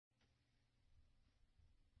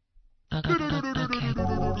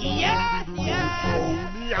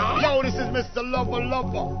Yo, this is Mr. Lover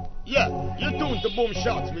Lover. Yeah, you're tuned to Boom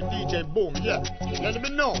Shots with DJ Boom. Yeah, let me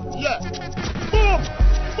know. Yeah. Boom,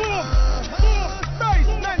 boom, boom. Bass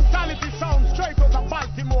mentality sound straight out of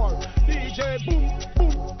Baltimore. DJ Boom,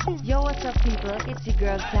 boom, boom. Yo, what's up, people? It's your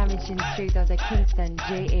girl Damaging straight out of Kingston,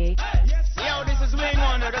 JA. Yo, this is Wayne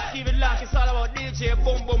Wonder. Just keep it locked. It's all about DJ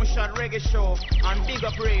Boom Boom Shot Reggae Show on Big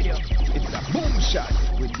Up Radio. It's a Boom Shot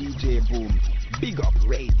with DJ Boom. Big Up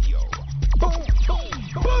Radio. Boom, boom,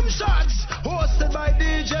 boom shots, hosted by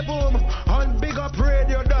DJ Boom on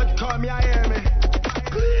bigupradio.com. You hear me?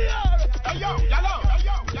 Clear! Hey, yo, yellow.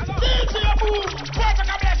 DJ Boom, perfect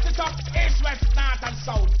and blessed it up. East, west, north, and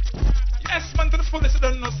south. Yes, man, to the fullest, you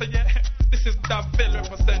don't know, so yeah. This is Daville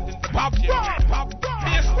representing the DJ.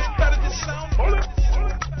 Yes, man, better this sound.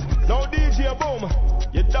 Now DJ Boom,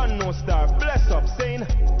 you done no star. Bless up, saying,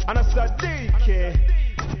 and I said DK.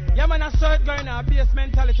 Yeah, man, I saw it going on. Bass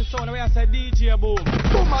mentality sound where I said DJ Boom.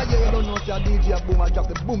 Boom, yeah, you don't know, say DJ Boom. I drop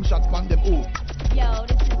the boom shot from them. Ooh. Yo,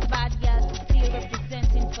 this is Bad Girl still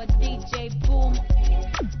representing for DJ Boom.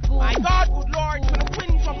 Boom. My God, good Lord, for the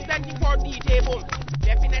wins representing for DJ Boom.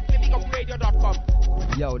 Definitely bigupradio.com.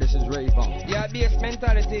 Yo, this is Ray Bong. Yeah, bass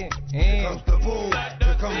mentality. Here comes the boom,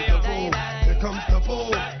 here comes the boom, here comes the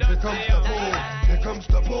boom, here comes the boom, here comes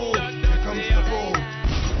the boom, here comes the boom.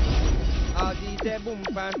 All DJ Boom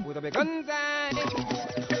fans put up a guns on it.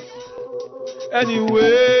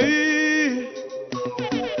 Anyway,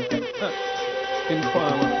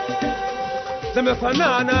 Informer. Them a fa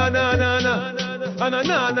na na na na na na na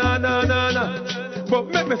na na na na na. But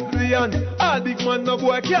make me see on all big man no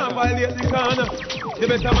boy can't violate the corner. You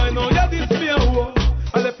better mind now you this me a hoe.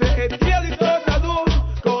 I left your head clear it out the door.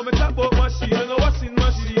 Come me talk about machine and a washing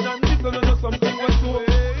machine and this and know something was so.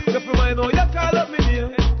 You feel mind now you call up me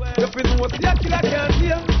name. You feel know what you kill I can't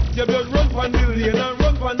hear. Your blood run from the lane and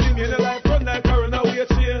run from the main. Your life run like a runaway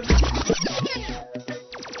chain.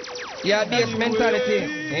 Yeah, bass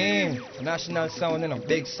mentality. National sound,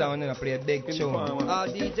 big sound, play a big tune. All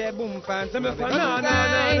DJ Boom fans, I'm a fan.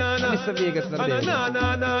 Mr. Vegas, na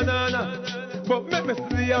na na na. But make me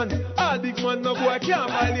see on all big man no boy can't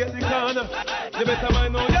violate the corner. You better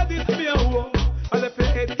mind now you this me a hoe. I left your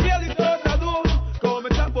head clear it out the door. Come me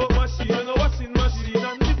talk about machine and a washing machine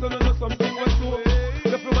and this and know something was so.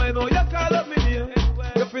 You feel mind now you call up me name.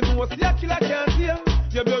 You feel know what you kill I can't hear.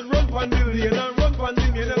 Your blood run from the lane and run from the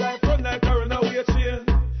main. Your life run like a runaway chain.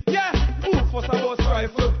 Yeah, who fuss about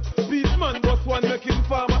rifle? Beast man just one making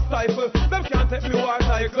farmer stifle. Them can't take me war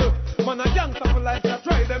cycle. Man a gangster for life, I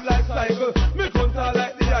try them life cycle. Me gun tall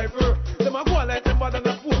like the Eiffel. Them a go like them bad and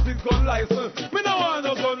a force his gun license. Me no want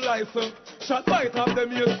no gun license. Shot bite off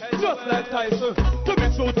them ears, just like Tyson. To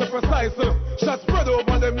be true to precise. Shot spread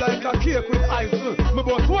over them like a cake with ice. Me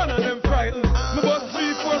bust one of them frightened. Me bust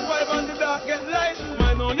 3, 4, 5 and the dark get light.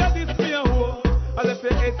 Man know you this me a hoe. I left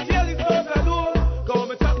your head careless out the door. Come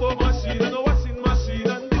me talk about machine and a washing machine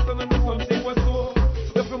and this and know something was so.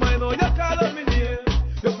 You feel mind now you call up me name.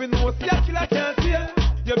 You feel know see a killer can't hear.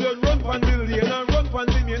 Your blood run from the lane and run from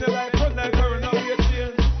the main. Your life run like a runaway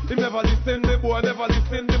chain. He never listen the boy, never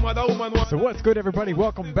listen the mother woman. So what's good, everybody?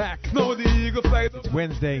 Welcome back. Now the eagle flight. It's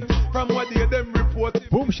Wednesday. From what they them report.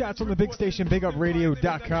 Boom shots on the big station,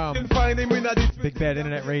 bigupradio.com. Find him in a Big Bad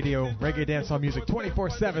Internet Radio, reggae dancehall music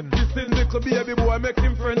 24/7. Listen the baby boy, make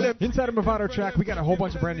him friend them. Inside a Movado track, we got a whole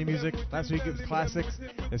bunch of brand new music. Last week it was classics.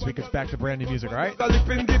 This week it's back to brand new music, alright?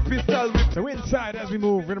 So inside as we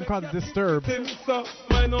move, rhythm called Disturb.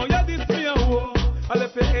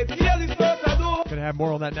 Gonna have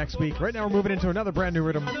more on that next week. Right now we're moving into another brand new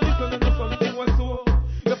rhythm.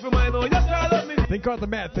 Think called The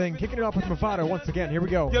Mad Thing. Kicking it off with Movado once again. Here we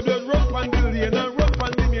go.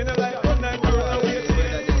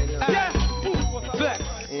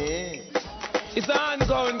 It's an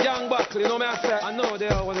ongoing gang battle, you know me I say. I know they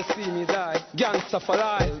all want to see me die. Gangsta for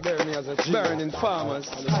life, burning farmers.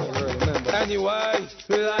 Anyway,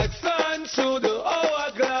 like sun through the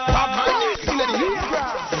hourglass.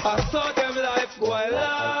 I saw them life go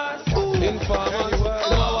last. In farmers,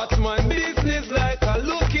 now watch my business like a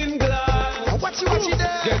looking glass. Watch you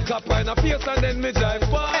there. Get clap in a face and then me drive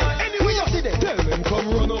fast. Anyway, you see them. Tell them come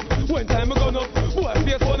run up. When time I gone up, boy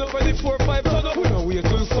face one up, 24, 5 turn up. We don't wait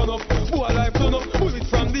till sun up. Boy life turn up. Bullet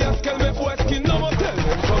from the askel, me boy skin numb up. Tell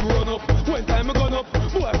them come run up. When time I gone up,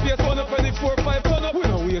 boy face one up, 24, 5 turn up. We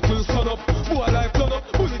don't wait till sun up. Boy life turn up.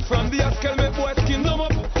 Bullet from the askel, me boy skin numb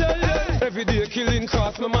up. Tell them every day killing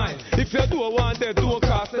cross my mind. If you don't want it, don't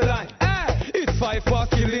cross the line. It's 5 for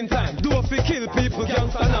killing time. Do fi kill people,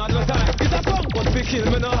 gangsta not no time. It's a song, but fi kill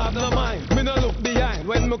me no have no mind. Me no look behind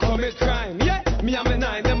when me commit crime. Yeah, me and me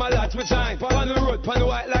nine, them a latch me shine. On the road, on the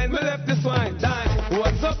white line, me left the swine.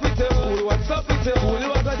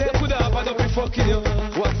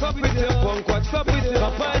 up with you?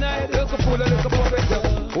 Up and I look a fool, look a puppet.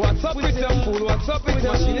 What's up with you, fool? What's up with you?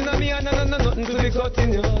 Machine in a me and nothing to be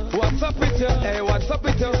cutting you. What's up with you? Hey, what's up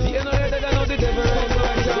with you? See, you know that I know the devil right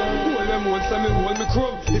like you. Hold them once and me hold me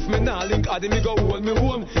chrome. If me nah link addy, me go hold me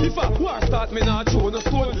home. If a war start, me nah throw no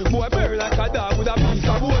stone. Boy, bury like a dog with a piece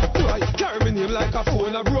of bone. Boy, carry me name like a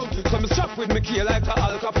phone of rum. So me strap with me key like a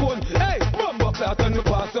Al Capone. Hey, bumbo clout and me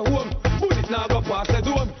pass the home. Bullet now go past the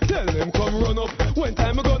dome. Tell them come run up. When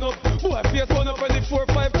time me gun up. Boy, face one up and the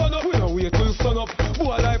 4-5 turn up. We no wait till sun up.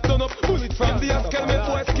 Boy, life turn up. Bullet from the askel, me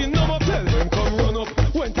boy skin numb up. Tell them come run up.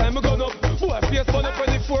 When time me gun up. Boy, face one up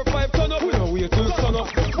and the 4-5 turn up. We no wait till sun up.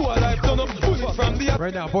 Boy, life turn up. Bullet from the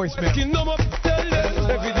Right now, voicemail. skin numb up. Tell them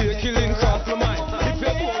every day killing cross my mind. If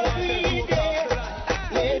you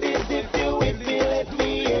Ladies, if you with me, let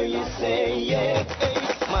me hear you say yeah.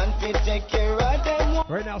 Man, we take care of them.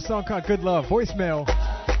 Right now, a song called Good Love. Voicemail.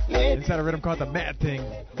 Inside a rhythm called The Mad Thing.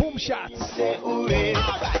 Boom shots. Say hooray.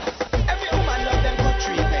 Every woman love them good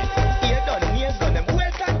treatment. Ear done, nails done, them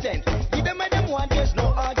well content. Give them what them want, there's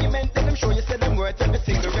no argument. Let them show you say them worth every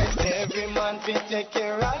single rent. Every man we take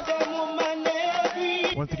care of them woman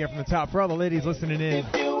every. Once again from the top, for all the ladies listening in.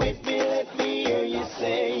 If you with me, let me hear you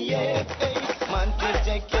say yeah. Man we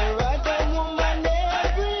take care of them woman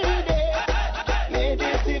every day.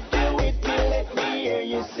 Ladies, if you with me, let me hear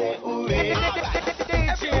you say hooray.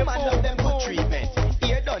 Every woman love them good treatment.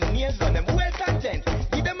 Ear done, nails done, them well content.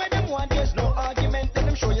 Give them what them want, there's no argument. Let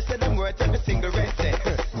them show you say them worth every single rent cent.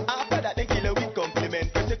 After that, they kill her with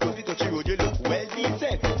compliment. Press your clothes, you touch your road, you look well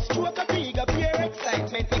decent. Stroke a big up your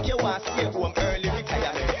excitement. Make you want to stay home early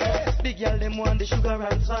retirement. Big girl, them want the sugar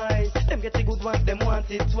and spice. Them get the good ones, them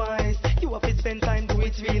want it twice. You have to spend time, do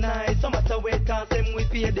it real nice. No matter where it costs, them we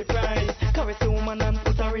pay the price. Caress the woman and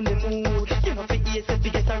put her in the mood. You know, for ease, to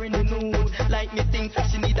get her in the nude. Like me think that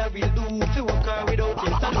she need a real dude. To walk her without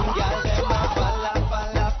him, salute. Girl, them a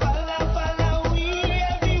follow we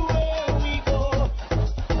everywhere we go.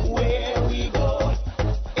 Where we go.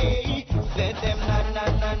 Hey, let them na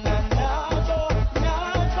go.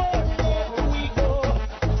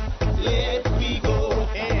 Let we go.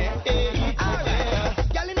 Hey,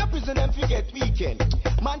 girl in a prison, them forget weekend.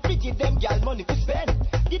 Man, pick them, girl, money to spend.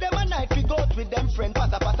 Give them a night, we go out with them friend.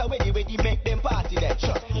 Pata, ready, make them party then.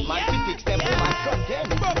 Sure. Man, we fix them, woman from them.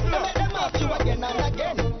 Don't let them ask you again and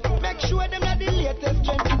again. Make sure them are the latest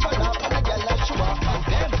trend. You turn up and a girl like show up on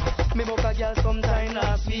them. Me book a girl sometime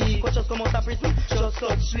last week. But just come out of prison, just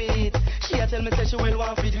such sweet. She a tell me say she will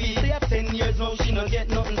want for me. They have 10 years now, she no get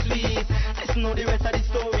nothing sweet. Listen how the rest of the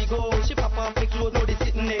story goes. She pop off the clothes, now they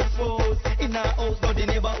sitting exposed. In her house, now the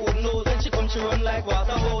neighborhood knows. When she come, she run like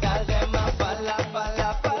water hose. Girl, them a follow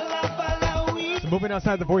we. So moving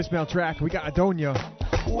outside the voicemail track, we got Adonia.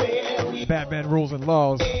 Batman Rules and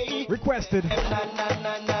Laws. Requested.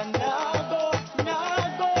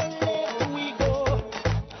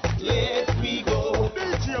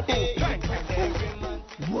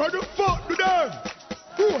 Where the fuck do them?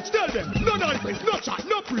 Tell them, no nonsense, no chat,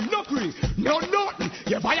 no pre, no nothing.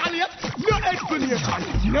 You violate, no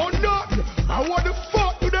explanation, no nothing. I want the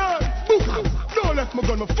fuck to them. Book out. No left my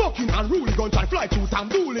gun, my fucking unruly gun try fly through some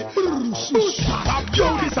bullet.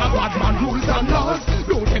 Yo, this a bad man rules and laws.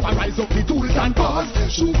 Don't ever rise up the tools and paws.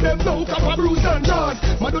 Shoot them now, cap a bruise and jaws.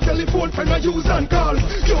 Man, do telephone friend I use and call.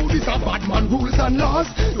 Yo, this a bad man rules and laws.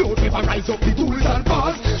 Don't ever rise up the tools and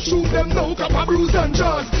paws. Shoot them now, cap a bruise and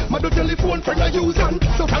jaws. Man, do telephone friend I use and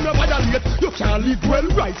so can you violate. You can't live well,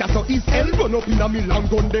 right? So is hell run up in a Milan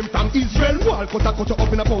gun them from Israel. Wall cut you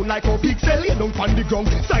up in a pound like a big cell. You don't find the ground,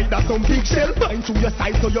 side of some big shell. Bind through your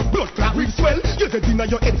side so your blood clot will swell. You get in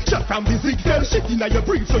your head, shot from the zig cell. Shit in your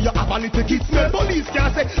breath so you have a little kid smell. Police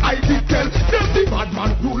can't say, I did tell. Them the bad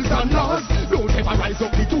man rules and laws. Don't ever rise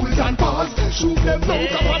up the tools and paws. Shoot them now,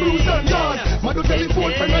 cap a bruise and jaws. Man do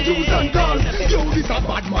telephone friend I use and call. Yo, this a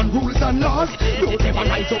bad man rules and laws. Don't ever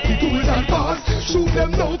rise up the tools and paws. Shoot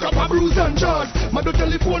them now, cap a bruise and jaws. Man do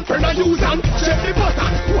telephone friend I use and check the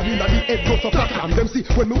button. One in the head goes up like them see.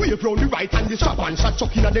 When me wave round the right hand the strap and shot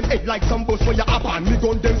chuck in them head like some bus where you up on. Me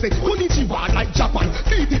gun them say, Konnichiwa like Japan.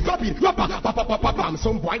 Beat it, rapid, rapper, pam.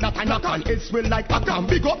 Some boy that I knock on, head swell like a cam.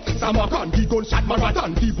 Big up, Samakan, the gunshot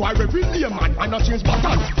marathon. The boy every day man, and not change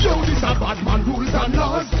pattern. Yo, this a bad man rules and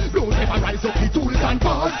laws. Don't ever rise up the tools and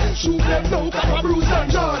paws. Shoot them now, cap a bruise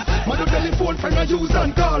and jaws. Man do telephone friend I use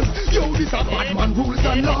and call. Yo, this a bad man rules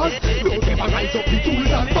and laws. Don't ever rise up the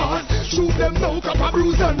tools and paws. Shoot them now, cap a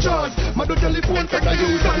bruise and jaws. Man do telephone friend I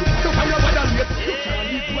use and so can you violate. You can't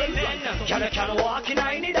live well right now. Can walk in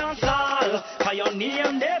any dance hall. For your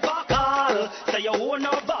name never call. Say you own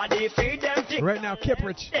nobody, feed them things. Right now,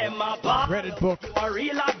 Kiprich, Reddit book. You are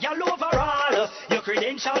real a gal overall. Your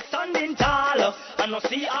credentials standing tall. And no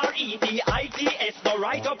CREDITS, no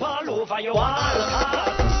right up all over your wall.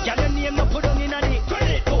 Gal, your name no put on in a the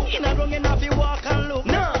credit book. In a wrong enough you walk and look.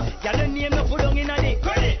 Nah, gal, your name no put on in a the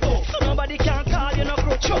credit book. So nobody can call you no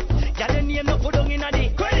crutch up. Gal, your name no put on in a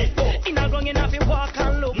the credit book. In a wrong enough you walk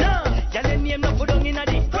and look. Nah, gal, your name no put on in a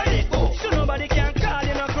the credit book. So nobody can call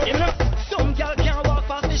you no crutch up. Some gal can't walk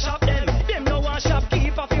past the shop them. Them no one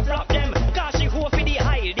shopkeeper fi flop them. Cause she hoe for the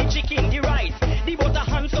hide, the chicken, the rice, the butter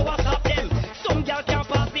hand so I stop them. Some gal can't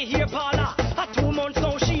pass the hair parlor. A 2 months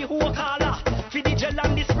now she hoe caller. For the gel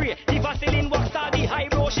and the spray, the Vaseline wax or the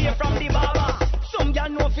eyebrow shave from the barber. Some gal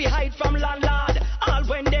know fi hide from landlord. All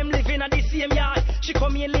when them living at the same yard. She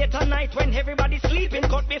come in late at night when everybody sleeping.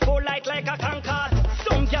 Cut before light like a Concord.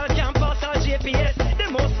 Some gal can't pass her GPS.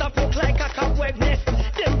 Them must have look like a cobweb nest.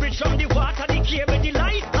 Them bridge from the water, the cable, the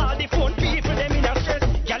light. All the phone people them in a stress.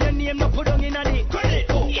 Gal your name no put on in a the credit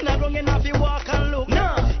book. In a wrong enough you walk and look.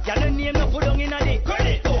 Nah, gal your name no put on in a the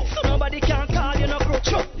credit book. So nobody can call you no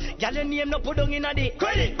crutch up. Gal your name no put on in a the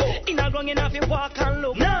credit book. In a wrong enough you walk and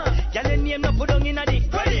look. Nah, gal your name no put on in a the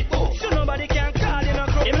credit book. So nobody can call you no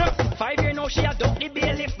crutch up. 5 years now she adopt the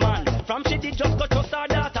bailiff man. From she did just got trust her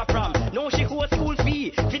data from. Now she hold school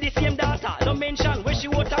fee for the same data. Don't mention where she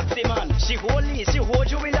hold taxi man. She hold lease, she hold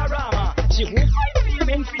you in a rama. She hold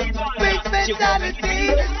payment fee. She hold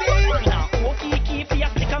key for your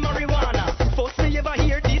stick of marijuana. First me ever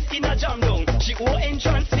hear this in a jam down. She owe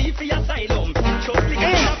entrance fee for your asylum. Trust me in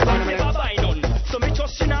a pan never buy none. So me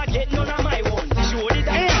trust she not get none of my own. She hold it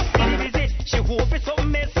down for the visit. She hold for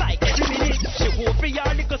something else like every minute. She hold for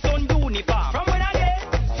your little son uniform. From when I get,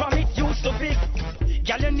 from it used to pick.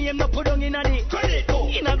 Gal your name no put on in a the credit book.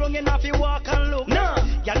 In a wrong enough you walk and look. Nah,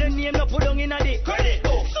 gal your name no put on in a the credit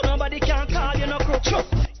book. So nobody can call you no crutch up.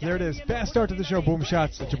 There it is. Fast start to the show, Boom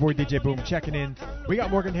Shots. It's your boy DJ Boom checking in. We got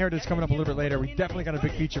Morgan Heritage coming up a little bit later. We definitely got a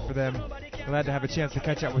big feature for them. Glad to have a chance to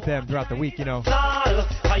catch up with them throughout the week, you know.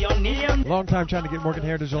 Long time trying to get Morgan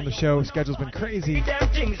Heritage on the show. Schedule's been crazy.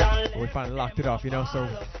 But we finally locked it off, you know. So a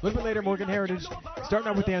little bit later, Morgan Heritage. Starting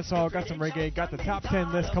out with Dancehall. Got some reggae. Got the top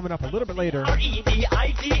 10 list coming up a little bit later. Right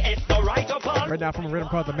now from a rhythm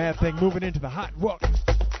called The Mad Thing. Moving into the hot walk.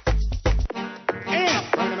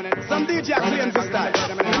 Some DJ claims this style.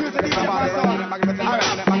 Use the DJ for a song. Alright.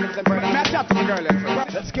 Match up to the girl.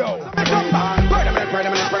 Let's go. Let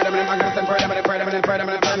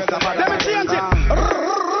me change it.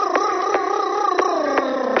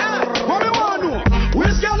 What we want to know?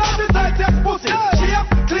 Which girl have the tightest pussy? Shape,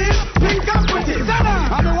 clean, pink and pretty.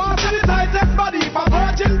 And we want to see the tightest body. For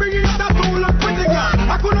virgin, bring it that to look pretty girl.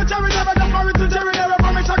 I couldn't cherry never just married to Jerry. Never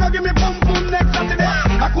promise I could give me boom boom next Saturday.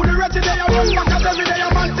 I couldn't reach it there. I run back at every day. A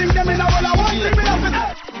man think them in a world. I want to be up in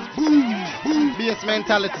it. Boom, boom. Bass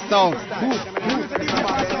mentality song. Boom, boom.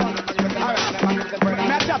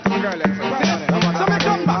 Match up to the girl. So me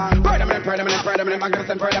come back. Let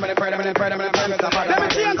me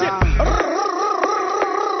change it.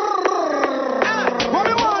 What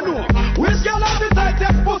we want to know? Which girl have the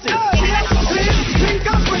tightest pussy? Clean, pink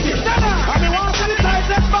and pretty. And we want to see the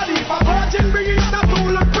tightest body. For virgin, bring it that to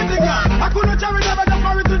look pretty girl. I couldn't cherry never just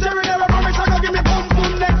married to Jerry. Never promise I could give me boom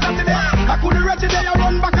boom next Saturday. I couldn't reach it there. I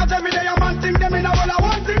run back at every day. A man think them in a world. I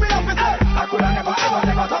want to be up in it. I coulda never ever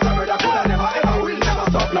touch a bird. I coulda never ever will never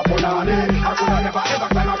stop no punani. I coulda never ever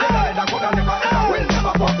climb a bed. I coulda never ever will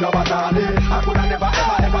never fuck no batani. I coulda never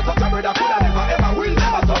ever touch a bird. I coulda never ever will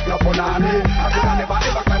never stop no punani. I coulda never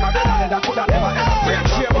ever climb a bed. I coulda never ever break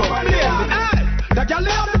shape over here. The girl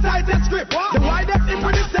have the tightest grip. The widest hip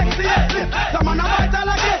with the sexiest lip. Some man a bite her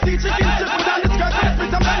like a chicken strip. Put on the skirt and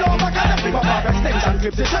split some bell over. Cause the flip up her extension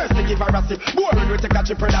clips. The church to give her a sip. Boring we take a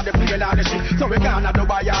chip and the plane on the ship. So we gonna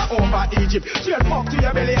Dubai or over Egypt. Straight fuck to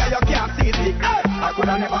your belly and you can't see it. I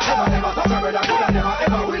coulda never ever touch a bird. I coulda never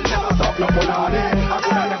ever will never stop no punani. I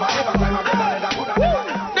coulda never ever climb a bed. I coulda never.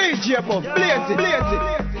 DJ Boom, blaze it.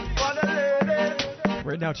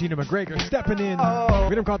 Right now, Gina McGregor stepping in.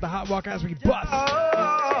 Rhythm called the hot walk as we bust.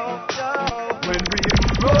 When we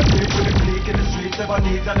rotate with the clique in the streets, ever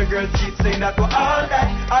needs and the girls keep saying that we're all that.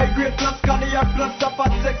 I grade plus cognac plus up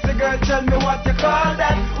at sexy girl, tell me what you call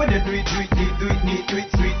that. When you do it neat, do it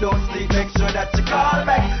sweet, don't sleep, make sure that you call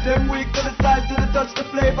back. Them weak to the side, to the touch, the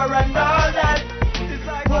flavor and all that. It's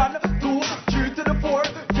like 1, 2, 3 to the 4.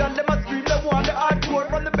 John them a scream, them want the hardcore.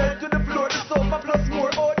 From the bed to the floor, the sofa plus more.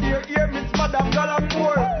 Oh dear, ear miss madam,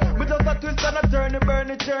 galamore. Me just a twist and a turn the bird.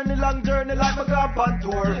 journey, long journey like my club on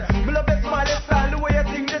tour. Me love it, smile, style, the way you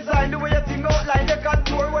think design, the way you think outline, the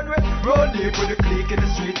contour. When we roll deep with the clique in the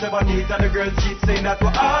streets, never neat, and the girls keep saying that we're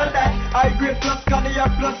all that. I grade plus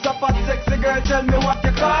cognac plus a fat sexy girl, tell me what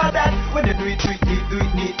you call that. When you do it sweet, do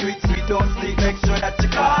it neat, do it sweet, don't sleep, make sure that you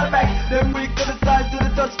call back. Them weak to the style, to the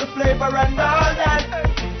touch, the flavor and all that.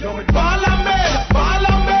 Yo, it ball and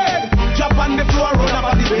made, jump on the floor, roll up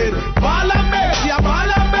on the bed. Ball and made, yeah, ball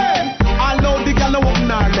and made. I know the girl open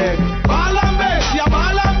her leg. Ball and made, yeah,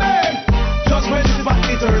 ball and made. Just when she's back,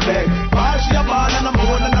 it's her leg. Ball, she a ball and I'm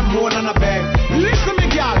moan and a beg. Listen me,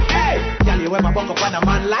 girl, hey. Girl, you ever buck up on a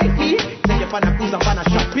man like me? Take you on a cruise and on a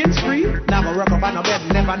shopping spree. Now go rock up on a bed,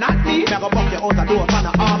 never not me. Now go buck you out the door on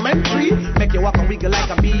a almond tree. Make you walk and wiggle like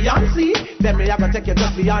a Beyonce. Then me have to take you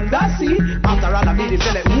just beyond the sea. After all I need is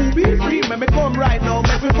tell it who be free. Make me come right now,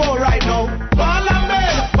 make me go right now. Ball and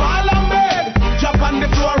made, jump on the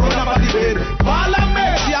floor, roll up on the bed. Ball and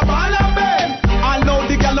made, yeah, ball and made. I know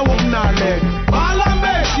the girl open her leg. Ball and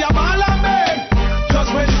made, yeah, ball and made. Just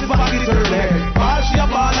when she's back, it's her leg. Ball, she a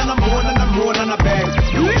ball and I'm moan and a beg.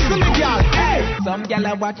 Listen me, girl, hey. Some gal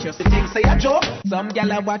I watch us, the things say a joke. Some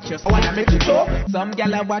gal I watch us, I wanna make you choke. Some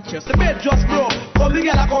gal I watch us, the bed just broke. Come the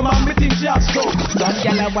gal I come and me think she has stroke. Some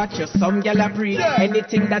gal I watch us, some gal I breathe.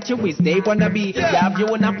 Anything that you wish they wanna be. You have you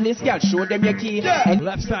in a place, gal, show them your key. And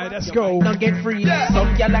left side, let's go. Now get free.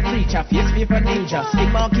 Some gal a creature, face fever ninja. Skin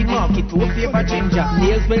marky, two favor ginger.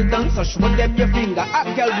 Nails well done, so show them your finger. Up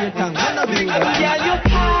gal your tongue, wanna be there. Gal you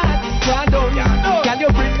hot, gal down. Gal you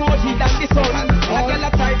bring more heat than the sun. A gal a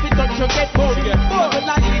try to touch you get more. But when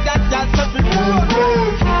I need that gal something more.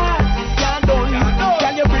 Hot, gal down.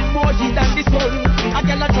 Gal you bring more heat than the sun. A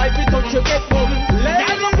gal a try to touch you get more.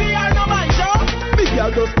 Gal you be on the mind, yo. Big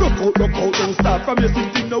gal just rock out, don't stop. From your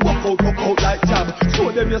sitting, no walk out like jam.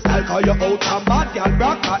 Show them your style, cause you're out and bad. Gal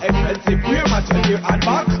rock are expensive, wear match on your hand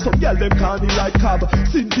back. Some gal them call me like cab.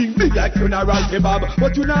 Singing big like funeral kebab.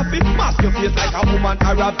 But you not fit, mask your face like a woman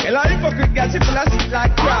Arab. Tell her hypocrite gal, she full of shit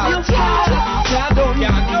like crab. You can't down,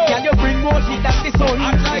 gal you bring more heat than the sun.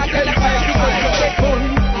 I tell you why you get fun.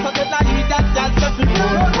 So tell her you that gal just be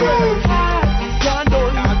fun. Can't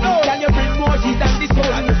down, gal you bring more heat than the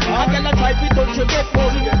sun. A gal a try to touch you get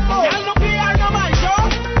fun. Gal no care no mind, yo.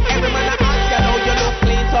 Every man a ask gal how you look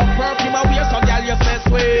clean, so perfume a wear, so gal you smell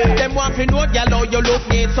sweet. Them want to know gal how you look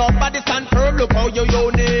neat, so body stand firm, look how you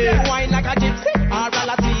unique. Wine like a gypsy or a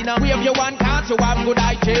Latina. Wave you one card, you have good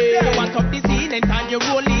hygiene. You want up the scene and time you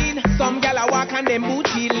roll in. Some gal a walk and them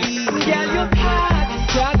booty lean. Gal you hot,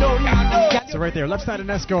 gal down. So right there, left side of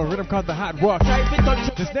Nesco, a rhythm called The Hot Walk.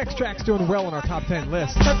 This next track's doing well on our top 10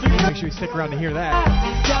 list. Make sure you stick around to hear that.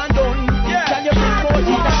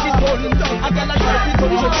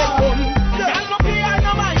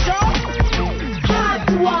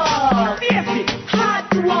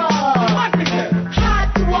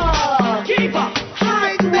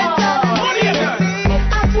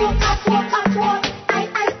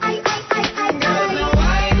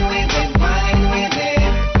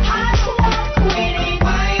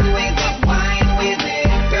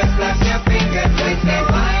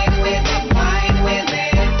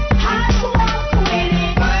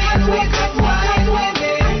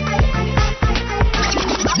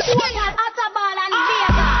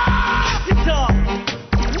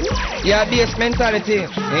 Yeah, bass mentality.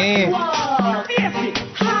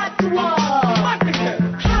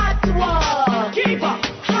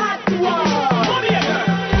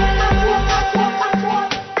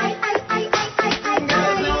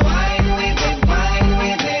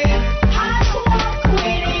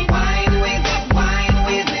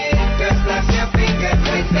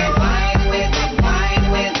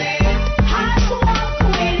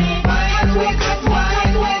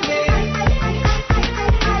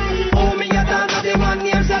 Oh, me a dance, the one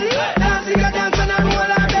named Sally. Dancing a dance and I roll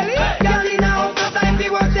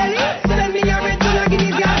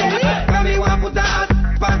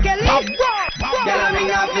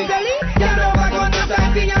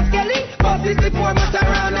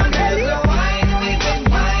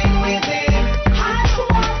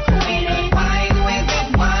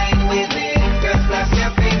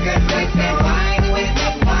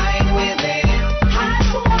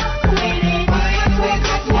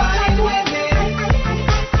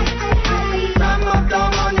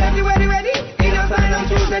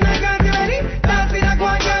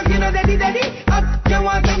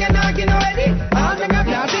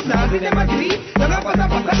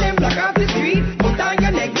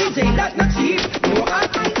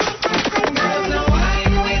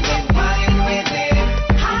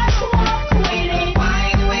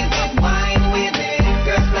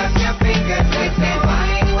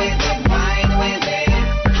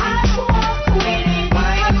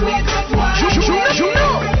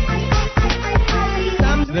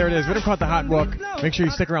Hot Walk. Make sure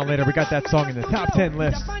you stick around later. We got that song in the top 10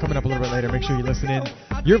 list coming up a little bit later. Make sure you listen in.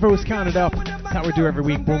 Your vote's counted up. That's how we do every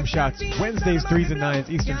week. Boom Shots, Wednesdays, 3s and 9s,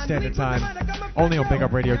 Eastern Standard Time. Only on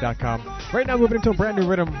BigUpRadio.com. Right now, moving into a brand new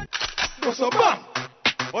rhythm. Go so bang.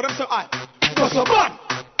 What I'm so high. Go so bang.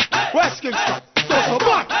 West Kingston. Go so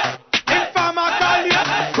bang. Informer call you.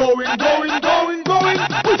 Going. I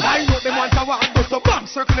know them want to walk. Go so bang.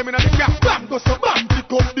 Circle them in the gap. Bam. Go so bang.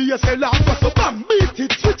 Pick up the SLR. Go so bang. Beat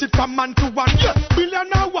it. Switch it from man to one. Yeah.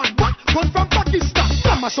 Billionaire one. What? Gun from Pakistan.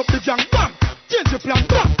 Bam. Mash up the gang. Bam. Change your plan.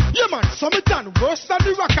 Bam. Yeah man. Summertime. Worse than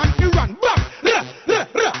Iraq and Iran. Bam.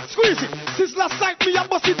 Squeeze it. Since last night me a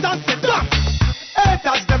bust it and say bam.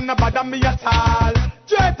 Haters them no bother me at all.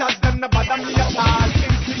 Traitors them no bother me at all.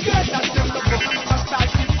 Instigators them no bother me at all.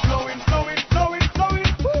 Keep flowing.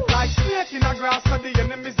 Like snake in a grass so the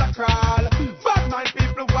enemies a crawl. Bad mind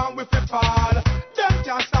people want with a fall. Them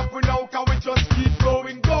can't stop we now cause we just keep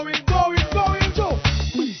going. Go.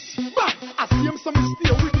 Bam. I see him so me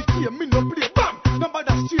stay with the game. Me no play. Bam.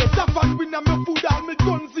 Nobody straight up and win and me food all me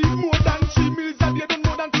guns eat more than 3 meals a day. Don't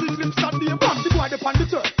more than 3 clips a day. Bam. The boy dey on the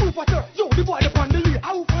turf. Move a turf. Yo, the boy dey on the lane.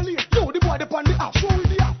 Out for lane. Yo, the boy dey on the app. Show with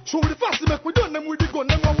the app. Show the fast make we done them with the gun.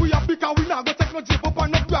 Them when we have big and we now go take no jeep up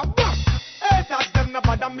and no grab. Bam. Haters them no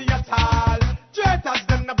bother me at all. Traitors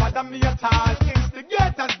them no bother me at all.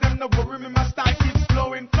 Instigators them no worry me. My style keeps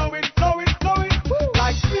flowing.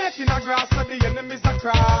 Like snake in a grass so the enemies a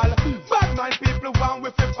crawl. Bad mind people want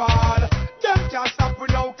with a fall. Them can't stop we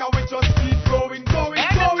now cause we just keep going. Him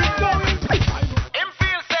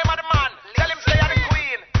feel same as the man. Tell him stay at the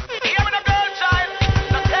queen. Hear me the girl child.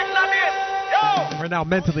 No take no this. Yo. We're now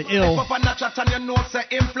mentally ill. If up and chat and you know say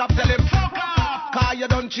him flop, tell him car you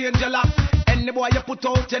don't change your lap. Any boy you put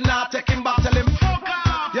out, you not take him back. Tell him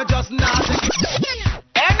you just not take him.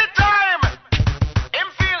 Anytime him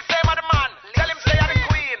feel same as the man. Tell him stay at the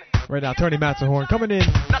queen. Right now, Tony Matterhorn coming in.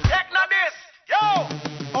 No take no this. Yo.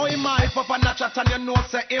 Oh, him if up and chat and you know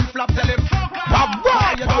say him flop, tell him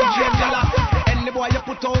car you don't change your lap. Any boy you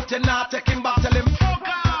put out, you not take him back. Tell him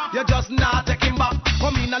you just not take him back.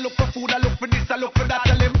 Come in and look for food, I look for this, I look for that.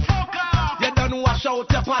 Tell him you don't wash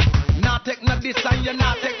out your pot. Not take no this and you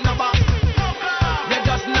not take no back. You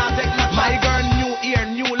just not take no. My girl, new ear,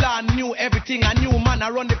 new land, new everything. A new man, I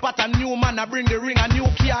run the pattern. New man, I bring the ring. A new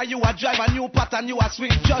car, you a drive. A new pattern, you a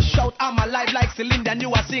swing. Just shout, I'm alive like cylinder,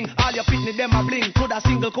 you a sing. All your pitney, them a bling. Coulda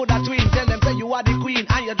single, coulda twin. Tell them say you are the queen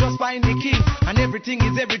and you just find the king. And everything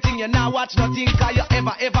is everything. You now watch nothing. Cause you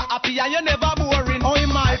ever happy and you never boring. Oh,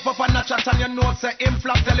 him hype up and a chat and you know say him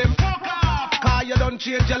flop. Tell him cause you don't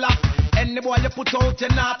change your lap. Any boy you put out, you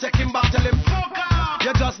not take him back. Tell him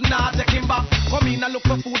you just not take him back. Come in and look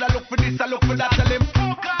for food, I look for this, I look for that. Tell him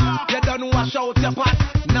you don't wash out your pot.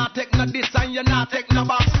 Not take no this and you not take no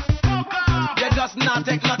box. You just not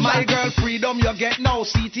take no. My girl freedom you get now.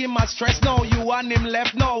 See him as stress now. You and him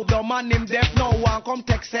left now. The man him deaf now. One come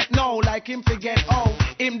take set now. Like him forget oh.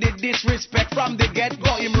 Him the disrespect from the get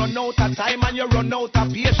go. Him run out of time and you run out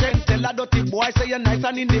of patience. Tell a dirty boy say you're nice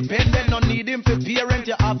and independent. No need him for parent.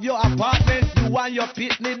 You have your apartment. You and your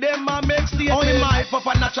pitney them a make statement. Oh him hype up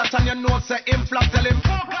and a chat and you know say him flop. Tell him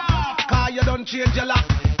cause you don't change your lap.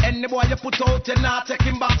 Any boy you put out you not take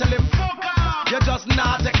him back. Tell him you just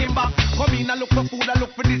not take him back. Come in and look for food, I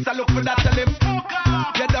look for this, I look for that. Tell him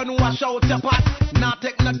you don't wash out your pot. Not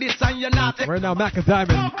take no this and you not take. We're now Mac and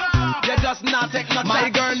Diamond. You just not take no. My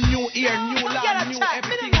girl new ear, new land, new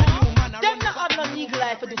everything. Them not have no legal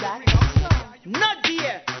life to do that. Not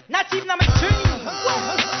there, not even on my dream.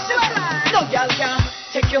 No girl can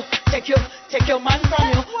take your man from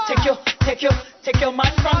you. Take your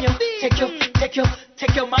man from you. Take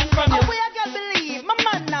your man from you. Oh, I can't believe my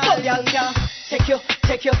man now. No girl can take your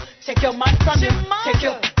man from you.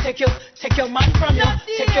 Take your man from you.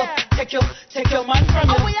 Take your man from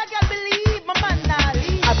you. Oh, I can't believe my man now.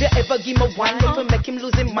 Have you ever give me one look to make him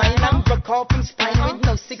lose his mind and broke off his spine with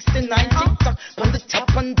no 69 TikTok on the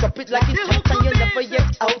top and drop it like it's hot and you never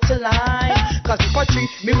yet out of line. Cause if I treat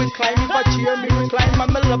me will climb, if I cheer me will climb.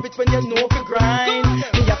 I'ma love it when you know if you grind.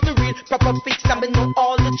 Me have to read proper fix and me know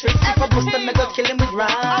all the tricks. If I bust them, I go kill him with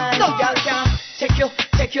rhyme. No girl can take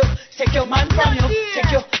your man from you.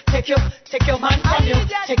 Take your man from you.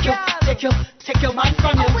 Take your man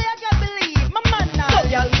from you. Oh, I can't believe my man now. No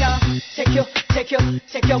girl can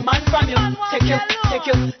take your man from you. Take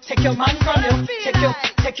your man from you.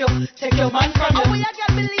 Take your man from you. Oh, I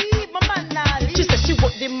can't believe my man now. She said she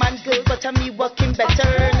work the man good, but me working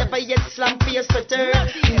better. Never yet slam for your sweater.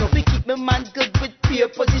 You know we keep my man good with peer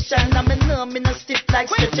position. I'm me no stiff like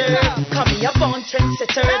stretcher. Call me a born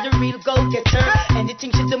trendsetter, the real go-getter.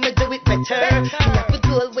 Anything she do, me do it better. Me have a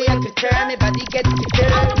goal where I get her, my body get fitter.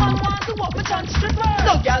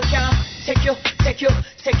 take your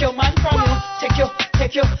man from you.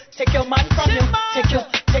 Take your man from you.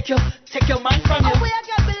 Take your man from you. I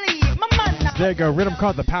can't believe my man now. There you go, rhythm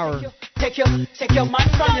called The Power. Take your man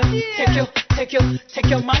from you. Take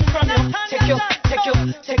your man from you.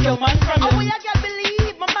 Take your man from you. I can't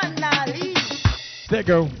believe my man now leave. There you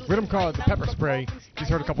go, rhythm called The Pepper Spray. Just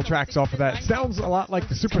heard a couple tracks off of that. Sounds a lot like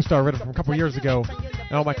the Superstar rhythm from a couple years ago.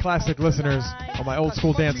 And all my classic listeners, all my old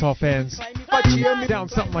school dancehall fans, down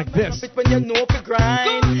something like this. When you know the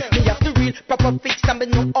grind, me have to real proper fix and me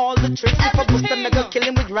know all the tricks. If I bust them, I go kill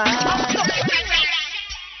him with rhyme.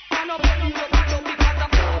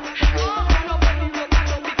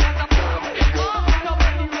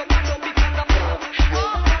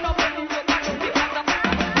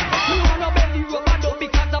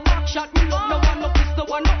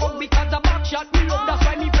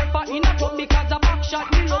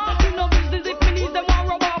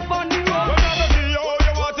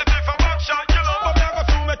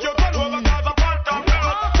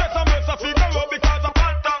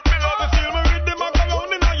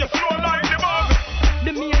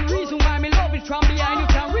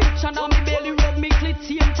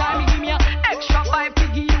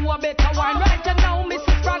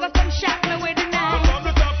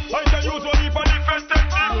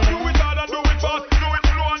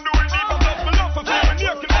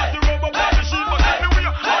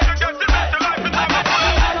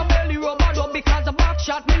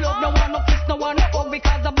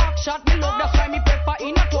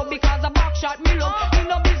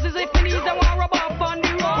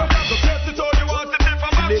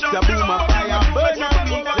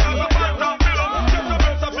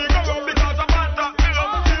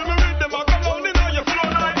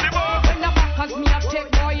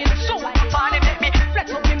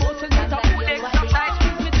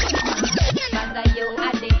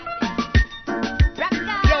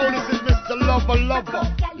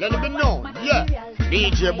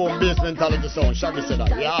 DJ Boom Bass Mentality Sound, Shaggy said that,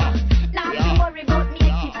 yeah. Now don't worry about me,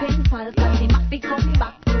 keep pen pal, cause he might be coming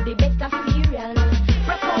back to the better cereal.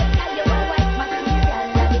 Rock out, tell you what white material.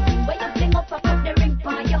 That the thing where you fling up, I put the ring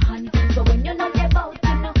on your hand. So when you know the bout,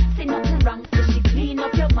 you know, see nothing wrong. So she clean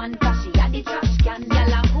up your man, cause she had the trash can.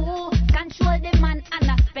 Yalla who control the man and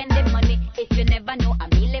I spend the money. If you never know, I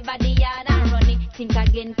me live at the yard and run it. Think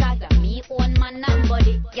again, cause I me own man and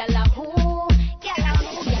body. Yalla who.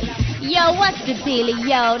 Yo, what's the deal?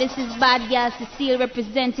 Yo, this is Bad Girl Cecile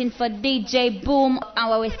representing for DJ Boom. And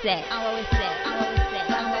what we say?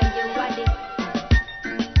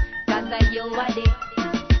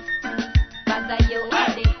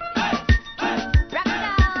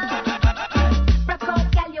 Rock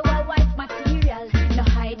out, girl, you a white material. No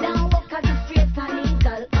hide and walk as a straight and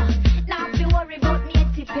legal. Now if you worry about me,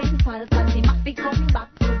 it's pen pal, cause he might be coming back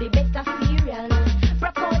to the better cereal.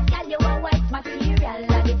 Rock out, girl, you a white material.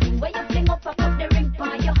 Where you fling up, I put the ring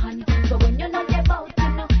on your hand. So when you know the bout, you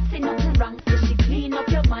know, see nothing wrong. So she clean up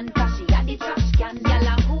your man, cause she had the trash can.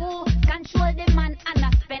 Yalla who control the man and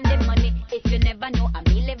I spend the money. If you never know, I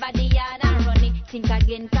me live at the yard and run it. Think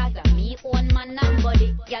again, cause I me own man and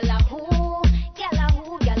body. Yalla who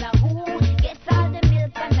gets all the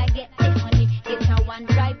milk and I get the honey. Get a one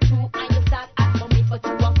drive through and you start ask for me, but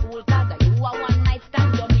you a fool, cause you a one night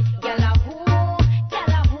stand dummy. Yalla who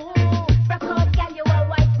rock out, girl, you a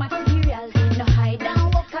white material. No hide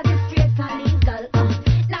and walk as it's straight and legal.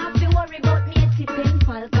 Now if you worry about me, it's pen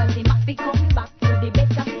pal, cause he might be coming back to the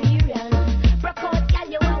better cereal. Rock out, girl,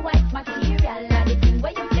 you a white material. And the thing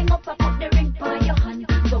where you fling up, I put the ring on your hand.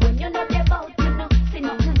 So when you know the bout, you know, see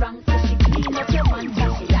nothing wrong. So she clean up your man,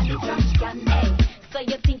 cause she had the trash can. Hey, so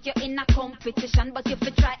you think you're in a competition, but if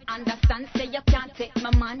you try understand, say you can't take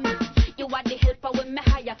my man. You are the helper when me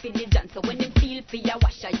hire for the dance. So when him feel for your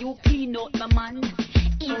washer, you clean out my man.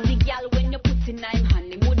 Easy gal when you put in him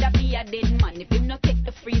hand. Him woulda be a dead man if him no take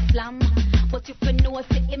the free slam. But if you know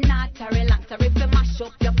say him not a relaxer, if you mash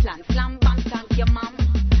up your plan, slam bam thank your mom.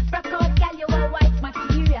 Rock out gal, you a white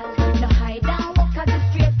material. No hide and walk as it's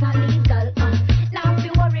straight and legal. Now if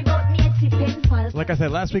you worry about me, it's pen pal. Like I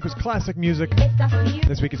said, last week was classic music.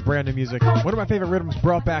 This week is brand new music. One of my favorite rhythms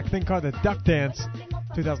brought back, thing called the Duck Dance.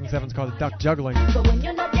 2007 is called the Duck Juggling.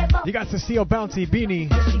 You got Cecile Bouncy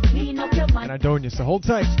Beanie and Adonia, so hold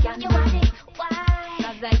tight.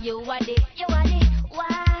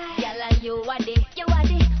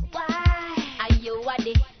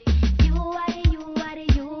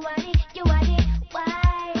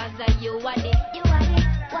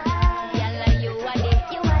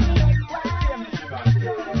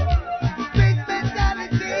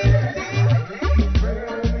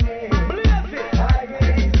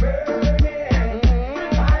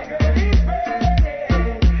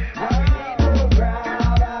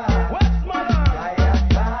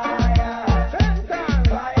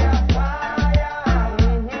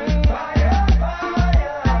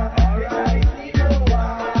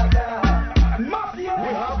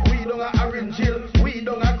 We don't a orange hill, we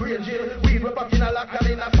don't a grey jail. We back in a lock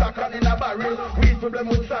and in a sack and in a barrel. We problem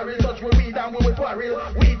with sorry, touch with weed and we will quarrel.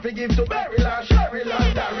 We forgive to Beryl and Cheryl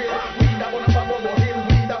and Daryl. We da one up a Bobo Hill,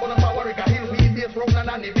 we da one up a Warwick Hill. We base from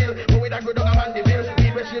Nannyville, we da go down a Mandeville.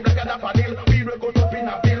 We will shape like a daffodil, we will go up in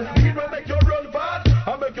a bill. We will make you run fast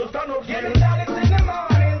and make you stand up still. Chalice in the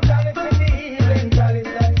morning, chalice in the evening,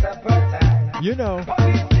 chalice at supper time. You know.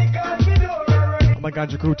 Oh my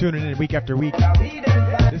God, your crew tuning in week after week.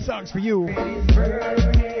 This song's for you.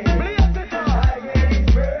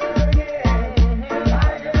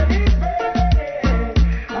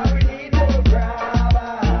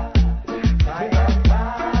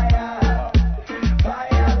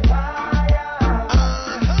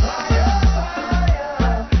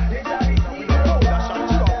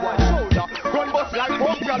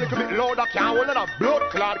 Can't hold a blood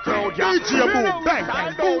clot crowd, yeah. DJ boom, bang,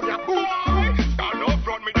 bang, boom, yeah, boom. Stand up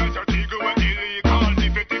front, me there's a tigger with illegal.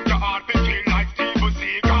 If you think your heart be kill like Steve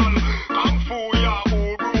Seagal. Kung Fu, yeah,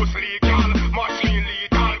 who Bruce legal. Machine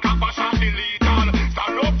lethal, kappa shot illegal.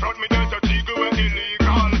 Stand up front, me there's a tigger with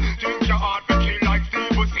illegal. Think your heart be kill like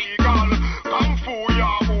Steve Seagal. Kung Fu,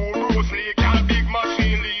 yeah, who Bruce legal. Big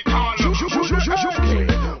machine lethal.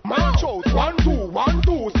 March out, 1, 2, 1,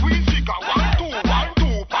 2. Sweet chica, 1, 2, 1, 2.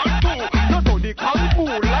 Kung Fu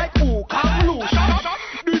like who can lose.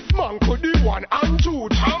 This man could be one and two.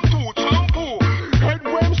 Shampoo. Head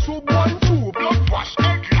worm soup 1, 2. Blood wash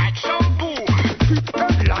head like shampoo. Fit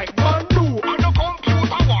head like bamboo. And the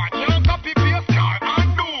computer war can't copy paste car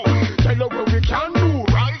and do. Tell you what we can do.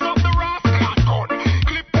 Rise up the rascal gun.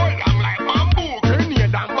 Clip boy long like bamboo.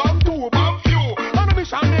 Grenade and bomb two, bomb few. And the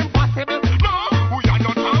mission impossible. No, we are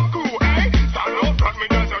not some crew, eh? Stand up front me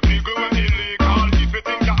there's a tigger with illegal. If you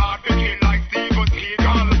think the heart to kill like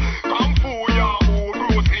Kung Fu, yeah, who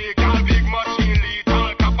Bruce legal, big machine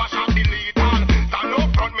lethal, kappa shot illegal. Stand up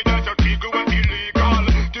front, me there's a tigger with illegal.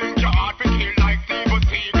 Think your heart to kill like Steve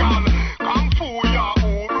Seagal. Kung Fu, yeah,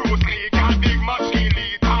 who Bruce legal, big machine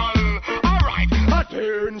lethal. Alright,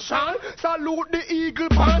 attention, salute the eagle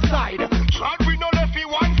pan side. Trot we no left in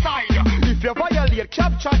one side. If you violate,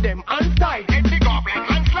 capture them and side. Get the goblet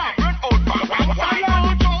and slide, run out by one side.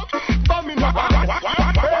 Bombing the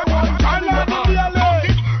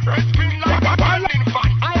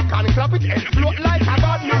clap it and float like a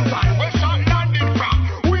badminton. Where shot landing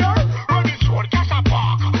from? We are running short, cash a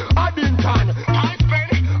park. Addington, time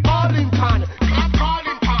spent, Arlington, clap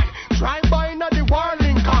Carlington. Drive by na the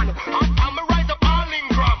Warlington. I'm a rise up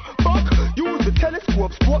Arlingham. Buck, use the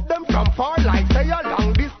telescope, spot them from far like say a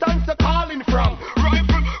long distance they're calling from.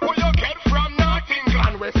 Rifle, where you get from North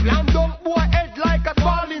England. Where slam dunk boy head like a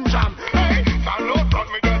falling jam. Hey, stand up front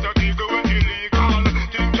me there's a giggle with illegal.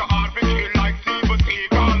 Think your heart be kill like Steve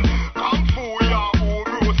Seagal.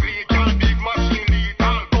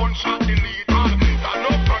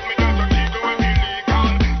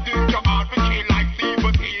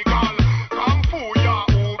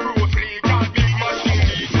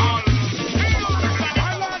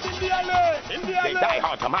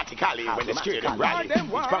 When the spirit of rally, it's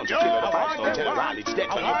bound to kill it off, so tell rally, it's dead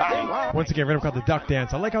on your body. Once again, rhythm called the Duck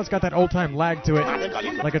Dance. I like how it's got that old-time lag to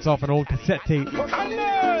it, like it's off an old cassette tape.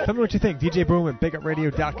 Tell me what you think. DJ Boom at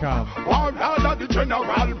BigUpRadio.com. One out of the general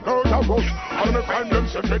murder rush. I'm gonna find them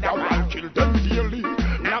so federal, kill them daily.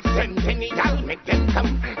 Now sensational, make them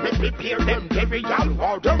come. They prepare them burial,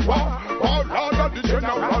 war them war. All out of the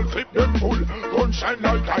general, flip them full. Gun shine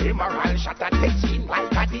like a emerald, shot a texting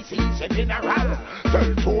like a disease general.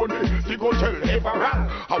 Tell Tony, he go tell Everall.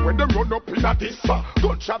 How when them run up in a dissa,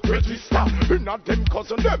 gunshot register. In a them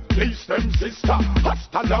cousin, them please them sister.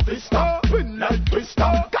 Hasta la vista, win like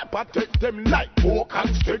twister. Kappa take them like boa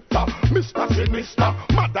constrictor. Mr. Sinister,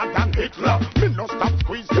 madder than Hitler. Me no stop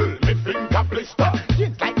squeeze till me finger blister.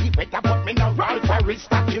 Jeans like the better, but me no ride for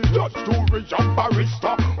Rista. Kill judge, jury, and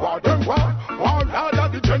barrister. War them war, all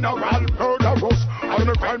of the general murderers. I'm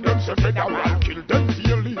gonna find them so federal, kill them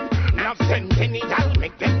daily. Now sensational,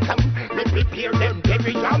 make them come. Me prepare them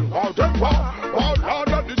burial, war them war.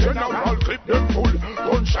 All of the general, clip them full.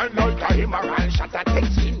 Gun shine like a emerald, shot a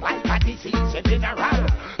texting like a disease general.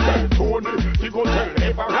 Tell Tony, he go tell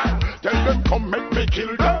Everall. Tell them come make me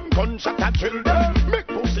kill them. Gunshot a chill them. Make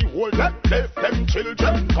pussy hold them, left them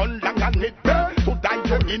children. Gun long and it burn to die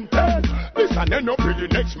them intent. This and end up with the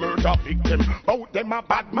next murder victim. Bout them a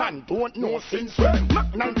bad man, don't know since when.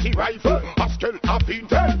 Mac 90 rifle, a skull of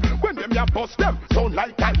intent. When them ya bust them, sound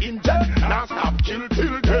like a engine. Now stop kill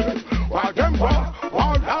till then. War them war,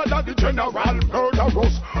 all of the general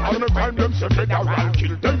murderers. I'm gonna find them so federal,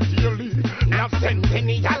 kill them daily. Now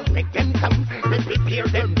sensational, make them come. Me prepare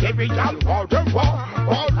them burial, war them war.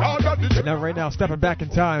 All of the Now, right now, stepping back in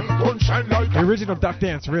time. The original duck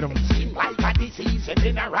dance rhythm. Like a disease in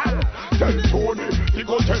mineral. Tell Tony, he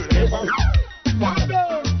go tell him. I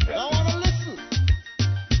wanna listen.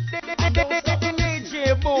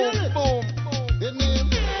 DJ Boom, boom. The name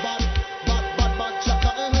bad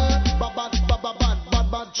chaka,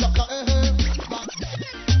 bad chaka,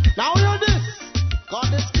 Now hear this.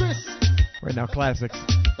 God is Chris. Right now, classics.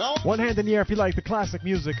 One hand in the air if you like the classic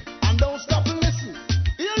music. And don't stop and listen.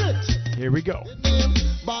 Hear it. Here we go. The name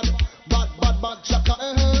bad chaka, bad chaka,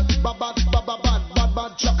 bad chaka,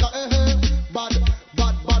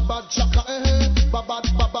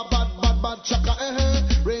 bad chaka,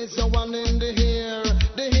 raise your one in the air,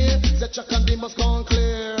 say chaka they must gone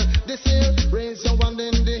clear, this here, raise your one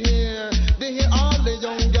in the air, all the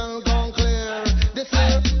young girl gone clear, this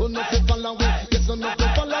here, no fi follow we, yes no fi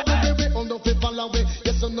follow we, baby, no fi follow we,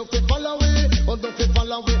 yes no fi follow we, no fi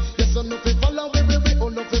follow we, yes no fi follow we, baby,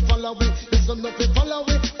 no fi follow we, yes no fi follow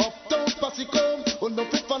we, uptown Passy come, no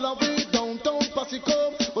fi follow we, downtown Passy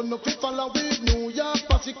come, no fi follow we, New York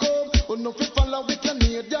Passy come, no fi follow we,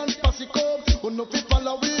 Canadian Passy come, no fi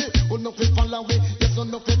follow we, no fi follow we, yes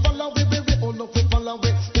no fi follow we, baby, no fi follow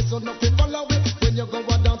we, yes no fi follow we. When you go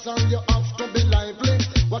a dance and you have to be lively.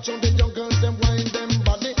 Watch how the young girls them wind them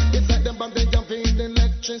body. It's like them body you feel the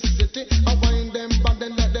electricity. I wind them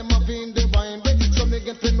body let them have in the wine way. So me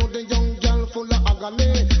get to know the young girl full of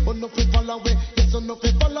agony. No fi follow we, yes no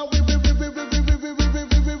fi follow we.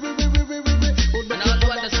 And all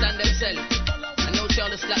who understand themselves, I know to all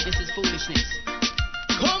the slack this is foolishness.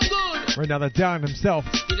 Come good. Right now, the Don himself,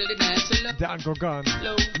 You do the dance alone. Don Gorgon,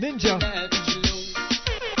 Low. Ninja.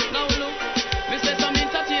 Now look, me say some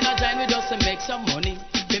entertainer join with us to make some money.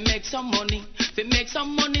 We make some money. We make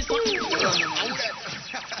some money. So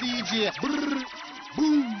DJ.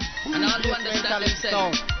 Boom. And all who understand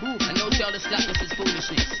themselves, I know to all the slack this is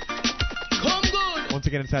foolishness. Come good. Once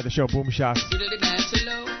again, inside the show, Boom Shots. You do the dance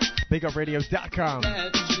alone. BigUpRadios.com.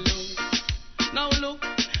 Now look,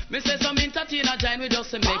 me say some entertainer join with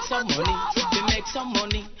us to make some money. We make some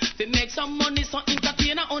money. We make some money. Some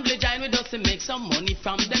entertainer only join with us to make some money.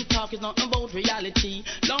 From them talk is nothing about reality.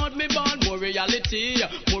 Lord, me born more reality,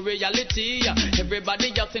 more reality.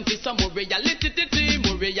 Everybody asking for some more reality,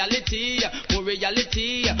 more reality, more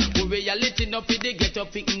reality, more reality. No for the get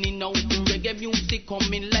up picking now. Reggae music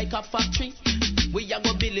coming like a factory. We are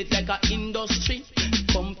gonna build it like a industry.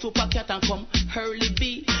 Come to Packet and come Hurley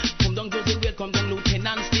B. Come down Joseph Wade, come down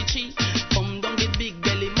Lieutenant Stitchy. Come down the big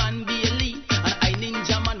belly man Bailey. And I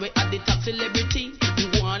Ninja man, we at the top celebrity.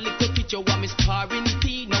 You want little picture, want me sparring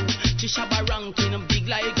P. Now, Trisha Barrankin, big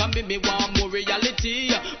like and me want more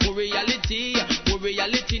reality. More reality, more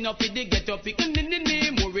reality. Now for the get up,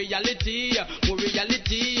 more reality, more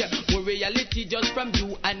reality, more reality. Just from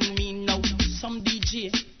you and me now. Some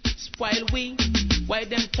DJ spoil we. Why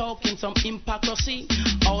them talking some hypocrisy?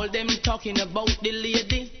 All them talking about the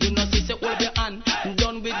lady. You know, she say, hold your hand.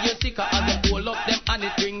 Done with your sticker. I go hold up them and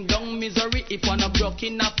it bring down misery. If one a broke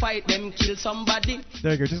in a fight, them kill somebody.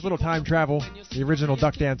 There you go, just a little time travel. The original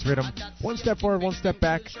duck dance rhythm. One step forward, one step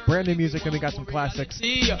back. Brand new music, then we got some classics.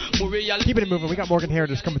 Keeping it moving. We got Morgan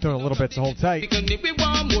Heritage coming through in a little bit, so hold tight.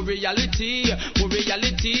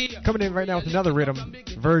 Coming in right now with another rhythm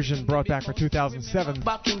version brought back for 2007.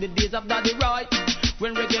 Back in the days of Daddy Roy,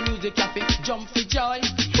 when reggae music cafe jump for joy.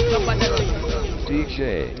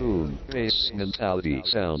 DJ Boom, bass mentality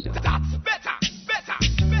sound. That's better.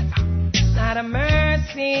 Not a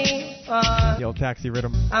mercy. The old taxi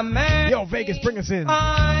rhythm. A mercy. Yo, Vegas, bring us in.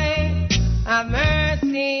 A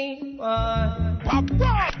mercy.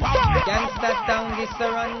 Gangsta town, this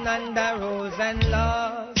a run under rules and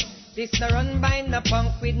laws. This a run by no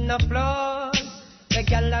punk with no flaws. The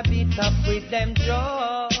gal a beat up with them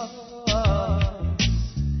jaws.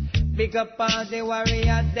 Big up all the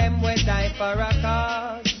warriors, them we die for a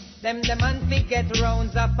cause. Them the man fi get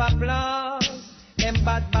rounds of applause. Them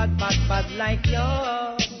bad like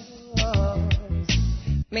yours.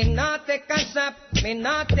 Me not take a shop, me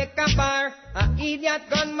not take a bar. A idiot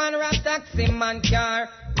gunman rap taxi man car.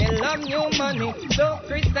 Me love new money, so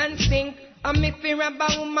Chris and sing. And me fear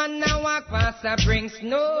about woman now walk past a bring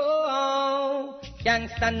snow.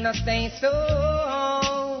 Gangsta no say so.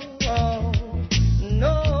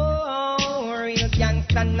 No, real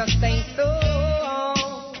gangsta no say so.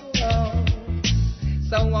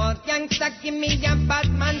 So all gangsta give me a bad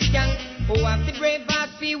man skank. Who have the brave heart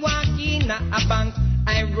fi walk in a bank.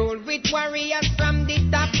 I roll with warriors from the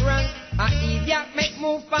top rank. A idiot make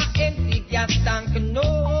move for empty gas tank.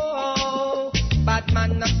 No, bad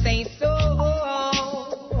man no say so.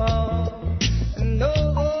 No,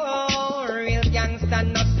 real gangsta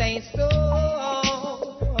no say so.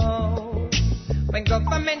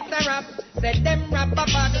 rap, said them rap a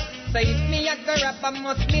bad. So if me a go rap, I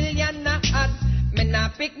must million a ad. Me nah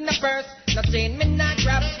pick no purse, no chain me nah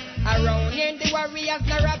grab. Around here the warriors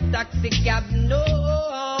no rap taxi cab. No,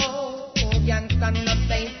 gangsta no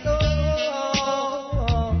say so.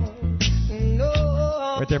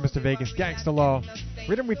 No. Right there, Mr. Vegas, Gangsta Law.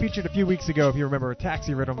 Rhythm we featured a few weeks ago, if you remember, a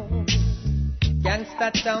taxi rhythm.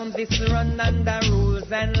 Gangsta town, this run under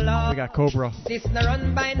rules and laws. We got Cobra. This no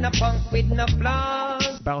run by no punk with no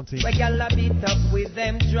flaws. Bounty. We gyal a beat up with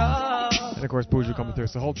them drugs. And of course, Buju coming through,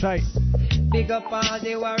 so hold tight. Big up all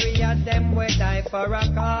the warriors, them we die for a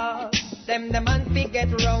cause. Them the man fi get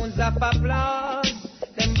rounds of applause.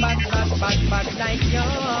 Them bad like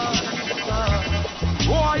yours.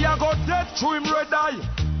 Boy, I got dead to him red eye.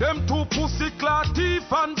 Them two pussy clad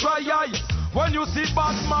teeth and dry eye. When you see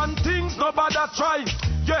bad man things, nobody try.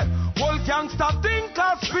 Yeah, whole gangster think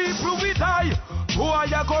as people we die.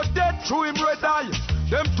 Boy, I got dead to him red eye.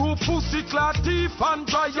 Them two pussy clad teeth and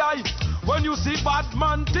dry eye. When you see bad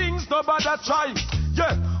man things, nobody try.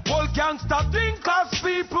 Yeah, whole gangster think as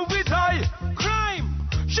people we die. Crime,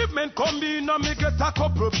 shipment come in and me get a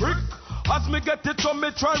couple brick. As me get it on me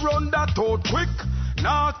try run that out quick.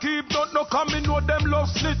 Nah keep no coming know them love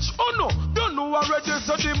snitch. Oh no, don't know already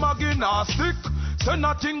so the maggie nah stick. Say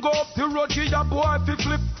nothing go up the road give a boy fi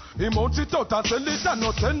flip. He mount it out and send it and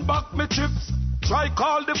no send back me chips. Try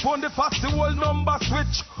call the phone the fast the whole number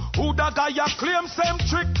switch. Who that guy a claim same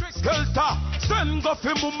trick? Skelter, send go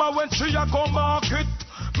fi mama when she a go market.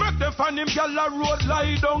 Make them find him gyal a road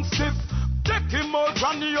lie down stiff. Take him out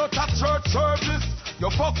granny out at church service. You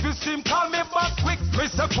fuck with him, call me back quick. Me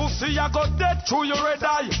say pussy, I got dead through your red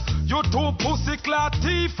eye. You two pussy clad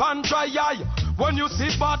teeth and dry eye. When you see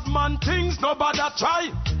bad man things, nobody try.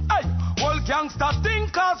 Hey, all gangster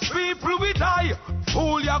think as people we die.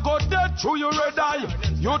 Fool, you got dead through your red eye.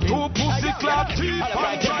 You two pussy clad teeth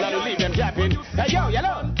and dry eye. Leave them yapping. Hey yo,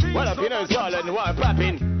 yellow. What up, you know it's all and what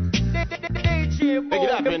popping. Make it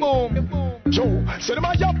happen. Joe, say them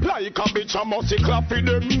a apply cabbage and must clap for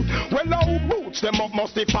them. Well now boots them up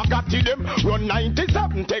must forgot to them. Run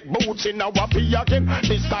 97, take boots in our pee again.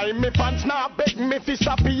 This time me fans now beg me fi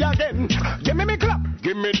stop pee again. Give me clap,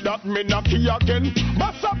 give me that me knock key again.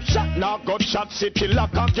 Bust up shot, now got shot city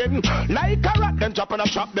lock again. Like a rat, them drop and a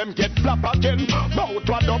trap, them get flap again. Bout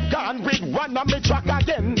one up gone with one on me track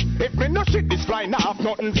again. If me no shit this flying off,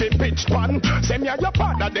 nothing fi pitch pan. Send me a your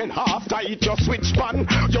partner then half tight your switch pan.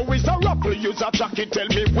 You is a ruffle, use a jacket, tell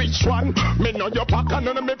me which one. Me know your pack and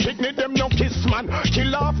none of me picnic, them no kiss man.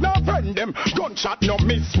 Kill off no friend them, gunshot no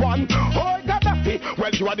miss one. Oh Gaddafi,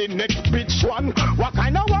 well you are the next bitch one. What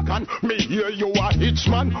kind of wagon? Me hear you a hitch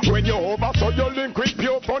man. When you over so you link with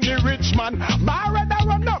pure funny rich man. Barreda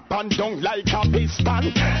run up and down like a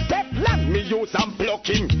piston. Teflon me use and block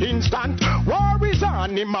him instant. War is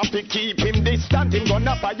on him have to keep him distant. Him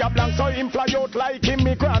gonna fire blank so him fly out like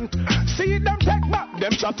immigrant. See them take back,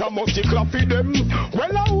 them chatter must clappy them.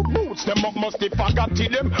 Well out boots, them up must forgot to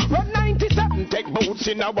them. Run 97, take boots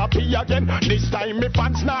in our pee again. This time me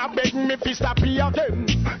fans now beg me fi stop pee again.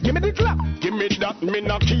 Give me the clap, give me that me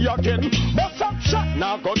knock key again. Bust up shot,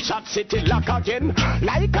 now go chat city lock again.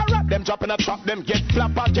 Like a rat, them drop in a trap, them get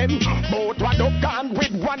flap again. Both one up gone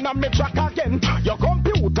with one on me track again. Your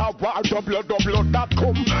computer war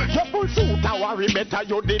www.com. Your full suit a worry better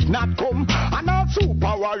you did not come. And all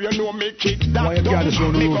super war you know me kick that down.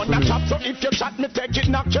 Me gonna chop so if you chat me take it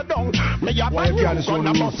knock you down. Me have a new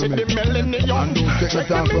gonna bust in the millennium. Check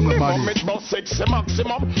the minimum it bust 60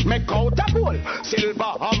 maximum. Make out a gold,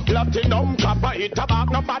 silver and platinum. Copper it a back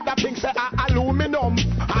no bad things say aluminum.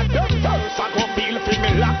 And them first I go feel for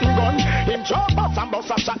me Latin gun. Him chop us and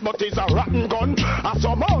bust a shot but it's a rotten gun. And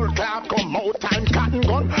some old cloud come out time cotton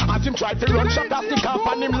gun. As him try to run shot a stick up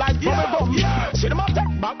on him like from a bum. See them a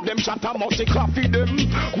take back them shot a must clappy them.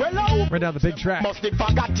 Well out. Right now the big track. One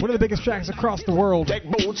of the biggest tracks across the world.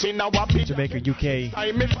 Jamaica, UK,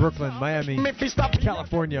 Brooklyn, Miami,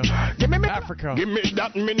 California, Africa. Give me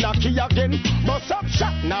that me knocky again. Bust up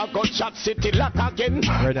shot, now go shot city lock again.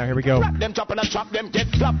 Right now, here we go. Rap them chop and a trap them get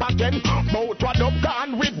flap again. Both one up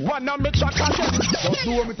gone with one on me track again. Just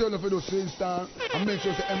do what me tell you for those things, star. And make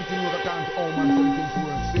sure that everything work account to all man so you can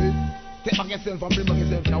work. See? Take back yourself and bring back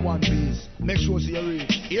yourself in one piece. Make sure you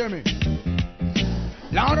reach. Hear me?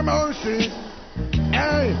 Lord of mercy.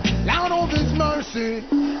 Hey, Lord of His mercy,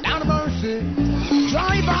 Lord of mercy.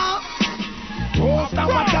 Driver, post a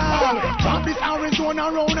hotel, from this Arizona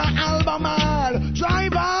round a Albemarle.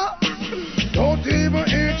 Driver, don't even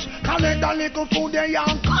itch, collect a little food there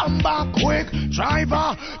and come back quick.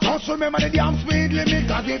 Driver, just remember the damn speed limit,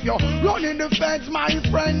 cause if you're running the fence, my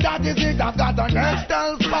friend, that is it. I've got an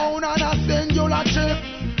Excel phone and a singular chip.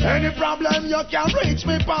 Any problem you can reach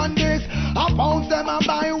me on this. I pounds them and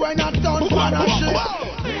buy when I done on a ship.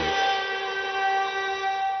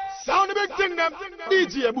 Sound the big thing them,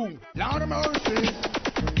 DJ Boom. Lord of mercy,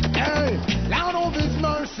 hey, Lord of His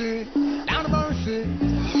mercy, Lord of mercy.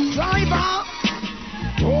 Driver,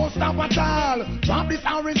 don't stop at all. Drop this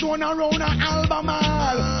Arizona round an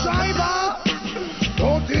Albemarle. Driver,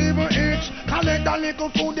 don't even itch. Collect a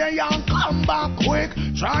little food there and come back quick.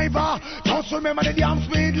 Driver, just remember the damn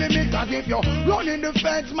speed limit. Cause if you're running the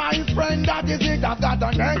fence, my friend, that is it. I've got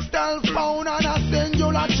an Excel phone and a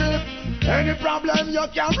singular chip. Any problem you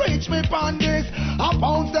can reach me on this. I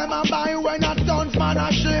pounds them and buy when I tons man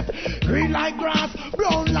a ship. Green like grass,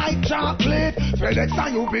 brown like chocolate. FedEx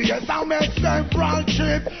and UPS I make several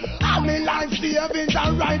trip. All me life savings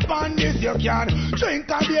are right on this. You can drink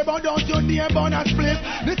a beer but don't you name on a split.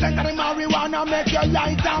 The scent of the marijuana make your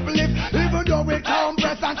light uplift. Even though we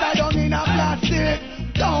compress and tie down in a plastic.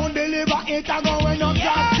 Don't deliver it, I go when I'm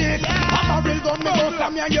plastic. I'm a real gun, me go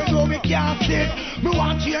from here, you know me can't sit. Me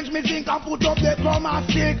want change me think and put up the chroma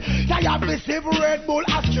stick. Tired me sip Red Bull,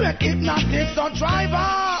 a straight hypnotic. So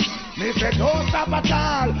driver, me say don't stop at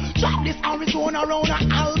all. Drop this Arizona round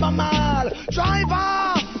an Albemarle.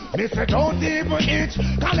 Driver, me say don't even itch.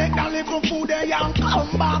 Collect a little food there and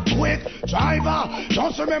come back quick. Driver,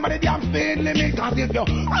 just remember the damn speed limit. Cause if you're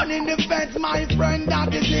running the fence, my friend,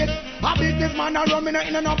 that is it. A businessman a run me no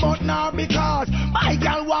in and about now. Because my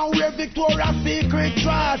girl want wear Victoria's Secret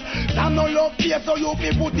dress. Some no love face so you be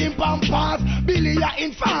put in pampas. Billy a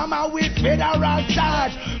informer with federal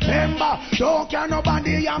charge. Remember, don't care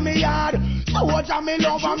nobody in me yard. Soldier me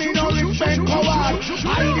love and me no respect coward.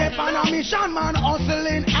 I dep on a mission man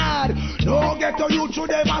hustling hard. Don't get to you to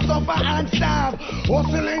them and suffer and starve.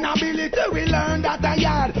 Hustling ability we learn that a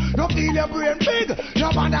yard. No feel your brain big, no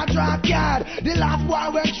bother drop yard. The last boy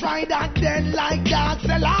will try that dead like that.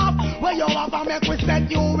 Sell off where you have a make we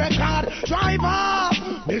set new record. Driver,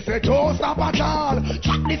 me say don't stop at all.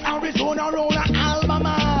 Track this Arizona roll an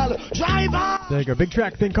Albemarle. Driver. There you go, big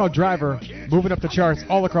track thing called Driver, moving up the charts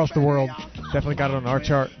all across the world. Definitely got it on our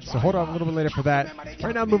chart, so hold on a little bit later for that.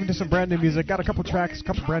 Right now, moving to some brand new music. Got a couple tracks, a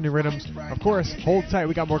couple brand new rhythms. Of course, hold tight.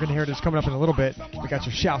 We got Morgan Heritage coming up in a little bit. We got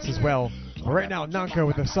your shouts as well. But right now, Nanka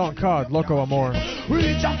with a song called Loco Amor.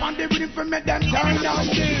 Reach up on the rhythm for make them turn down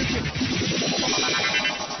this.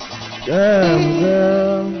 Damn,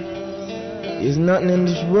 girl, there's nothing in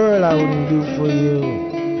this world I wouldn't do for you.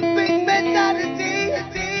 Big mentality.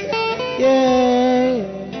 Yeah.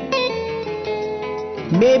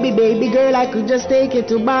 Maybe, baby girl, I could just take you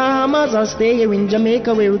to Bahamas, or stay here in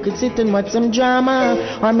Jamaica where we could sit and watch some drama.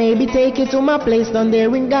 Or maybe take you to my place down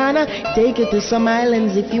there in Ghana, take you to some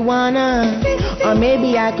islands if you wanna. Or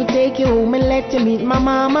maybe I could take you home and let you meet my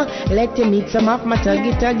mama, let you meet some of my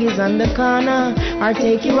tuggies on the corner. Or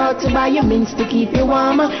take you out to buy your mints to keep you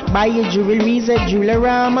warmer, buy your jewelries at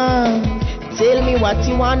Jewelorama. Tell me what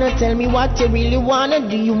you wanna, tell me what you really wanna.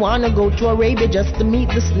 Do you wanna go to Arabia just to meet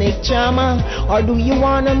the snake charmer? Or do you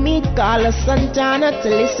wanna meet Carlos Santana to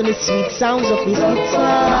listen to sweet sounds of his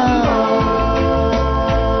guitar?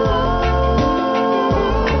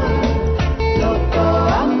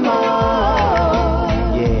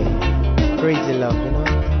 Yeah, crazy love, you know?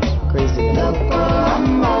 Crazy love.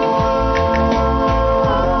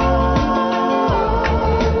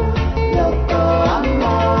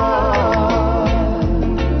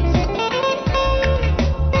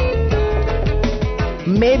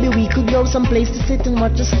 Maybe we could go someplace to sit and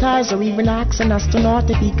watch the stars, or even ask an astronaut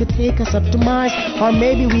if he could take us up to Mars. Or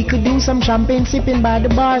maybe we could do some champagne sipping by the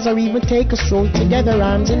bars, or even take a stroll together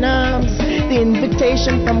arms in arms. The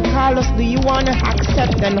invitation from Carlos, do you wanna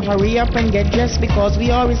accept? Then hurry up and get dressed because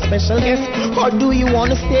we are his special guests. Or do you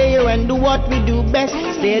wanna stay here and do what we do best?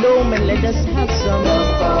 Stay at home and let us have some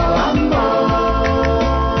amor.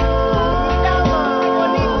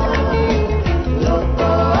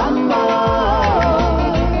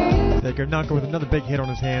 Nanka with another big hit on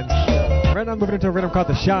his hands. Right now, moving into a rhythm called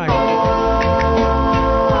The Shine.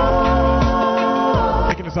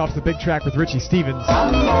 Kicking us off the big track with Richie Stevens.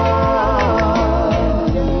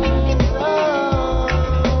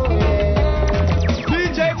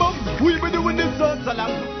 DJ Boom, we be doing this on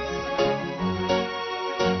Salam.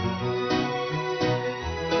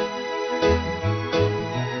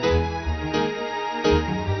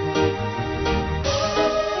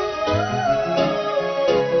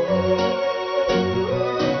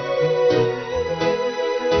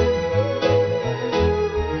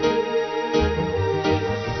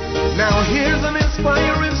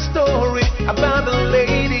 About a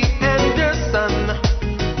lady and her son.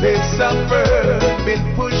 They suffered, been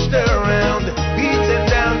pushed around, beaten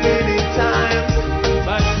down many times.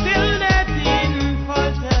 But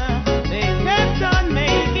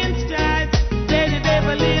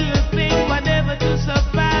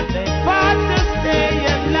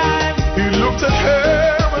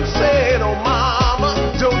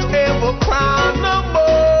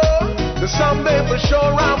Someday for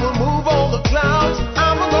sure I will move all the clouds.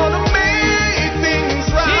 I'm gonna make things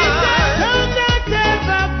right. Don't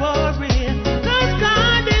ever worry, 'cause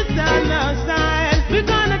God is on our side. We're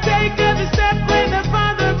gonna take every step with the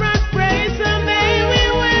Father and pray. Someday we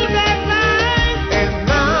will get by. And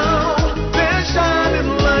now they're shining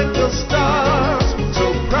like the stars, so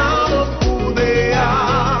proud of who they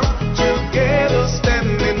are, together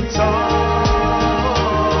standing tall.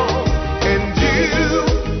 And you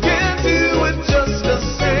can do it just the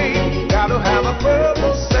same. Gotta have a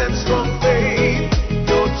purpose and strong faith.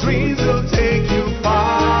 Your dreams will take you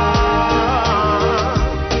far.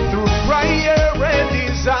 Through prayer and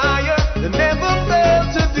desire, they never failed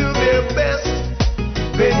to do their best.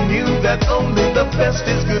 They knew that only the best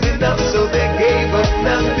is good enough, so they gave us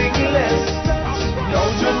nothing less.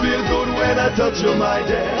 Don't you feel good when I touch you, my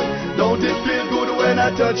dear? Don't it feel good when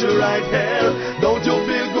I touch you right here? Don't you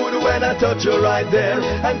feel good when I touch you right there?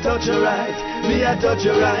 And touch you right, me I touch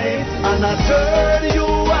you right. And I turn you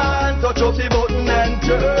on, touch up the button and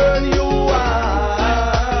turn you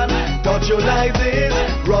on. Touch you like this,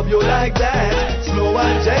 rub you like that. Slow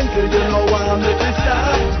and gentle, you know I'm letting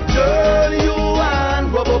stop. Turn you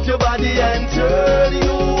on, rub up your body and turn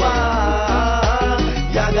you on.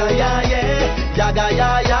 Yaga ya yeah, yaga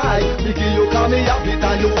ya ya. Mickey, you call me happy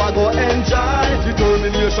and you a go enjoy.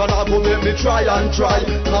 Determination a go make me try and try.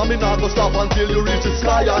 Now me not go stop until you reach the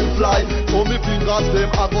sky and fly. So me fingers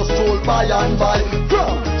them a go stroll by and by.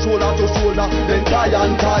 From shoulder to shoulder, then tie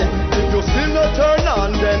and tie. If you still not turn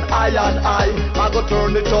on, then I go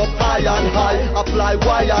turn it up high and high. Apply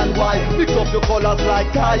Y and Y, mix up your colors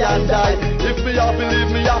like tie and dye. If me happy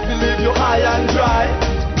leave you high and dry.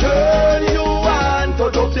 Turn you on,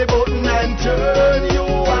 touch up the button and turn you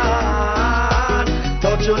on.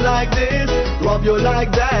 Touch you like this, rub you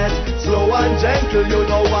like that. Slow and gentle, you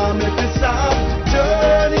know I'm if you stop.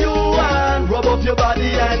 Turn you on, rub up your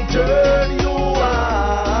body and turn you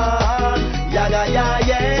on. Yaga ya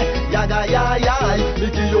yeah, yaga ya ya.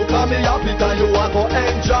 Mickey, you call me happy and you a go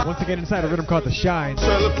enjoy. Once again, inside a rhythm called The Shine.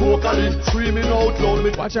 Screaming out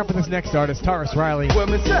loud. Watch out for this next artist, Taurus Riley. When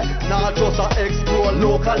me say, not just a explore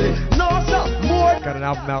locally. No, sir, more. Got an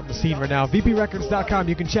album out in the scene right now. VPRecords.com,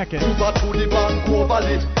 you can check it. But to the bank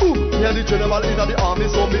overly. Me and the general in the army,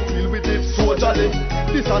 so me deal with it soldierly.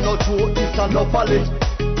 This a no joke, this a no folly.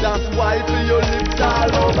 That's why for your lips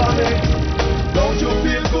all over me. Don't you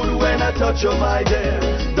feel good when I touch you, my dear?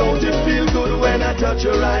 Don't you feel good when I touch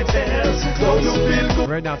you right there? Don't you feel good?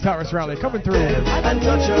 Right now, Taurus Riley coming through. And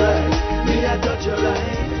touch you right, me I touch you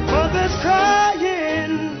right. Mother's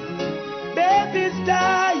crying, baby's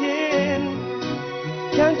dying.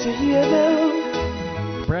 Can't you hear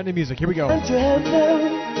them? Brand new music, here we go. Can't you help them?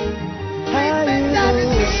 I know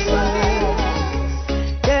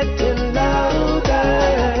getting louder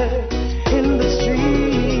in the street.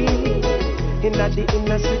 In the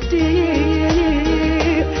inner city,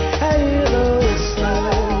 I hear those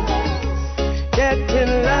sounds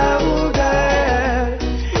getting louder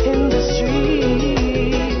in the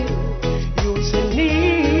street. Youths in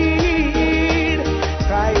need,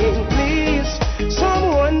 crying, please,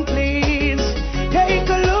 someone please, take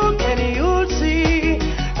a look and you'll see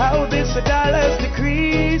how this dollars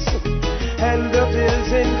decrease and the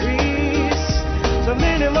bills increase. The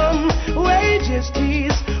minimum wages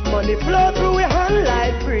tease. Money flow through a hand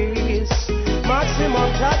like breeze.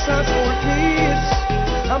 Maximum tax and school fees.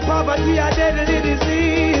 And poverty a deadly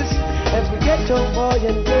disease. Every ghetto boy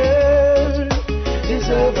and girl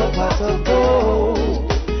deserve a pot of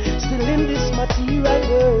gold. Still in this material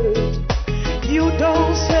world, you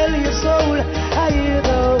don't sell your soul. I hear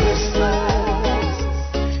those songs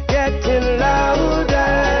getting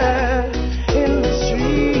louder in the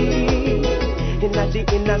street. In the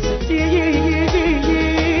inner city,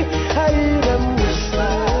 I hear them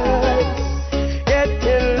whispers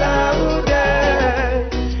getting louder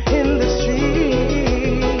in the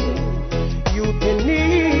street. You can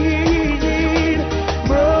need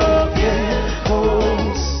broken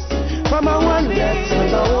homes from a one that's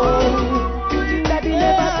alone. Daddy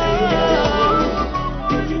never say no.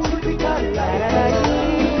 Typical life.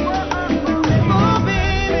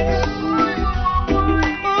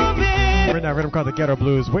 Right now, rhythm called The Ghetto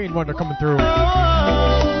Blues. Wayne Wonder coming through.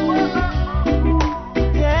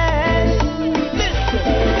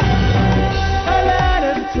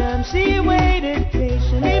 She waited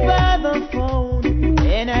patiently by the phone,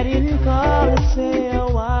 and I didn't call to say,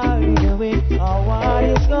 how are you doing, or what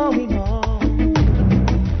is going on.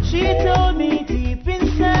 She told me deep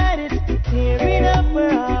inside it's tearing up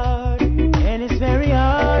her heart, and it's very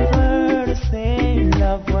hard for her to say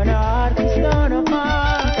love when her heart is torn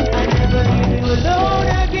apart. I never leave you alone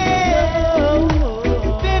again.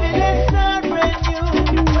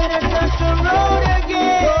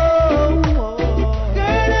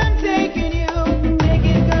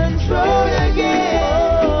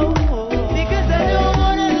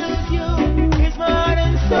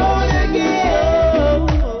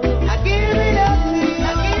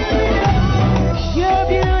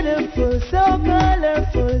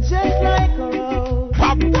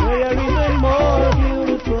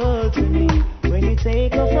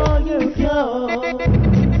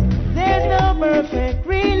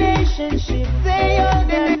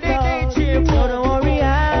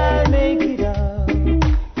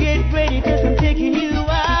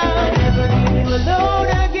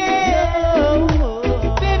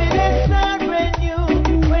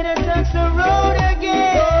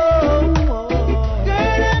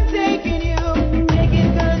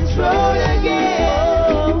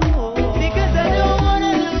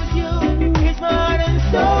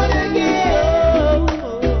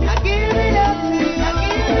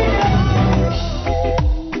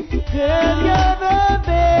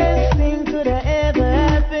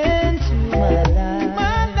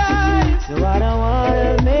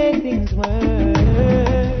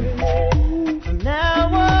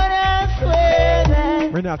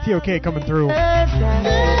 out TOK coming through. Cause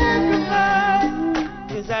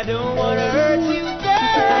I don't wanna hurt you,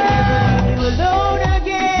 girl. You alone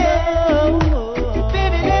again.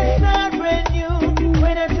 Baby, let's start brand new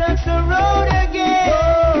when I touch the road again.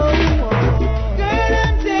 Girl,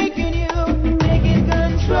 I'm taking you, taking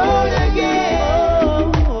control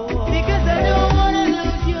again. Because I don't wanna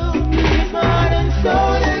lose you. It's my heart and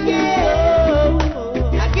soul again.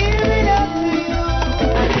 I give it up to you.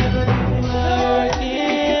 I never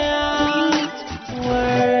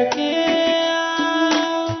work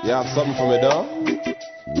it. You have something for me, dog?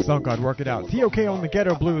 Song called Work It Out. TOK on the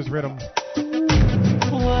Ghetto Blues rhythm. Work it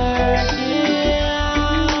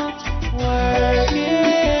out.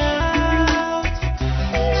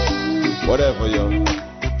 Whatever, yo.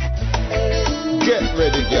 Get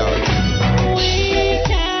ready, girl. We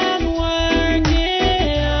can work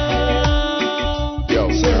it out. Yo.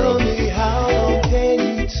 Tell me how long can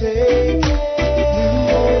you take it? You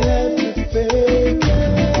won't have to fake it.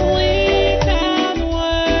 We can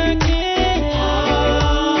work it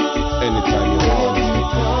out. Anytime you want.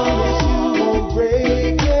 Promise you won't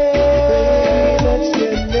break it. Baby, let's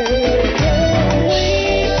get naked. We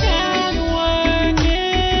can work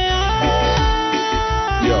it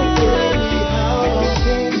out. Yo. Tell me how long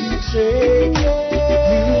can you take it?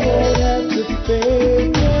 You won't have to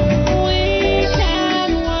fake it. We can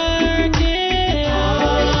work it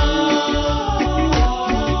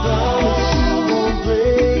Promise you won't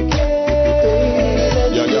break it. Baby,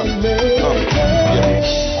 let's Yeah. get naked.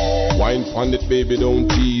 Yeah. Wine on it, baby, don't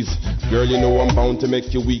tease. Girl, you know I'm bound to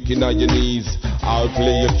make you weak in your knees. I'll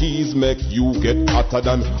play your keys, make you get hotter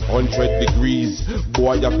than 100 degrees.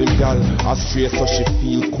 Boy, I've been gal, I straight so she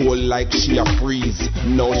feel cold like she a freeze.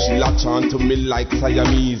 Now she latch on to me like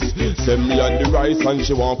Siamese. Send me on the rice and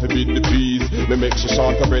she want to beat the peas. Me make she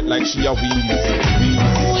short her breath like she a wheeze.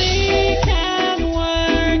 We can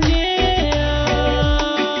work it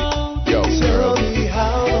out. Yo. Tell me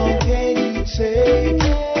how long can you take it?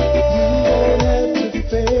 You won't have to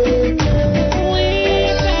fake it. We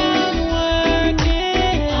can work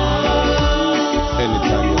it out.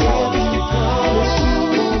 Anytime you want. Promise you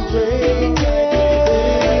won't break it.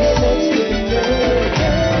 Baby, let's get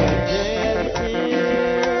naked.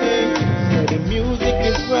 The music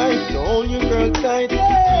is right, so hold your girl tight.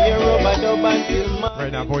 Hear rubber dub until my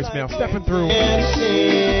Right now, voicemail stepping through.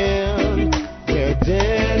 dancing. We're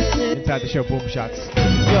dancing. Inside the show, Boom Shots.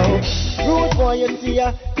 Yo, rude boy, you see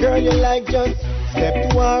ya, girl, you like just step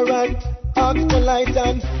to her and ask for light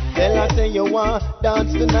and tell her say you want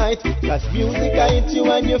dance tonight. Cause music I hit you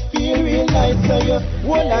and you feel real nice. So you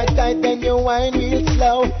hold her tight then you whine real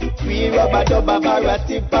slow. We rubber dub a bar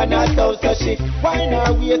tip on her toe. So she whine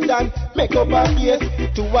her waist and make up her face.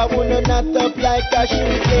 To a woman not up like a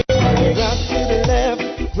shoe. Rock to the left,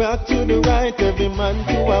 rock to the right. Every man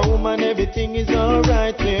to a woman, everything is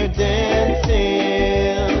alright. We're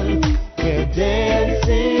dancing, we're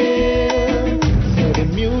dancing. So the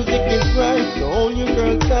music is right, so hold your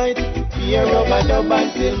girl tight. Hear rubber dub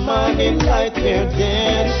until morning light. We're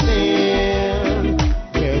dancing,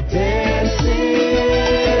 we're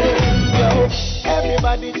dancing. Yo,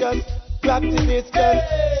 everybody just rock to this, just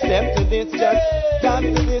step to this, just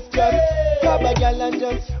dance to this, just grab a gal and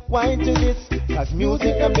just wine to this. Cause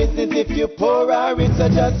music and business if you pour her in. So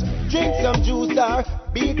just drink some juice or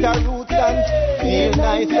beat her roots and feel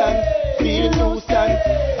nice and feel loose and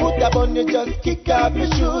put up on you, just kick off your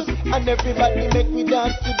shoes. And everybody make me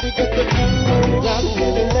dance to the ghetto blues. Rock to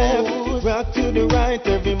the left, rock to the right.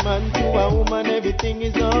 Every man to a woman, everything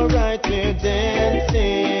is alright. We're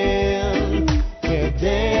dancing, we're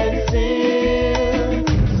dancing.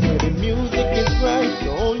 So the music is right, so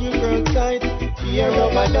hold your girl tight. Hear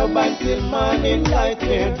rubber dub until morning light.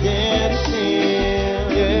 We're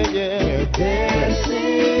dancing, yeah, yeah. We're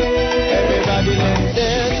dancing. Everybody let's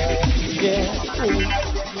dance, yeah.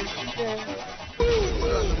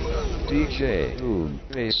 DJ Boom,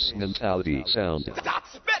 bass mentality sound.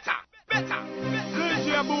 That's better.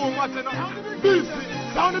 DJ Boom, what's it up?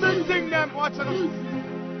 Sound of them thing, them, what's it up?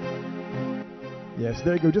 Yes,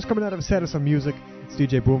 there you go. Just coming out of a set of some music. It's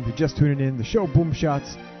DJ Boom. If you're just tuning in, the show Boom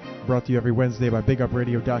Shots, brought to you every Wednesday by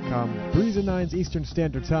BigUpRadio.com. 3s and 9s Eastern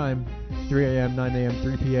Standard Time, 3 a.m., 9 a.m.,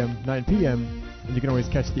 3 p.m., 9 p.m. And you can always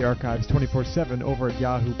catch the archives 24/7 over at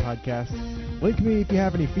Yahoo Podcast. Link me if you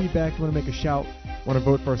have any feedback, you want to make a shout, want to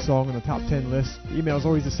vote for a song on the top 10 list. The email is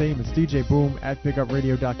always the same. It's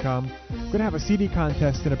djboom@bigupradio.com. We're going to have a CD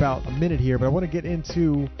contest in about a minute here, but I want to get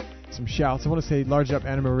into some shouts. I want to say large up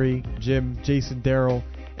Anna Marie, Jim, Jason, Daryl,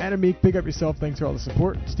 Anna Meek, big up yourself. Thanks for all the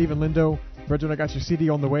support. Stephen Lindo, Brethren, I got your CD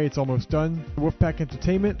on the way. It's almost done. Wolfpack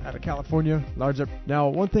Entertainment out of California. Large up. Now,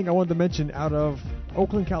 one thing I wanted to mention out of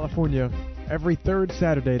Oakland, California, every third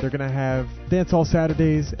Saturday they're going to have Dancehall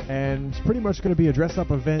Saturdays, and it's pretty much going to be a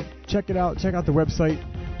dress-up event. Check it out. Check out the website.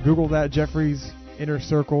 Google that, Jeffrey's Inner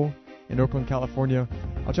Circle in Oakland, California.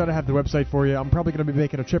 I'll try to have the website for you. I'm probably going to be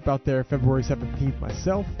making a trip out there February 17th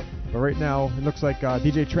myself. But right now, it looks like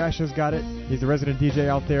DJ Trash has got it. He's the resident DJ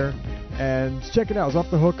out there. And check it out. It's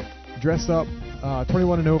off the hook. Dress up.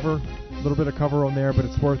 21 and over. A little bit of cover on there, but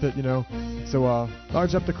it's worth it, you know. So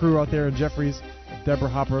large up the crew out there in Jeffries. Deborah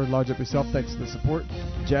Hopper, large up yourself. Thanks for the support.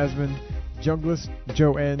 Jasmine, Junglist,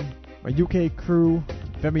 Joe N. My UK crew.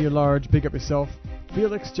 Femi, you're large. Big up yourself.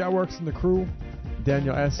 Felix, Jaworks, and the crew.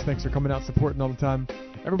 Daniel S., thanks for coming out supporting all the time.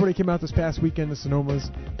 Everybody came out this past weekend, the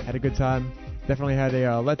Sonomas, had a good time. Definitely had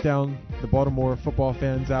a letdown. The Baltimore football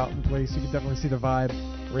fans out in place. You can definitely see the vibe.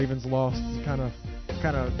 Ravens lost. Kind of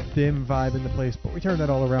dim vibe in the place, but we turned that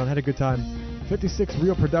all around. Had a good time. 56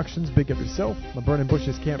 Real Productions, big up yourself. My Burning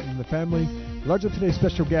Bushes Camp and the family. Large up today's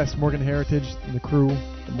special guest, Morgan Heritage and the crew,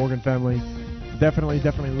 the Morgan family. Definitely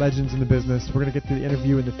legends in the business. We're going to get to the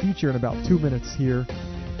interview in the future in about 2 minutes here.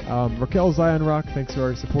 Raquel Zion Rock, thanks for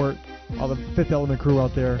our support. All the Fifth Element crew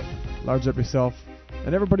out there, large up yourself.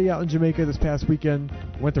 And everybody out in Jamaica this past weekend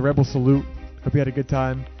went to Rebel Salute. Hope you had a good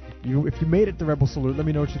time. If you made it to Rebel Salute, let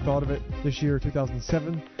me know what you thought of it this year,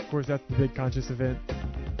 2007. Of course, that's the big conscious event.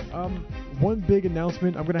 One big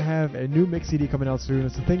announcement, I'm going to have a new mix CD coming out soon.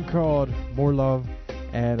 It's a thing called More Love,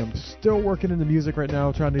 and I'm still working in the music right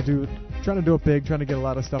now, trying to do it big, trying to get a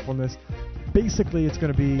lot of stuff on this. Basically, it's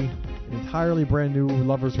going to be an entirely brand new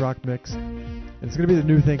Lovers Rock mix, and it's going to be the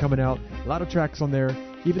new thing coming out. A lot of tracks on there.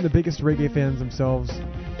 Even the biggest reggae fans themselves,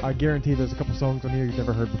 I guarantee there's a couple songs on here you've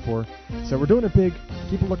never heard before. So we're doing it big.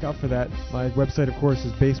 Keep a lookout for that. My website, of course,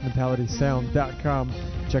 is basementalitysound.com.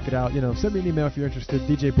 Check it out. Send me an email if you're interested.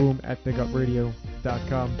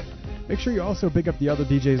 djboom@bigupradio.com. Make sure you also big up the other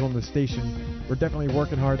DJs on the station. We're definitely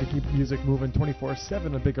working hard to keep music moving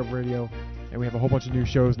 24/7 on Big Up Radio, and we have a whole bunch of new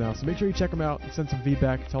shows now. So make sure you check them out and send some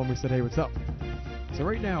feedback. Tell them we said, hey, what's up? So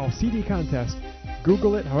right now, CD contest.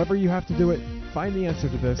 Google it, however you have to do it. Find the answer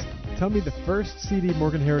to this. Tell me the first CD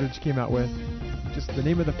Morgan Heritage came out with. Just the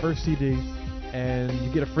name of the first CD, and you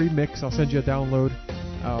get a free mix. I'll send you a download.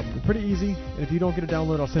 Pretty easy. And if you don't get a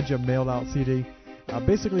download, I'll send you a mailed out CD.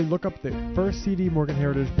 Basically, look up the first CD Morgan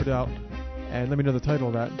Heritage put out, and let me know the title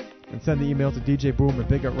of that. And send the email to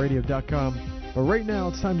djboom@bigupradio.com. But right now,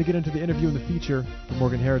 it's time to get into the interview and the feature for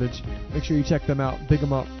Morgan Heritage. Make sure you check them out. Dig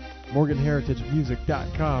them up.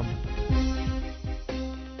 MorganHeritageMusic.com.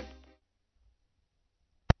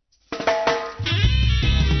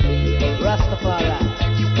 Rastafari.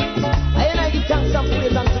 I give thanks and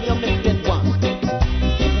praise unto the omnipotent one,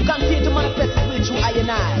 who continue to manifest his will through I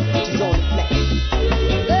and I, which is only flesh.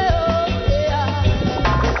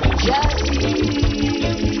 Justice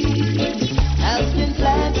has been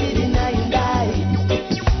planted in I and I.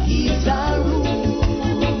 He's our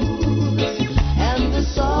roots and the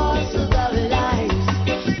source of our lives.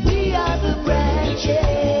 We are the branches,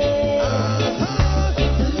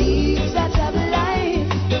 the leaves that have life.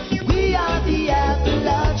 We are the apple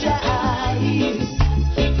of your eyes,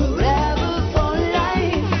 forever for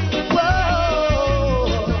life.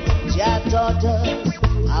 Whoa, Jah taught us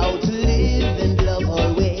how to live and love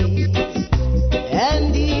always,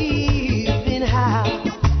 and even how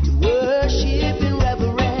to worship in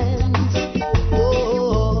reverence.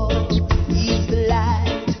 Oh, He's the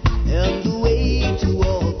light and the way to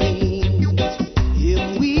all things.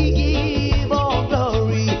 Him we give all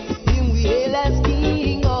glory, Him we hail as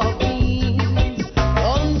King of Kings.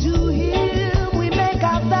 Unto Him we make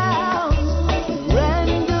our vows,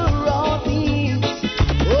 render all things.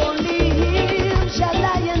 Only Him shall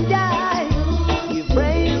lie and die. Give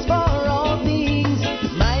praise for all things.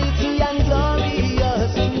 Mighty and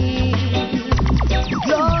glorious King,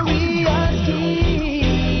 glorious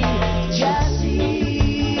King. Just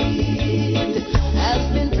seed has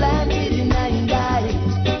been planted in I and I.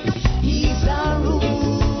 He's our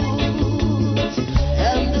roots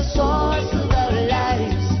and the source of our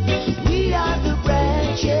lives. We are the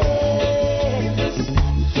branches,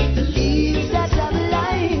 the leaves that have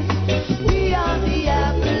life. We are the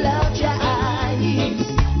apple of your eyes,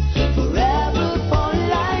 forever for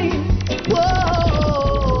life.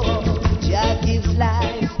 Whoa, Jah gives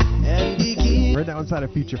life and He gives Right now inside a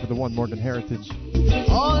feature for the one Morgan Heritage.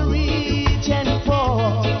 all rich and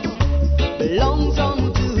poor belongs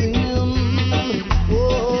unto Him.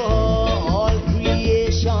 Oh, all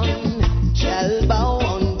creation shall bow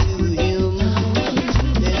unto Him.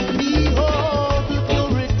 Then behold the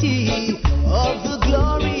purity of the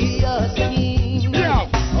glorious King.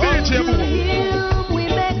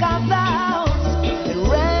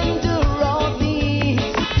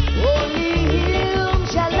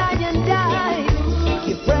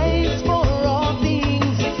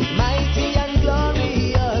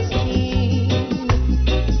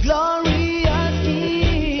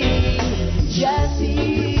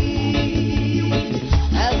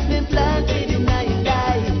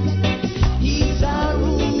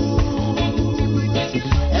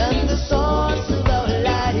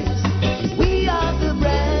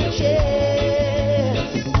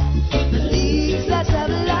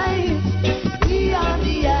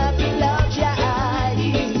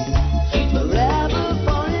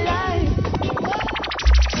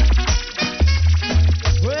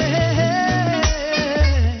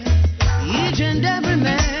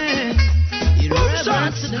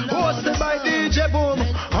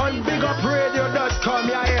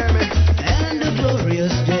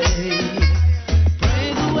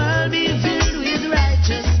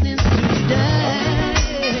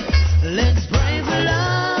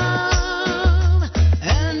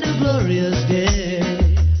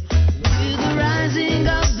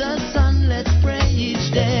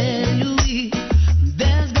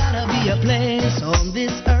 a place on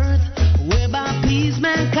this earth whereby peace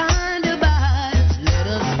mankind abides. Let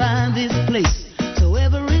us find this place so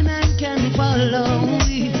every man can follow.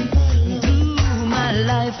 Through my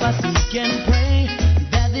life I seek and pray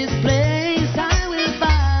that this place I will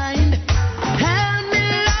find. Help me,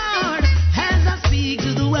 Lord, as I speak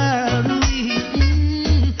to the world.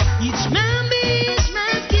 Each man be each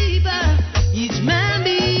man's keeper, each man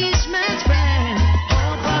be each man's friend.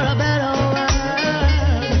 Hope for a better world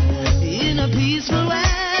in a peaceful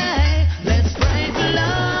way. Let's pray for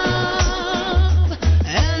love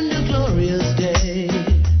and a glorious day.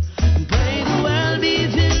 Pray the world be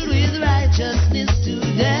filled with righteousness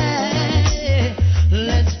today.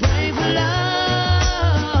 Let's pray for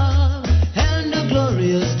love and a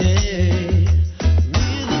glorious day.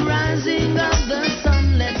 With the rising of the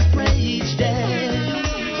sun, let's pray each day.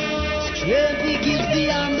 Strength he gives the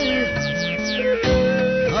humble,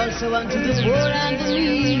 also unto the poor and the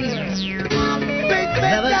needy.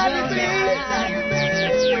 Never shall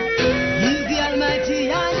He's the Almighty,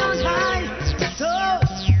 I don't hide. So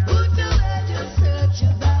put away your search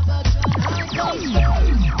about the John.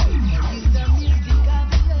 He's the mystic of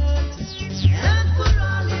the earth, and for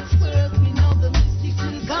all its worth, we know the mystic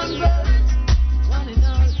will convert one and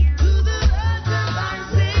all to the words of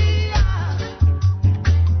Isaiah,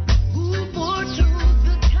 who foretold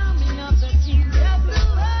the coming of the King. Yes, the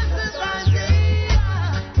words of Isaiah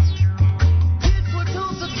did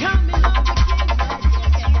foretold the coming of the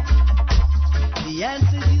King. The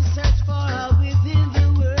answers you search for are within the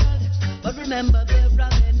world, but remember there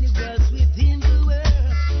are many worlds within the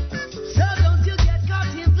world. So don't you get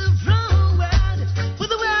caught in the wrong world, for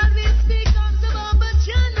the world we speak of the but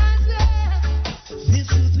you're not there. This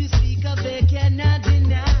truth we speak of they cannot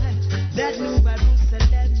deny, that New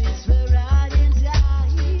Jerusalem is where I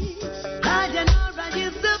and Nora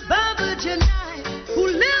is the Baba Janai, who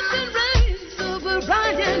lives and reigns over I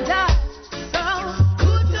and I. So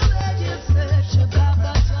put away your search about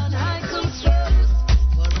the John I comes first,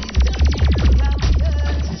 for he's the mystic of the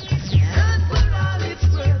earth, and for all its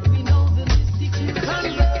worth, we know the mystic will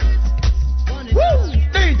convert one and all.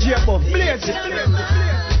 DJ Buff, blaze it.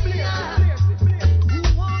 Who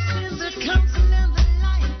walks in the counsel and the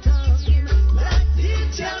light of him, like did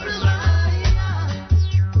Jeremiah,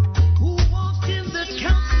 who walked in the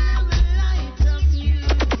counsel and the light of you.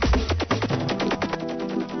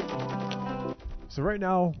 So right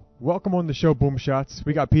now, welcome on the show, Boom Shots.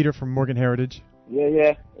 We got Peter from Morgan Heritage.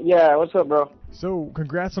 Yeah. What's up, bro? So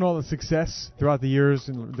congrats on all the success throughout the years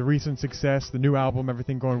and the recent success, the new album,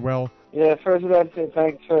 everything going well. Yeah, first of all, I'd say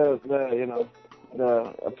thanks for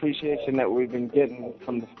the appreciation that we've been getting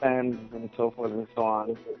from the fans and so forth and so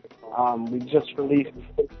on. We just released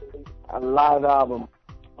a live album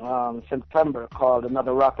September called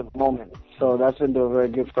Another Rockers Moment. So that's been doing very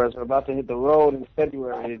good for us. We're about to hit the road in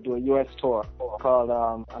February to do a U.S. tour called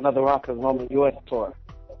Another Rockers Moment U.S. Tour.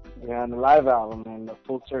 Yeah, and the live album and the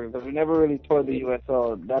full circuit. Because we never really toured the U.S.,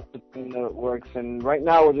 so that's the thing that works. And right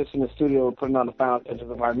now we're just in the studio putting on the final touches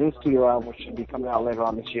of our new studio album, which should be coming out later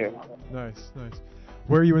on this year. Nice.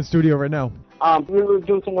 Where are you in studio right now? We were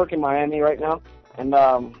doing some work in Miami right now, and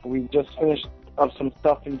we just finished up some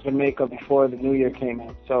stuff in Jamaica before the new year came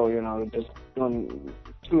in. So, just doing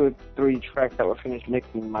 2 or 3 tracks that were finished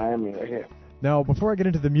mixing in Miami right here. Now, before I get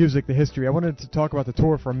into the music, the history, I wanted to talk about the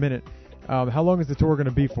tour for a minute. How long is the tour going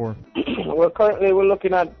to be for? Well, currently we're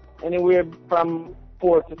looking at anywhere from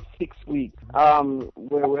 4 to 6 weeks.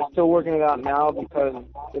 We're still working it out now because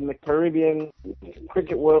in the Caribbean,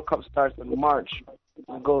 Cricket World Cup starts in March.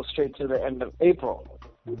 It goes straight to the end of April.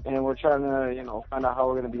 And we're trying to, find out how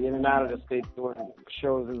we're going to be in and out of the States doing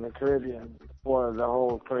shows in the Caribbean for the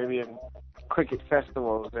whole Caribbean cricket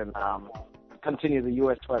festivals and continue the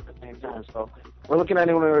U.S. tour at the same time. So we're looking at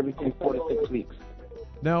anywhere between 4 to 6 weeks.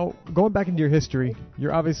 Now, going back into your history,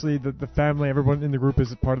 you're obviously the family, everyone in the group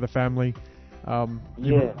is a part of the family.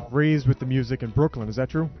 You were raised with the music in Brooklyn, is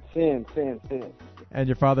that true? Same. And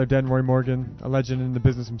your father, Denroy Morgan, a legend in the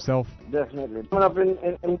business himself. Definitely. Growing up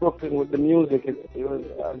in Brooklyn with the music, it was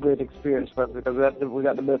a great experience for us because we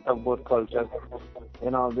got the best of both cultures.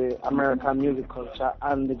 The American music culture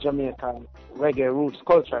and the Jamaican reggae roots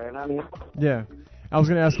culture, you know what I mean? Yeah. I was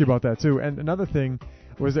going to ask you about that, too. And another thing,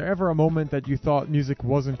 was there ever a moment that you thought music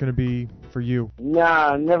wasn't going to be for you?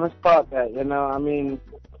 Nah, I never thought that,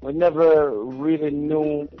 we never really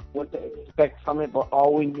knew what to expect from it, but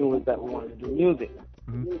all we knew is that we wanted to do music.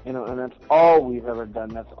 Mm-hmm. And that's all we've ever done.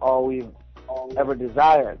 That's all we've ever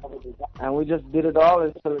desired. And we just did it all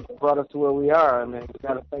until it brought us to where we are. We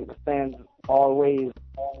got to thank the fans always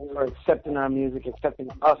for accepting our music, accepting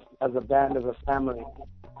us as a band, as a family.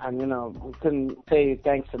 And, we couldn't say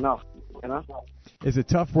thanks enough. you know. Is it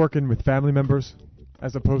tough working with family members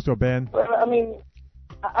as opposed to a band? Well, I mean,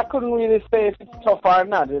 I couldn't really say if it's tough or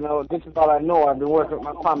not, you know. This is all I know. I've been working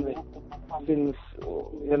with my family since,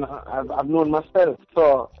 you know, I've known myself.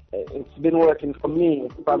 So it's been working for me.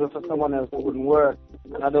 It's probably for someone else it wouldn't work.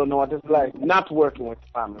 And I don't know what it's like not working with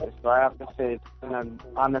family. So I have to say it's been an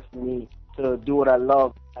honor for me to do what I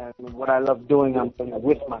love. And what I love doing, I'm doing it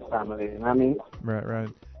with my family. You know what I mean? Right.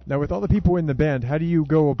 Now, with all the people in the band, how do you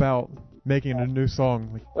go about making a new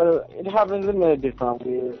song? Well, it happens in many different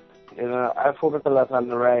ways. You know, I focus a lot on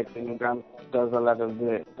the writing. Graham does a lot of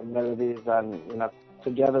the melodies, and, you know,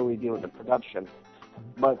 together we deal with the production.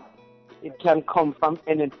 But it can come from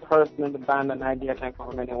any person in the band. An idea can come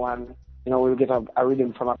from anyone. You know, we'll get a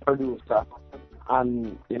rhythm from a producer,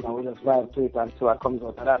 and, you know, we just vibe to it until it comes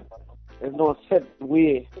out of that. There's no set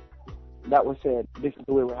way that we said this is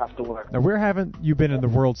the way we have to work. Now, where haven't you been in the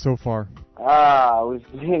world so far?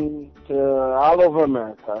 We've been to all over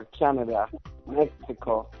America, Canada,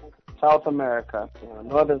 Mexico, South America, you know,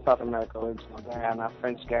 Northern South America, Guyana,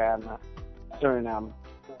 French Guyana, Suriname,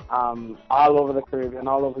 all over the Caribbean,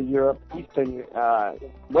 all over Europe,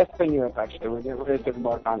 Western Europe actually. We're getting ready to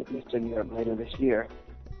embark on Eastern Europe later this year.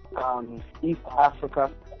 East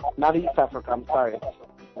Africa, not East Africa, I'm sorry.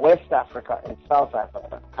 West Africa and South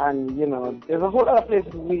Africa. And, you know, there's a whole lot of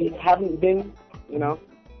places we haven't been, you know,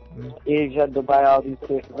 Asia, Dubai, all these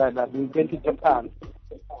places like that. We've been to Japan,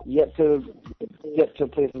 yet to get to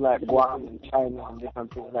places like Guam and China and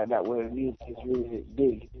different places like that where the music is really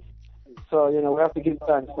big. So, you know, we have to give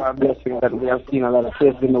thanks for our blessing that we have seen a lot of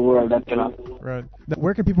places in the world that, you know. Right. Now,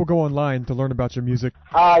 where can people go online to learn about your music?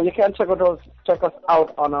 You can check us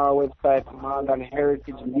out on our website,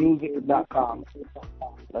 morganheritagemusic.com.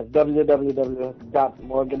 That's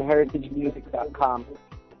www.morganheritagemusic.com.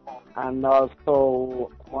 And also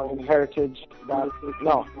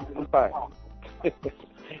No, I'm sorry.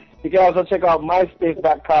 You can also check out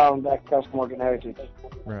myspace.com/morganheritage.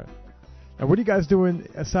 Right. Now, what are you guys doing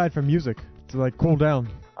aside from music to, like, cool down?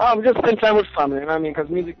 Just spend time with family, you know what I mean? Because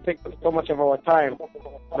music takes up so much of our time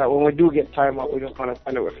that when we do get time up, we just want to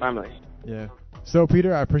spend it with family. Yeah. So,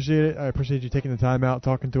 Peter, I appreciate it. I appreciate you taking the time out,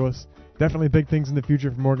 talking to us. Definitely big things in the future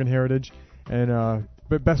for Morgan Heritage. And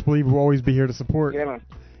but best believe we'll always be here to support. Yeah, man.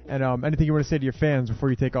 And anything you want to say to your fans before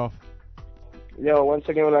you take off? Yo, once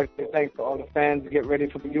again, we'd like to say thanks to all the fans. Get ready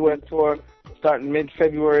for the U.S. tour starting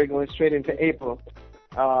mid-February, going straight into April.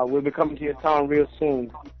 We'll be coming to your town real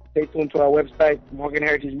soon. Stay tuned to our website,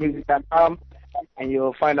 morganheritagemusic.com, and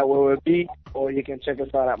you'll find out where we'll be, or you can check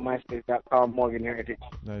us out at myspace.com, Morgan Heritage.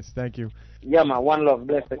 Nice, thank you. Yeah, man, one love,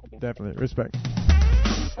 bless it. Definitely, respect.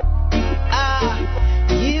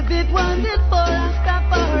 If it wasn't for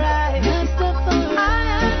Rastafari, I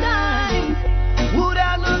would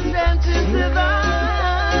have no strength to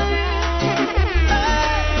survive.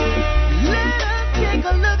 Let us take a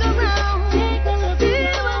look around.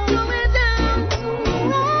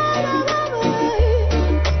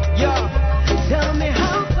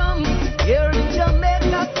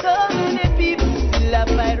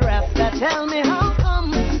 Tell me how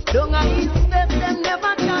come, don't I expect them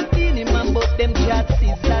never chat in him and but them chat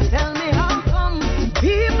sister. Tell me how come,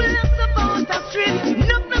 people left about the street,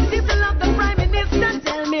 nothing people of the Prime Minister.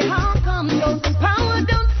 Tell me how come, those in power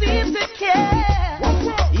don't seem to care.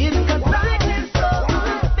 It's cause life is so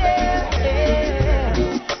unfair.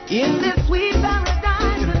 In this sweet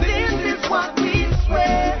paradise, this is what we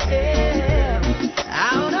swear.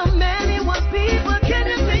 Out of many one people, can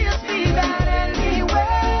you see that anywhere?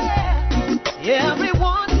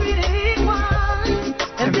 Everyone treated equal,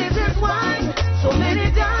 and this is why so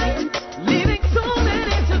many die, leaving so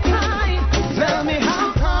many to cry. Tell me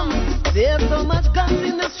how come there's so much guns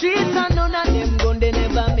in the streets and none of them gun they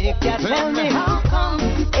never make ya. Tell me how come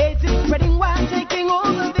AIDS is spreading wild, taking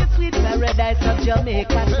over this sweet paradise of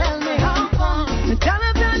Jamaica. Tell me how come the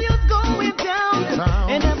dollar value's going down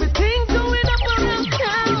and everything's going up around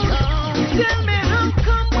town. Tell me how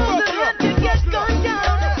come all the had to get gunned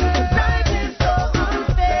down.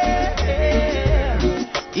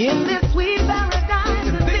 In this sweet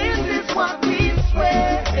paradise, this is what we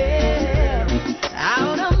swear.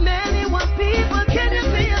 Out of many one people, can you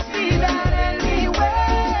see that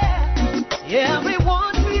anywhere?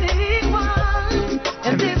 Everyone treated equal,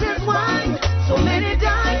 and this is why so many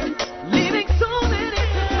die, leaving so many to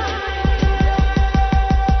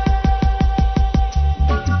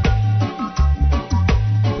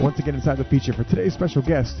cry. Once again, inside the feature for today's special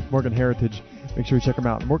guest, Morgan Heritage. Make sure you check them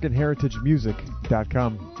out,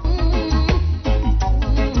 morganheritagemusic.com.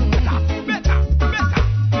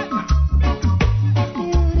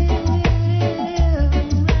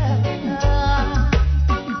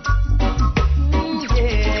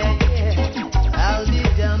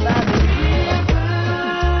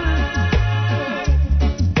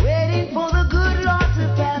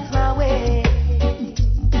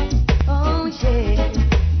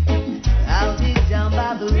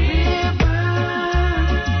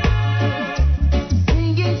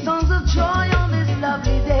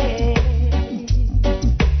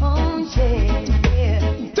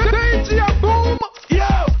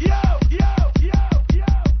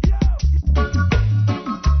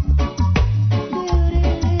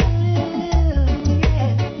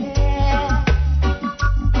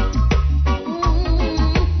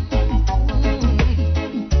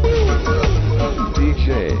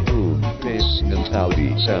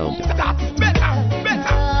 mentality sound.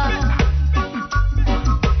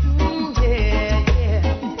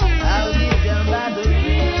 I'll be down by the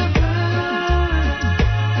river,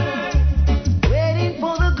 waiting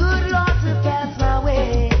for the good Lord to pass my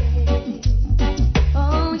way.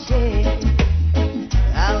 Oh yeah,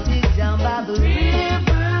 I'll be down by the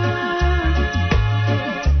river,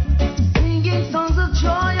 singing songs of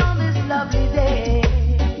joy on this lovely day.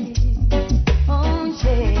 Oh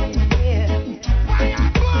yeah.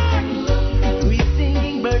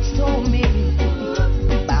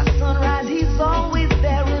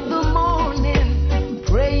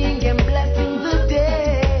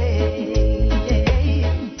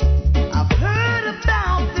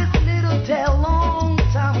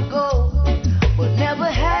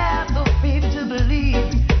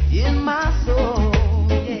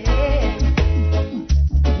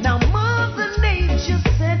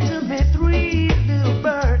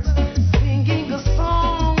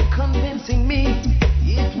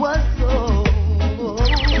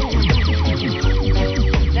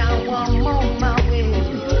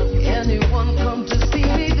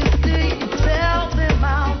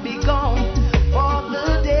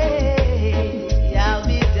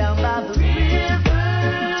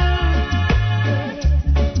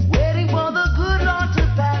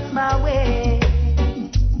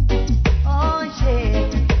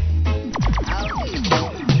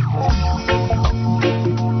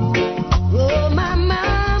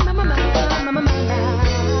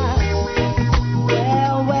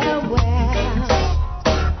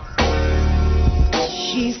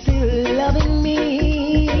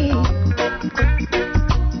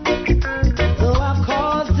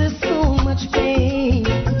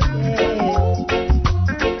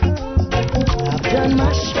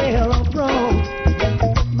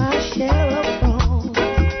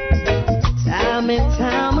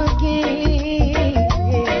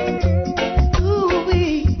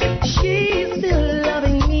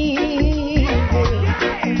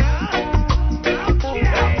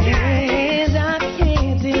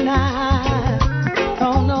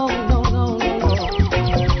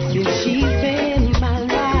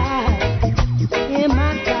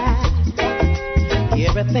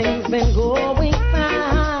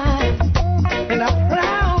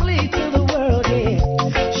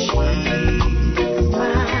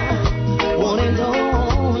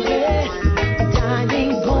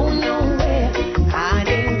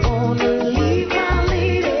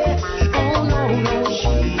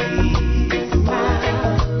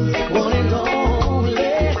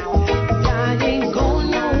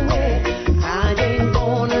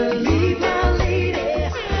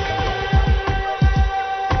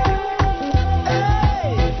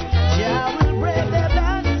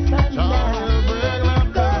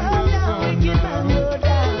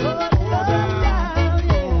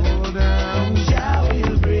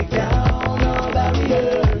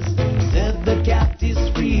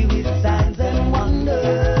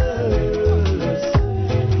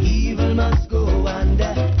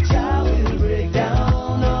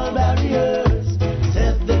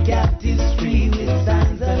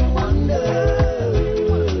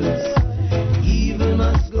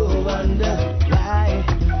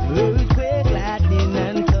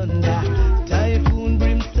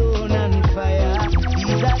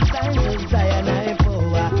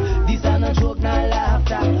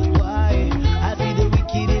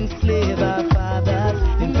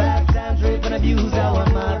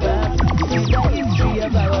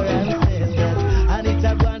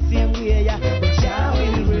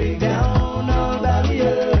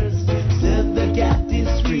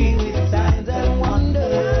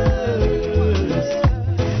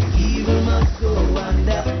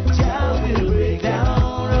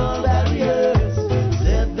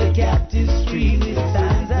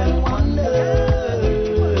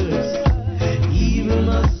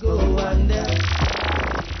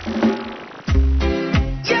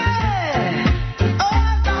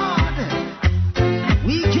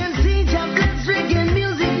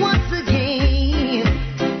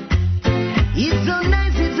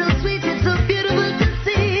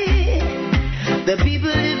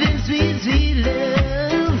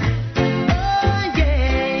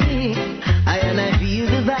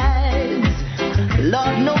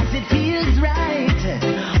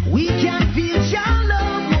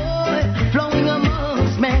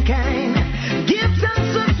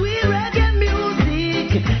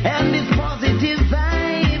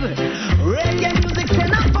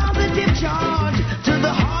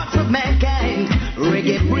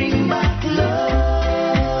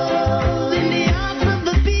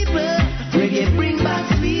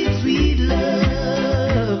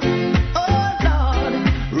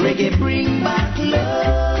 Reggae bring back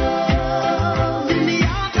love in the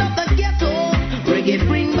heart of the ghetto. Reggae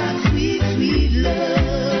bring back sweet, sweet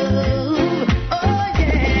love. Oh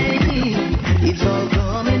yeah, it's all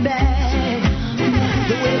coming back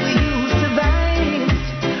the way we used to vibe.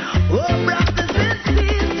 Oh, brothers and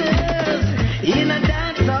sisters in a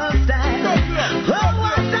dancehall style. Oh,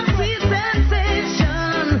 what a sweet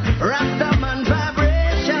sensation, Rastaman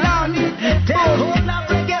vibration. Take hold of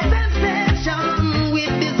reggae sensation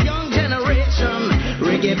with this young generation.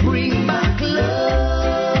 Reggae bring back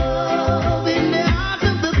love in the heart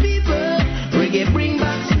of the people. Reggae bring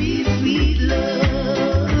back sweet, sweet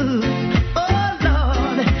love. Oh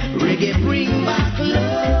Lord, reggae bring back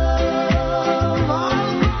love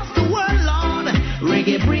all across the world, Lord.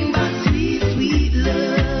 Reggae bring back sweet, sweet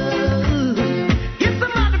love. Get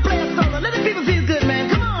somebody to play a solo. Let the people feel good, man.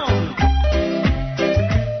 Come on.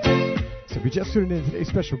 So if you just tuned in, today's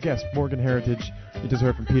special guest, Morgan Heritage. You just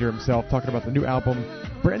heard from Peter himself talking about the new album,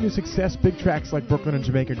 brand new success, big tracks like Brooklyn and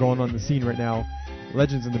Jamaica going on the scene right now.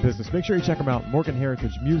 Legends in the business. Make sure you check them out,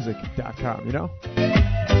 morganheritagemusic.com, you know?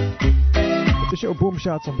 Get the show Boom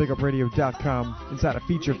Shots on bigupradio.com inside a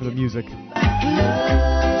feature for the music.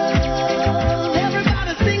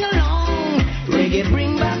 Everybody sing along. Reggae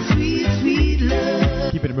bring back sweet, sweet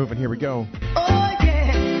love. Keeping it moving, here we go. Oh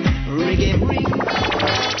yeah, reggae bring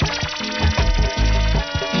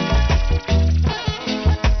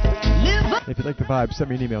If you like the vibe, send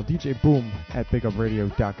me an email,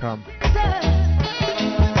 djboom@bigupradio.com.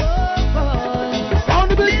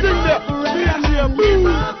 Sound the big thing there. Live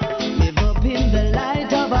up in the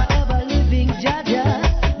light of our ever-living Jaja.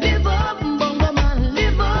 Live up, Bongo man,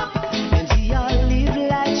 live up. And see our live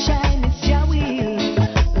light shine, it's your will.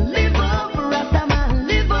 Live up, Rasta man,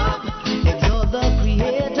 live up. Exalt the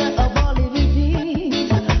creator of all living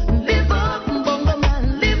things. Live up, Bongo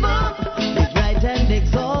man, live up. Live right and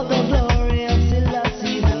exalt the glory of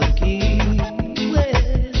Selassie the King. Well,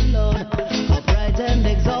 Lord, upright and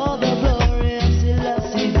exalt the glory of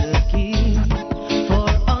Selassie the King. For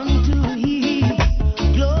unto He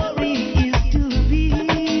glory is to be.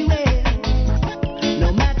 Well, no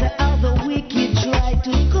matter how the wicked try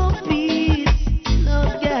to compete,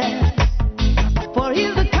 Lord, yeah. For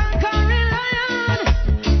He's the conquering lion,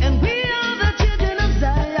 and we are the children of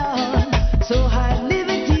Zion. So high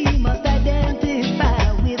liberty must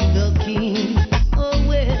identify with the King. Oh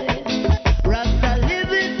well, Rasta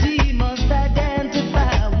liberty must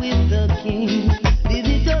identify with the King. Live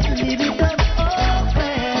it up, oh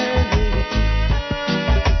well.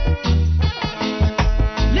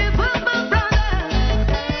 Live up, my brother.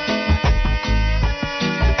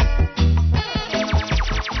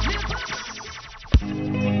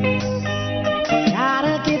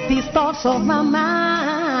 Gotta get these thoughts off my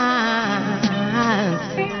mind.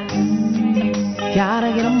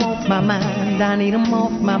 Gotta get them off my mind. I need them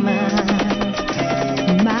off my mind.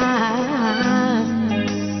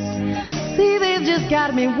 See, they've just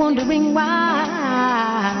got me wondering why.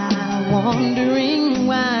 Wondering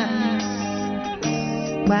why.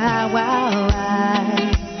 Why.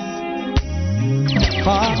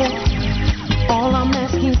 Father, all I'm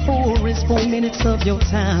asking for is 4 minutes of your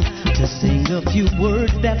time to sing a few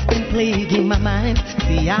words that's been plaguing my mind.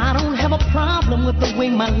 See, I don't have a problem with the way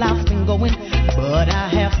my life's been going, but I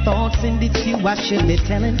have thoughts and it's you I should be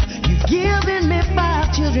telling. You've given me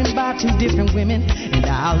 5 children by 2 different women, and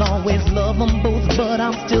I'll always love them both, but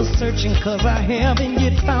I'm still searching 'cause I haven't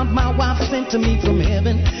yet found my wife sent to me from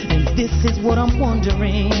heaven. And this is what I'm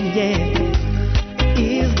wondering, yeah.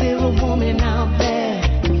 Is there a woman out there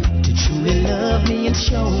to truly love me and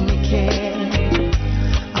show me care?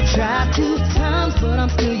 I've tried 2 times, but I'm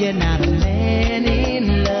still yet not a man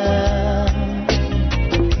in love.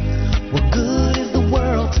 What good is the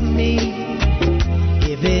world to me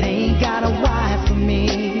if it ain't got a wife for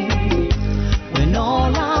me? When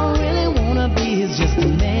all I really wanna be is just a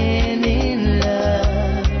man in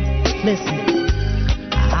love. Listen,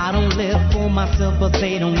 I don't live for myself, but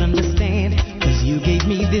they don't understand. 'Cause you gave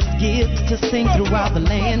me this gift to sing throughout the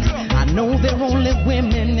land. I know they're only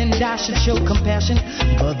women and I should show compassion,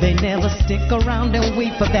 but they never stick around and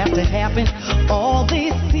wait for that to happen. All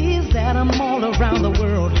they see is that I'm all around the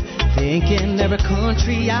world, thinking every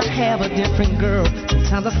country I have a different girl.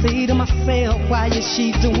 Sometimes I say to myself, why is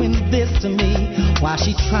she doing this to me? Why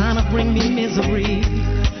she trying to bring me misery?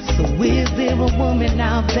 So is there a woman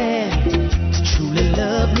out there to truly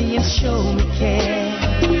love me and show me care?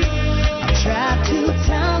 I've tried 2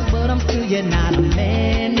 times, but I'm still yet not a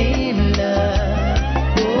man in love.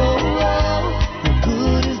 What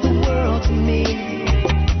good is the world to me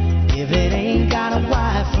if it ain't got a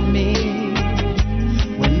wife for me?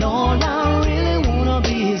 When all I really wanna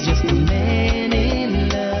be is just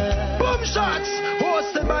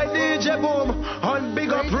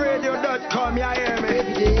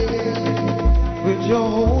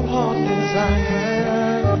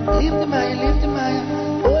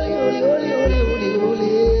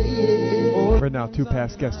and now 2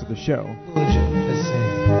 past guests of the show.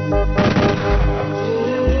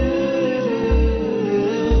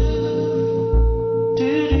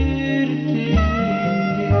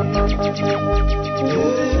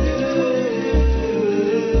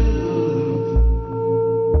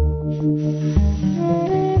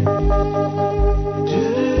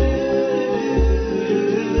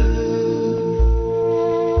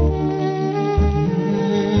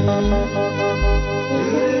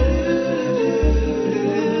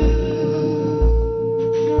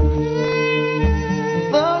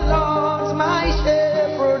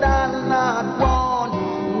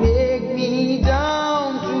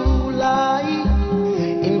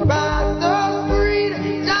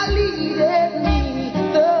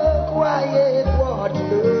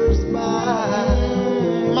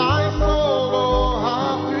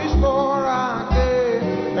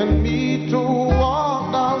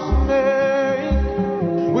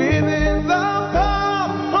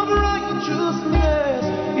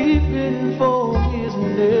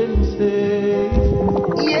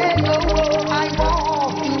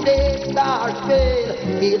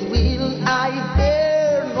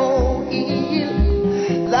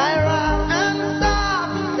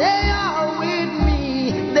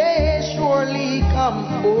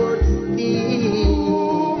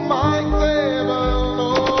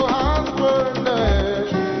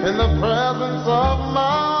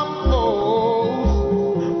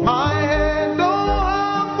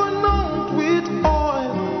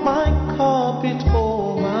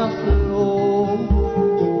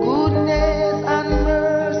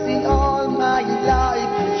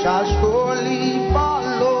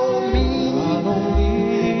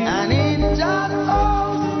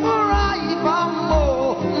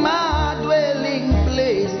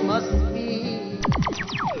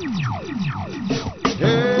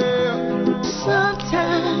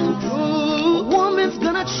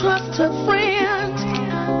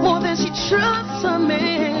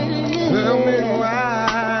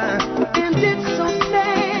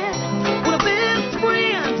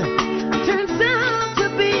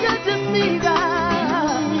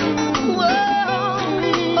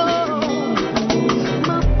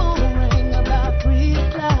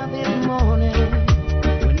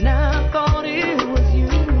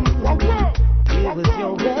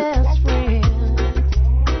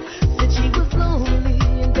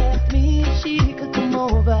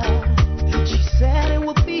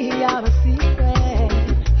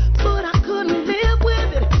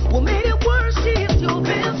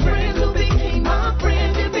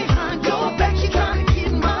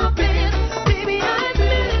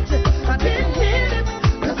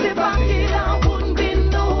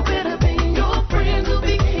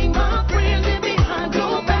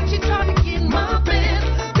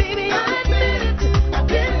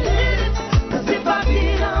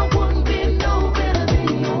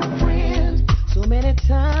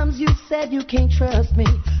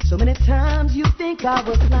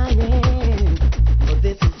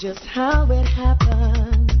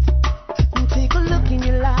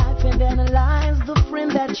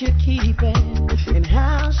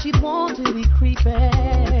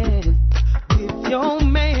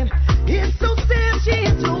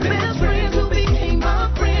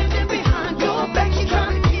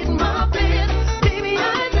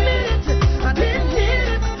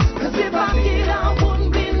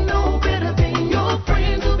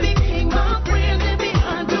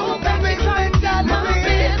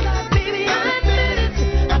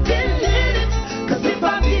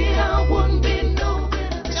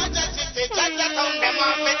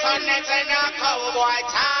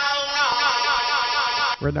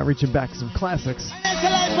 We're now reaching back to some classics.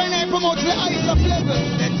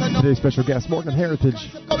 Today's special guest, Morgan Heritage.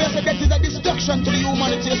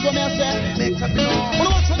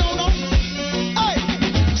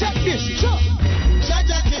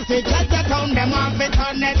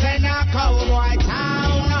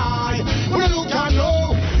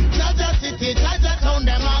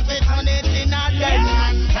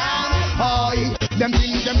 Them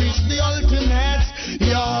think them reach the ultimate,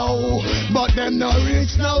 yo, but them no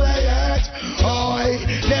reach nowhere yet. Oi,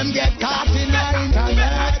 them get caught in the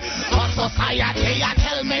internet. But society,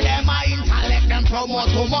 tell me them my intellect, them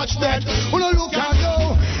promote too much debt. When you look at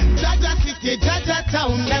you, Jaja City, Jaja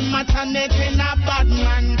Town, them a turn it in a bad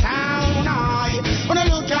man town. Oi, when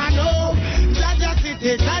you look at you, Jaja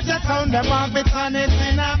City, Jaja Town, them a be turn it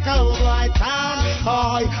in a cowboy town.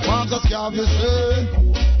 Oi, want to scare you, sir.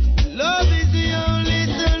 Love is the only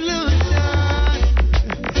solution.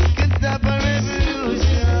 Can stop a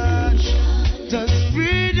revolution. Just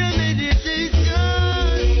freedom meditation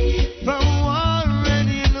from war and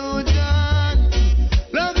illusion.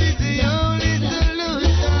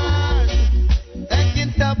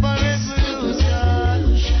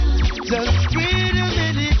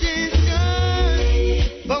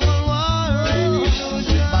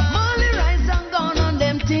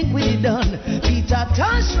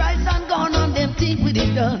 Josh rise and gone on them think with it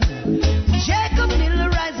done. Jacob Miller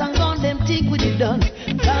rise and gone them think with it done.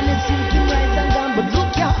 Garnet Silky rise and gone, but look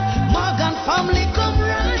ya, Morgan family come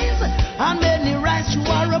rise. And many rise you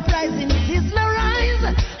are uprising, Sizzler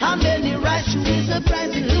rise. And many rise you is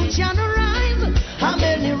uprising, Luciano rise. And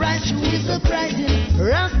many rise you is uprising,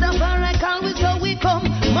 Rastafari call we so we come.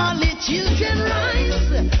 Molly children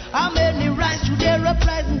rise. And many rise you there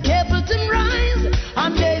uprising, Capleton rise.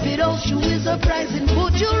 And David Oshu is uprising,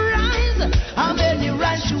 put your rise. And many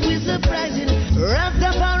rise you is uprising,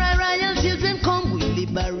 Rastafari royal children come with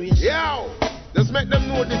liberation. Yo! Just make them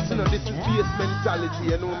know this, you know, this bass mentality,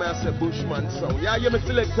 you know, I say Bushman sound. Yeah, you me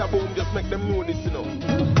select a boom, just make them know this, you know.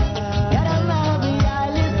 Gotta love the eye,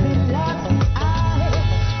 listen, love the eye.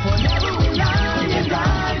 Forever we lie and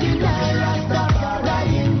die, deny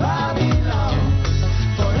Rastafari in Babylon.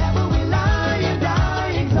 Forever we lie and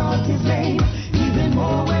die, exalt his name, even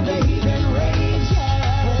more when the heathen rage.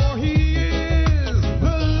 For he is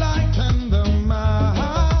the light and the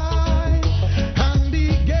might, and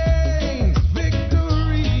he gains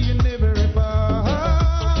victory in every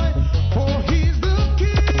fight. For he's the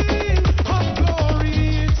King of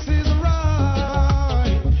glory, it's his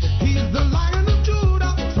right. He's the Lion of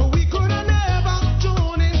Judah, so we could never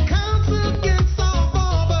join in council against our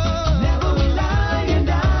Father. Never will lie and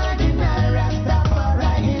die, deny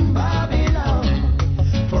Rastafari in Babylon.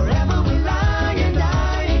 Forever we lie and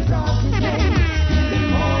die, exalt his name, even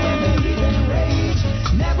more when the heathen rage.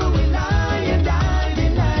 Never will lie and die,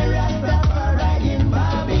 deny Rastafari in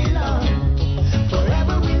Babylon.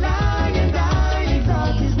 Forever we lie and die,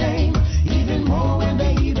 exalt his name, even more when the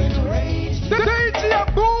heathen rage. DJ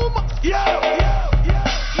Boom!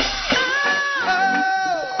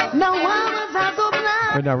 Now why was I so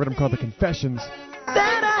blind Right now, rhythm called The Confessions.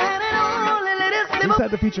 that I had it all and let it slip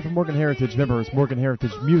Inside the feature from Morgan Heritage. Remember, it's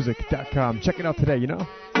morganheritagemusic.com. Check it out today, you know?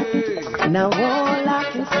 Now all I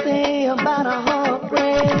can say about a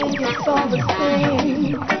heartbreak is all the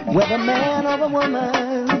same, whether man or a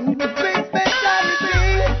woman. The same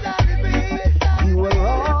speciality. You were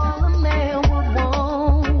all a man would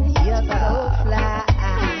want. You're so fly.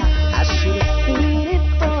 I should have seen it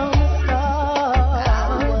from the start. I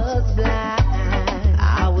was blind. I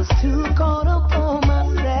was too caught up on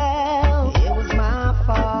myself. It was my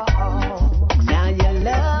fault. Now you're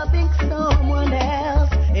loving someone else,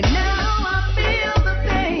 and now I feel the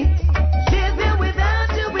pain. Living without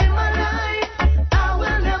you in my life, I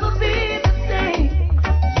will never be the same.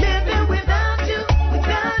 Living without you,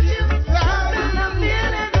 something I'm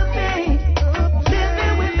feeling the pain.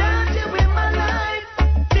 Living without you in my life,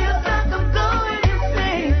 feels like I'm going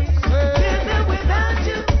insane. Living without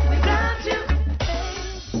you.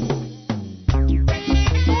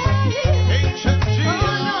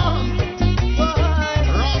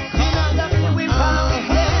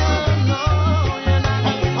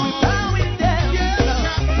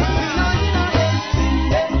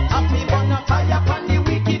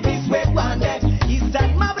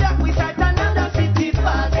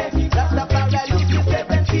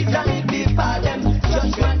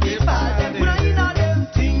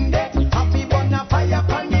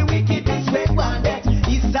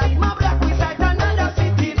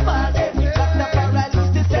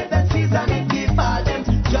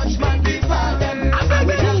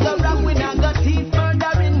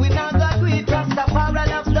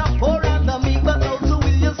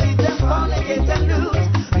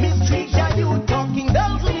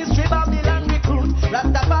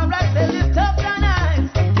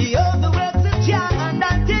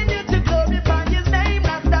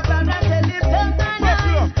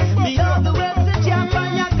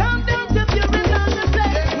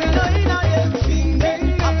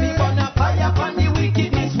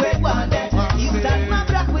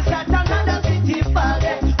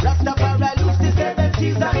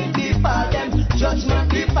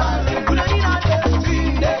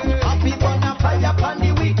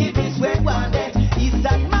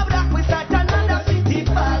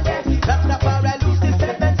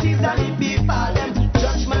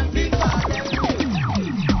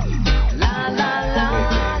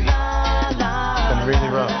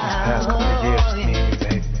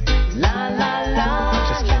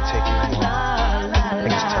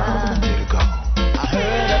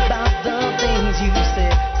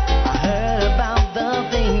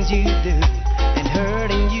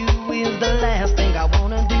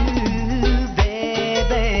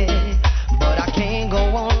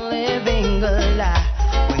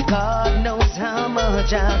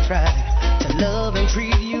 much I try to love and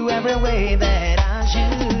treat you every way that I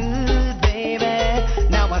should, baby.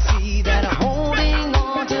 Now I see that holding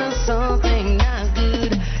on to something not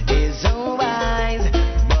good is unwise.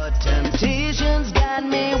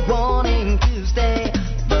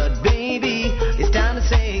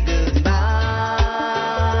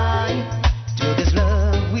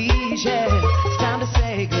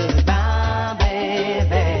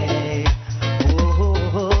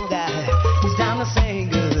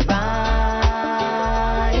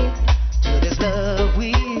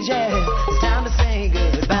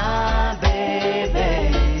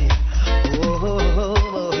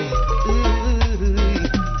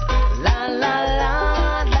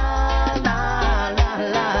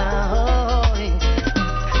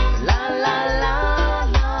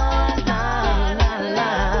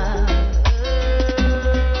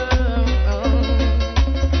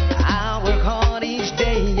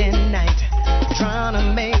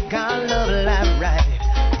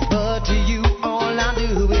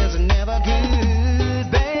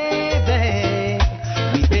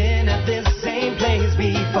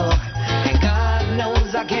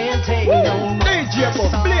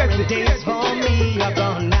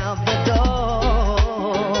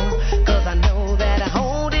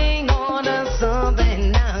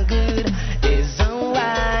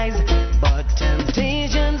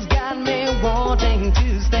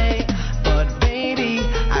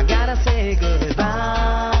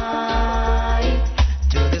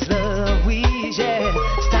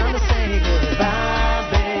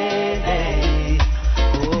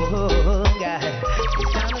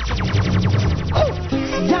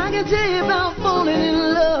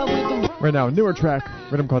 right now, newer track,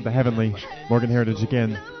 rhythm called The Heavenly. Morgan Heritage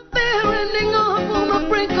again.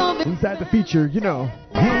 Inside the feature, you know.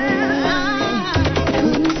 Couldn't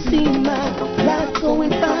see my life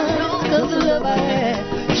going fine, 'cause the love I had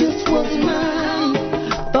just wasn't mine.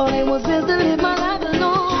 Thought it was best to live my life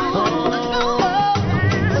alone.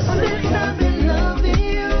 Since I've been loving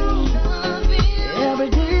you, every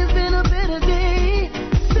day has been a better day.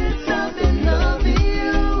 Since I've been loving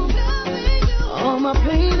you, all my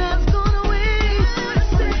pain has gone away.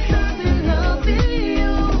 Since I've been loving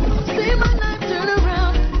you, see my life turn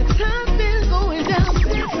around. The time's been going down.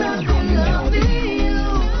 Since I've been loving you,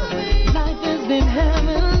 life has been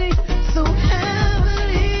heavenly, so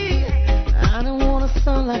heavenly. I don't wanna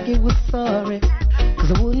sound like it was sorry,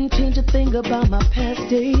 'cause I wouldn't change a thing about my past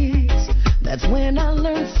days. That's when I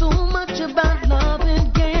learned so much about love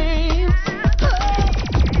and games.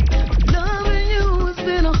 Loving you has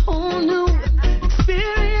been a whole new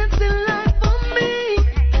experience in life for me.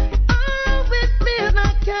 All with me is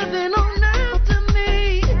like heaven on earth to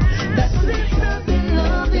me. That's since I've been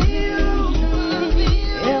loving you,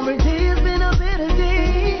 every day has been a better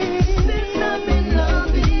day. Since I've been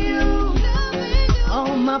loving you,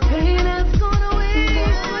 all my pain has gone away.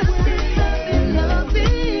 Since I've been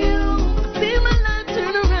loving you, see my life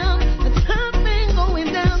turn around. The time's been going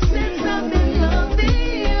down. Since I've been loving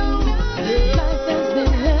you, life has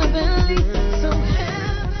been heavenly, so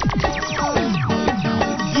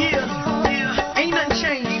Yeah, ain't nothing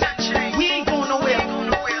changed. We ain't going nowhere.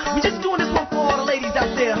 We just doing this one for all the ladies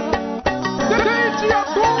out there. I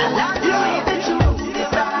like the way that you move your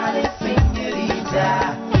body,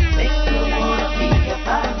 señorita. Makes me wanna be a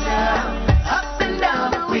partner. Up and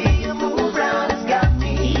down the way you move round, it's got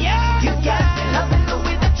me. You got me loving the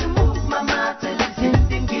way that you move, mama, till it's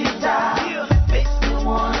hitting guitar. Makes me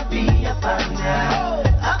wanna be a partner.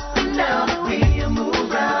 Up and down the way you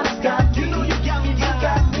move round, it's got me. You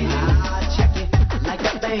got me. Check it, like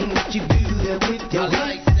the thing that you do there with your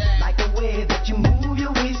waist, like the way that you move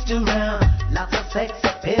your waist around. Lots of sex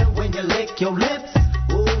appeal when you lick your lips.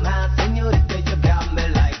 Oh my señorita, you got me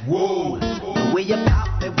like whoa. The way you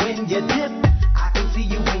pop it when you dip, I can see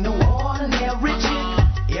you ain't no ordinary chick.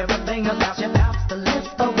 Everything about you tops the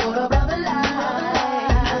list of what a brother like. I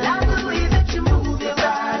like the way that you move your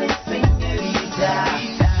body, señorita.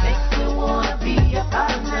 Makes me wanna be a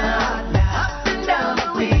partner. Up and down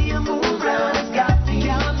the way you move round, it's got me.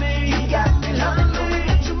 You got me loving the way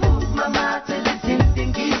that you move, mama, till it's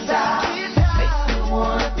hitting guitar. Makes me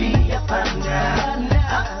wanna be a partner.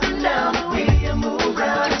 Up and down the way you move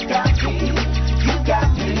round, it's got me. You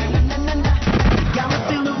got me. Got me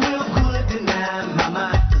feeling real good tonight, mama,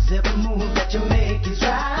 'cause every move that you make is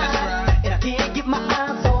right. And I can't get my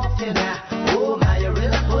eyes off you now. Oh my, you're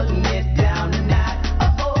really putting it down tonight.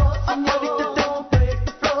 Señorita, don't break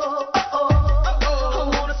the floor. I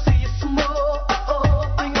wanna see you some more.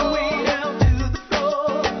 Bring your way down to the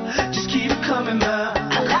floor. Just keep coming, ma. I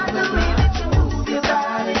like the way that you move your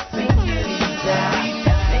body, señorita.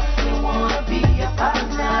 Makes me wanna be a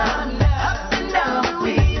partner. Up and down the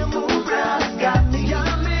way you move round, it's got me. You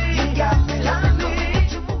got me loving the way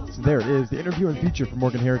that you move. So there it is, the interview and feature from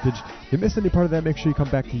Morgan Heritage. If you missed any part of that, make sure you come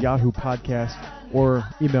back to Yahoo Podcast or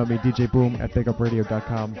email me,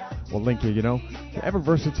 djboom@bigupradio.com. We'll link you, you know. The ever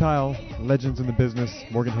versatile legends in the business,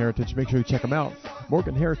 Morgan Heritage. Make sure you check them out,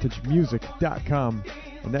 morganheritagemusic.com.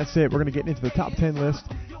 And that's it. We're going to get into the top 10 list.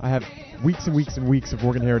 I have weeks and weeks and weeks of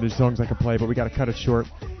Morgan Heritage songs I could play, but we got to cut it short.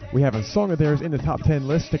 We have a song of theirs in the top 10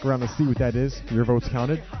 list. Stick around to see what that is. Your vote's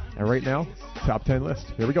counted. And right now, top 10 list.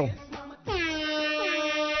 Here we go.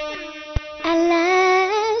 At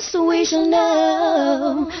last we shall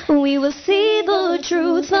know, we will see the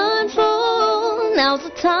truth unfold. Now's the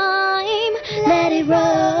time, let it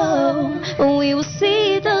roll. We will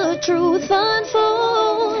see the truth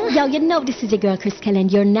unfold. Yo, you know this is your girl Chris Kelly,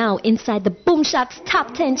 and you're now inside the Boom Shots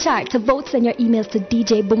Top 10 chart. To vote, send your emails to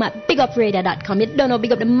djboom@bigupradio.com. You don't know,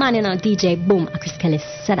 big up the man on DJ Boom. Chris Kelly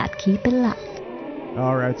said that. Keep it locked.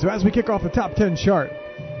 All right, so as we kick off the top 10 chart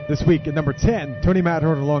this week at number 10, Tony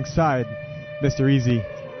Madhorn alongside Mr. Easy.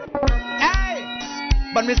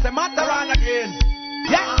 But Mr. Mataran again.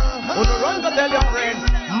 Yeah. On the run, go tell your friend.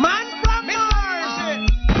 Man from Mars.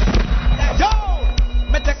 Yo.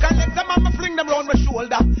 Me take a leg, them and me fling them round my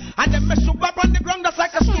shoulder. And then me shoot up on the ground just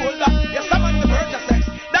like a shoulder. Yes, I'm on the verge of sex.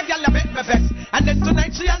 That girl a make me vex. And then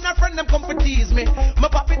tonight she and her friend them come to tease me. Me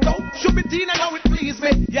pop it out, should be teen and now it please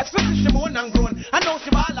me. Yes, she moan and groan. And now she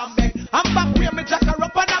ball and beg. I'm back where me jack her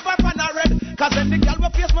up and have her fan her red. Cause then the girl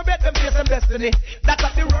will face my bed, them face them destiny. That's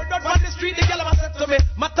at the road out on the street, the girl ever said to me,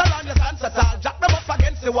 Mataran, you dance at all, jack them up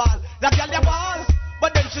against the wall. That girl, you balls,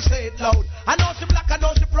 but then she say it loud. I know she black, I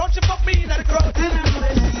know she proud, she fuck me in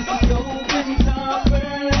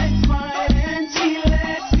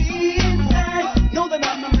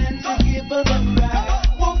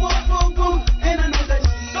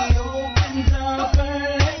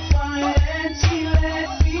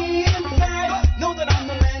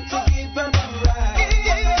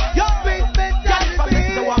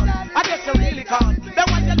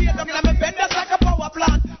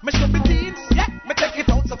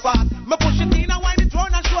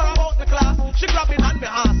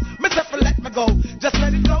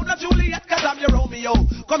yo.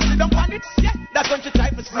 Come sit down on it, yeah, that's when she try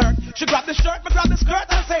to flirt. She grab the shirt, me grab the skirt,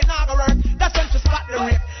 and say, nah, go work. That's when she spot the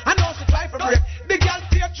rape. I know she try to break. The girl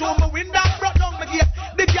tear through my window and broke down my gate.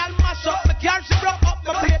 The girl mash up my car, she broke up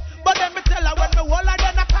my plate. But then me tell her when me hold her,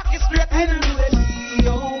 then I cock it straight. And she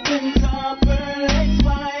opens up her legs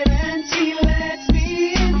wide and she lets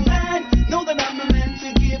me inside. Know that I'm the man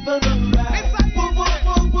to give her the ride. Woo, woo,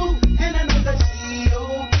 woo, woo. And I know that she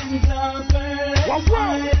opens up her legs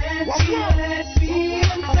wide and she lets me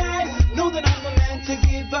inside. Know that I'm the man to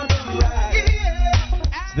give her the ride.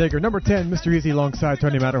 Digger. Number 10, Mr. Easy alongside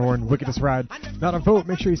Tony Matterhorn, Wickedest Ride. Not a vote,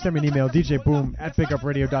 make sure you send me an email,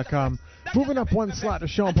 djboom@bigupradio.com. Moving up one slot to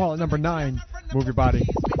Sean Paul at number 9, Move Your Body. There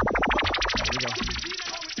we go.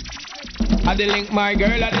 At the link, my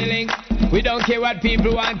girl, at the link. We don't care what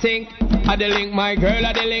people want think. At the link, my girl,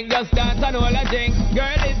 at the link. Just dance and all a drink.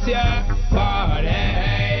 Girl, it's your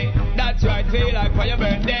party. That's right, feel like for your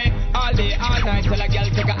birthday. All day, all night, till a girl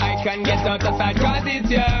take a hike and get out of sight. Cause it's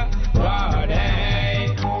your party.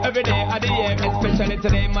 Every day of the year, especially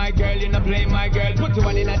today, my girl, you know play, my girl. Put your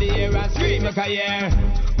one in the air and scream like a year.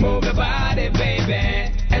 Move your body, baby,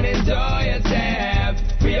 and enjoy yourself.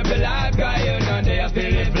 Free up your life, girl, you know they have to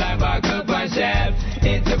live life back up on shelf.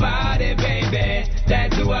 It's your body, baby,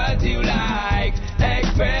 dance to what you like.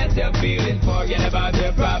 Express your feelings, forget about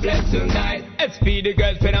your problems tonight. SP, the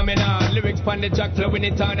girls phenomenal. Lyrics pon the track, flowing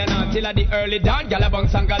it on and on. Till at the early dawn, gal a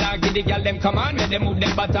bounce and gal a give the gal them come on. Make them move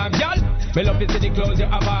them bottom, gal. Me love to see the clothes you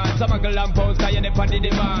have on. Some girl and pose, cause you're on the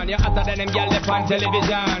demand. You're hotter than them gal left on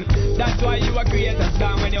television. That's why you a creator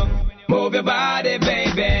star when you move your body,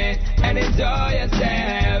 baby, and enjoy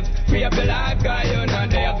yourself. Free up your life, cause you know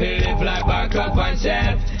they have to live life back up on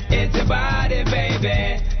shelf. It's your body,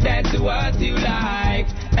 baby, dance to what you like.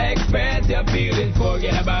 Express your feelings,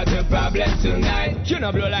 forget about your problems tonight. You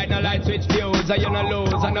know blow like no light switch fuse, or you know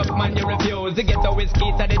lose. Enough man you refuse. You get the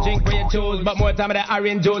whiskey to the drink where you choose. But more time the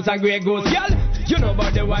orange juice and grey goose. Girl, you know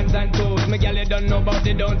about the ones and twos. Me girl, you don't know about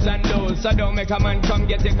the don'ts and do's. So don't make a man come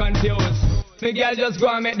get you confused. Me girl, just go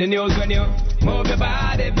and make the news when you move your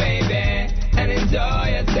body, baby, and enjoy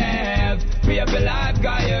yourself. Free up your life,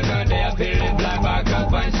 cause you know they have to live life back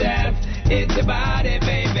up on shelf. It's your body,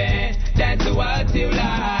 baby, dance to what you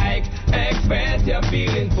like. Express your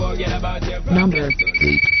feelings, forget about your problems. Number 8.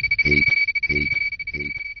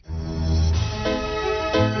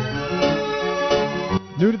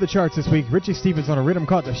 New to the charts this week, Richie Stephens on a rhythm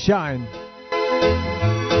called The Shine.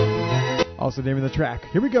 Also naming the track.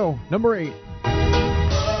 Here we go, number 8.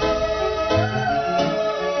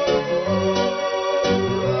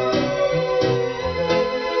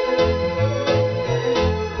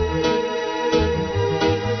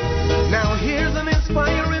 Now here's an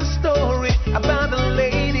inspiring story about a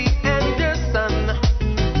lady and her son.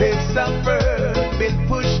 They suffered, been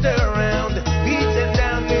pushed around, beaten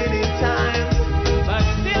down many times. But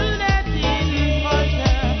still they didn't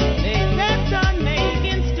falter. They kept on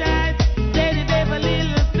making strides. They did every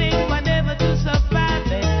little thing, whatever to survive.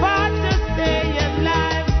 They fought to stay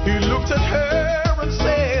alive. He looked at her and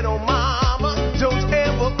said, "Oh mama, don't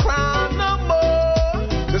ever cry no more.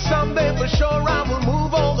 Someday for sure I will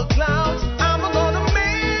move all the clouds. I'm gonna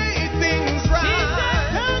make things right." She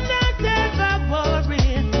said, "Don't ever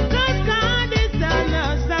worry, 'cause God is on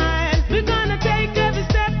our side. We're gonna take every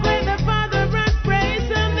step with the Father and pray.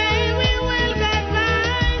 Someday we will get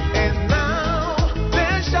by." And now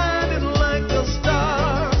they're shining like the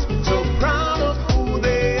stars, so proud of who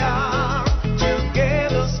they are,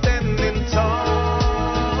 together standing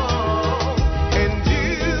tall. And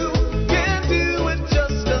you can do it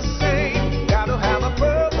just the same. Gotta have a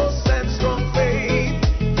purpose and strong faith.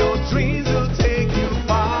 Your dreams will take you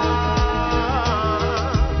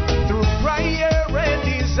far. Through prayer and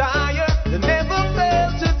desire, they never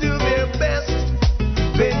failed to do their best.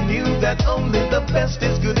 They knew that only the best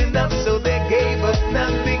is good enough, so they gave us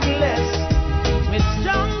nothing less. With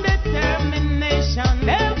strong determination,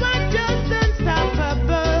 they were just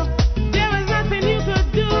unstoppable. There was nothing you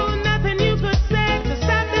could do, nothing you could say to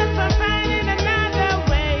stop them from finding another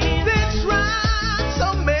way. They tried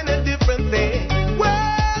so many different things.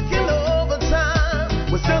 Working overtime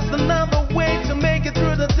was just another way to make it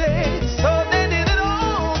through the day. So they did it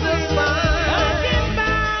all just fine. Talking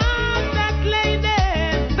about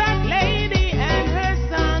that lady and her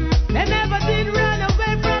son. They never did run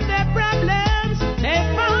away from their problems. They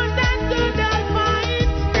fought and stood and fight.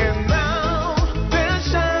 And now they're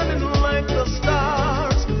shining like the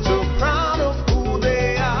stars, so proud of who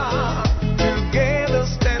they are, together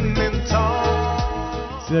standing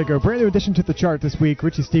tall. So there you go, brand new addition to the chart this week,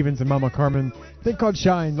 Richie Stephens and Mama Carmen. Thing called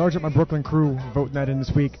Shine, large up my Brooklyn crew, voting that in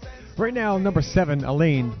this week. Right now, number 7,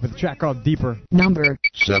 Elaine, with a track called Deeper. Number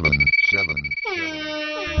 7.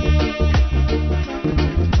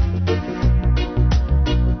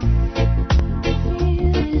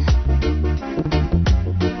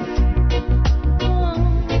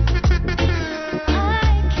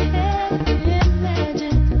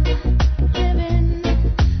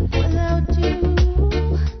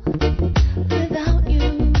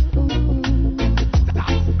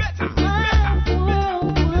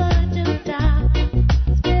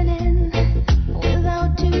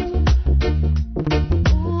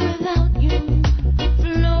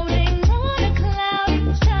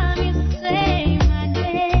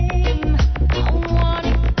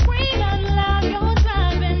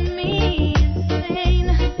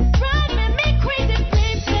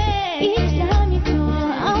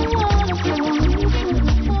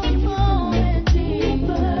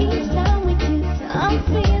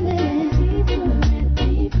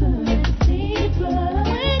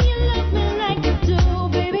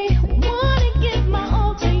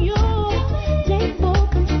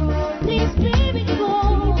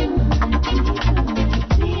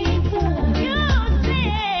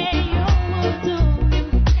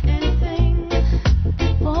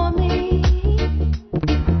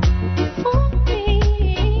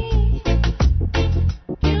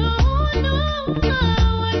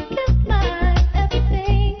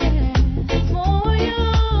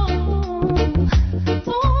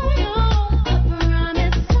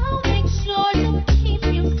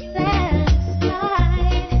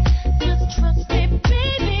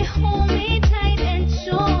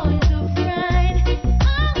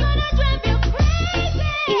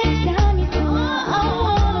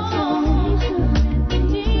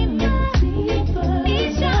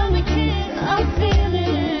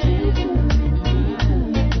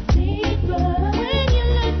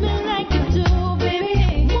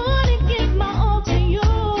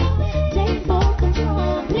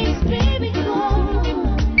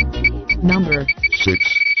 Number 6.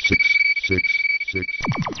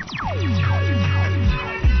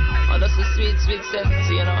 Oh, that's a sweet, sweet sense,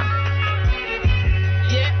 you know.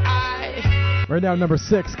 Yeah, Right now, number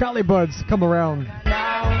 6, Collie Buds, Come Around.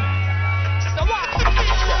 So what?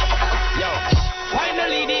 Yo,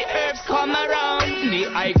 finally the herbs come around. The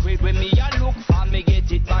high grade when me a look for me get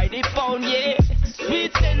it by the pound, yeah.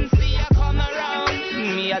 Sweet sense, I come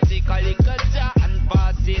around. Me a take a little jar and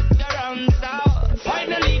pass it around. So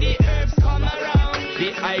finally the herbs come around.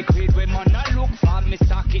 The high grade when man a look for me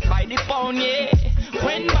stock it by the pound, yeah.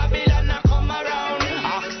 When Babylon a come around,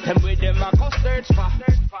 ask them where them a go search for.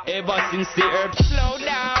 Ever since the herbs slow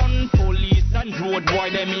down, police and road boy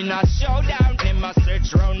them in a showdown. Them a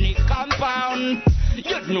search round the compound.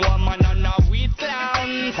 You know a man and a weed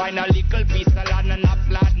clown. Find a little piece of land and a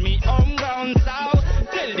plant me home ground. So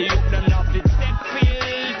tell the youth them not fit step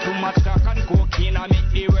feel. Too much crack and cocaine I make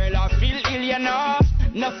the world a feel ill, you know.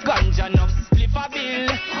 Enough ganja, enough spliff a bill.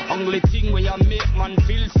 Only thing where you make man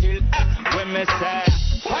feel still. When me say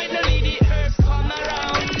finally the herbs come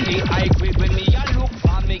around. The high grade when me a look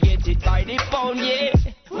for me get it by the pound, yeah.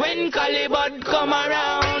 When Calibut come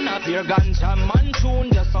around, a pure ganja man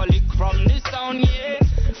tune just a lick from the sound, yeah.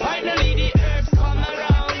 Finally the herbs come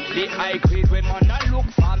around. The high grade when man a look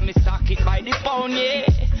for me stock it by the pound, yeah.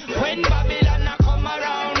 When Babylon a come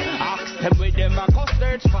around, ask them where them a go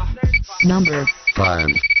search for. Number 5.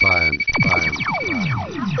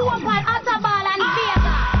 Two up on Otterball and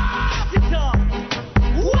Vega.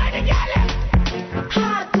 Where the girl?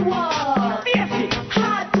 Hot war. Basic.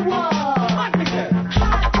 Hot war. Hot mixer.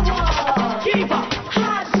 Hot war. Keeper.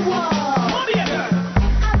 Hot war. Mommy and girl.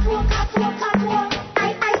 Hot war, hot war, hot war. I.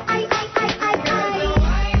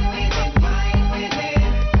 Wine with it.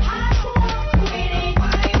 Hot war with it.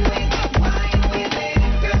 Wine with it.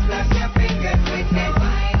 Just bless your fingers with it.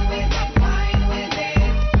 Wine with it.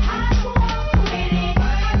 Hot war with it.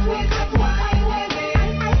 Wine with it.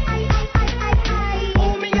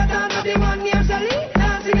 Oh, me a dance to the one named Shelly.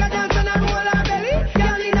 Dancing a dance and a roll her belly.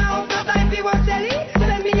 Girl in a house, no time for what Shelly.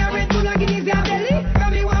 Send me a Red Bull and Guinness your belly.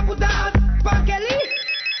 Come me want put a hot for Kelly.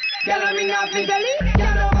 Girl, I'm in a fiddly.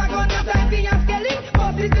 Girl, over gun, no time for your skelly.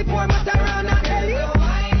 Boss is the poor master around and Ellie.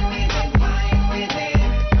 Wine with it.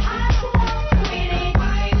 Hot war with it.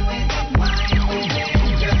 Wine with it.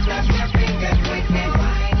 Just bless your fingers with it.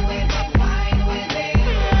 Wine with it.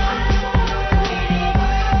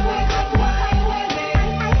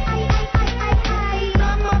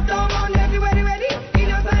 From uptown, everywhere ready. In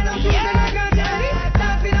a sign of shoes and a girl jelly.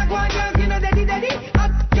 Dancing a guan girls, you know daddy.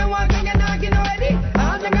 Hot, you want and you knock, you know ready.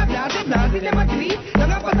 All them a blast it, them a tweet.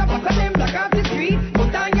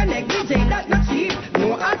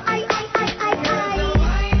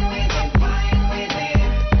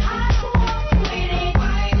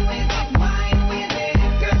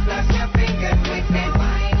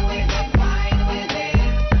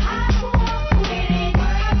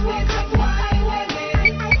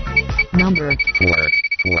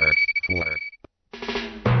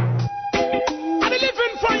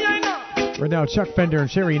 Right now, Chuck Fender and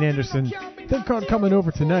Sherry Anderson. They're called Coming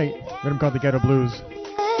Over Tonight. Rhythm called the Ghetto Blues.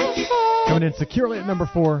 Coming in securely at number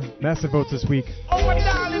 4. Massive votes this week. Oh, my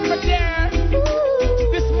darling, my dear.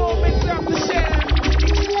 This moment's have to share.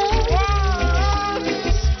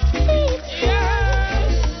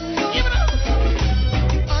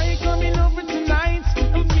 Are you coming over tonight?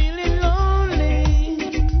 I'm feeling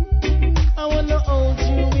lonely. I wanna hold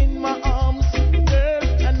you in my arms, girl.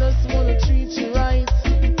 I just wanna treat you right.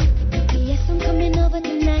 Yes, I'm coming over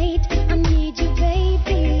tonight. I need you,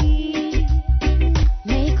 baby.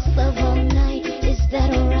 Make love all night. Is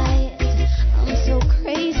that alright? I'm so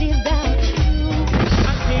crazy about you.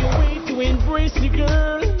 I can't wait to embrace you,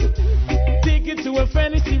 girl. Take it to a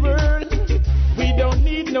fantasy world. We don't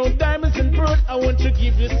need no diamonds and pearls. I want to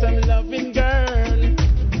give you some loving, girl.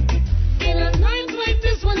 In a night like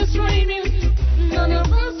this when it's raining, none of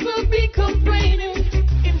us will be complaining.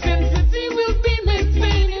 Intensity will be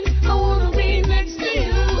maintaining. I wanna be next to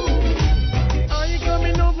you. Are you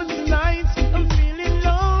coming over tonight? I'm feeling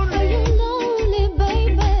lonely. Are you lonely,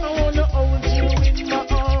 baby? I wanna hold you in my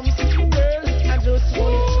arms, girl. I just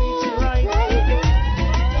wanna treat you right.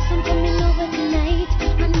 Yes, I'm coming over tonight.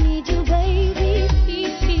 I need you, baby.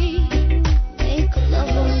 Make love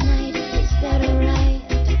all night. Is that alright?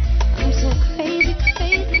 I'm so crazy,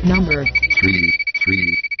 crazy. Number 3.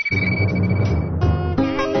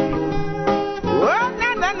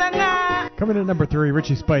 Coming in at number 3,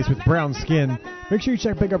 Richie Spice with Brown Skin. Make sure you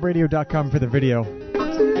check BigUpRadio.com for the video.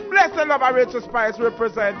 Bless the love of Richie Spice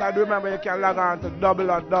represent. And remember, you can log on to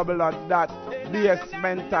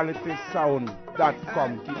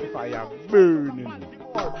www.bsmentalitysound.com. Keep the fire burning.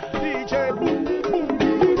 DJ Boom Boom.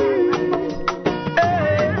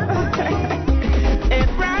 Hey,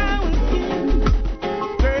 brown skin.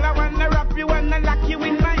 Girl, I wanna wrap you, wanna lock you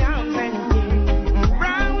in my arms and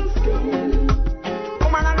brown skin.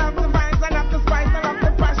 Woman, I love the vibes, I love the spice, I love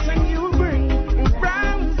the passion you bring.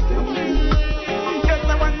 Brown skin. Yes,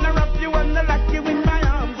 I wanna wrap you, wanna lock you in my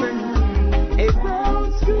arms and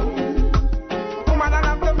brown skin. Woman, I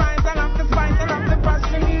love the vibes, I love the spice, I love the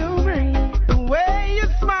passion you bring. The way you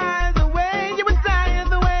smile, the way you retire,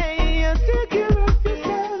 the way you take care of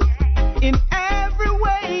yourself. In every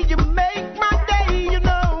way you make my day, you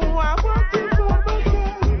know I want you for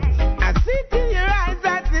myself. I see in your eyes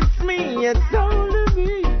that it's me, it's only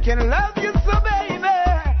me. Can love you so, baby.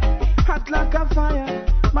 Hot like a fire,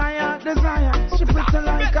 my heart desire. She pretty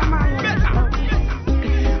like a Maya.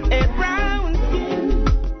 A brown skin.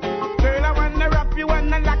 Girl, I wanna wrap you,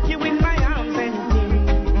 wanna lock you in my arms and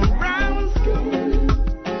brown skin.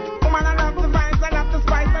 Woman, I love the vibes, I love the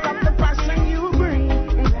spice, I love the passion you bring.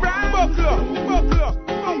 Brown skin.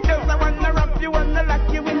 Yes, I wanna wrap you, wanna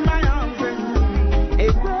lock you in my arms and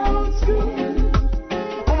a brown skin.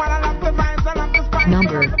 Woman, I love the vibes, I love the spice.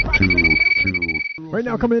 Number 2. Right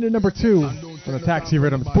now, coming in at number 2 on the Taxi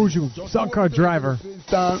Rhythm, Buju, song called Driver.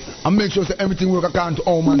 And make sure that everything work according to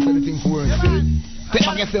all man, everything for us. Take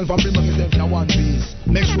back yourself and bring back yourself in one piece.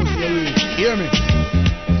 Make sure you're ready. Hear me?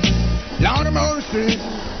 Lord of mercy.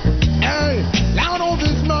 Hey, Lord of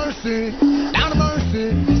his mercy. Lord of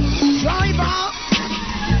mercy. Driver.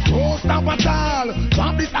 Don't stop at all.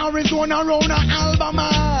 Drop this Arizona round a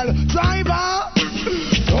Albemarle. Driver.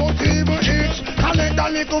 Don't even itch. Collect a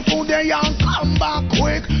little food there and come back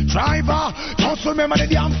quick. Driver, just remember the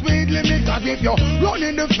damn speed limit. Cause if you're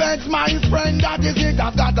running the fence, my friend, that is it.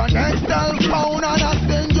 I've got an Excel phone and a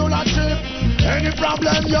singular chip. Any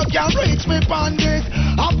problem you can reach me on this.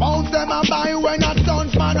 I found them and buy when a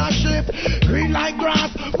son's man a ship. Green like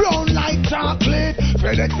grass, brown like chocolate.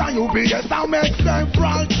 FedEx and UPS I make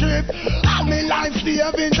several trip. And me life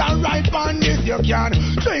savings are right on this. You can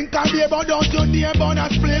drink a beer but don't you dare burn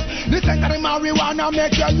a split. Listen to the marijuana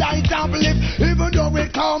make your light uplift. Even though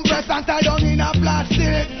it compressed and tied down in a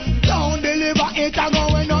plastic. Don't deliver it and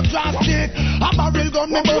going up drastic. A barrel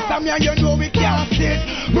gun me bust me and you know we can't sit.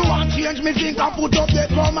 Me want change me think and put up the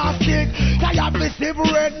coma stick. Tired receive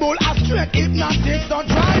Red Bull a straight hypnotic. So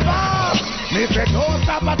driver, me say don't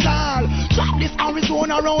stop at all. Drop this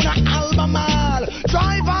Arizona round a Albemarle.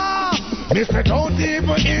 Driver, me say don't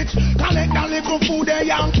even itch. Collect a little food there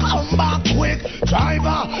and come back quick.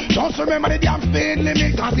 Driver, just remember the damn speed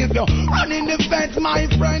limit. Cause if you're running the fence, my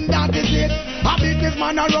friend, that is it. A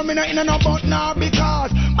businessman a run me no in and about now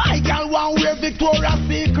because my gal want wear Victoria's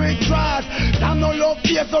Secret dress. Sam no love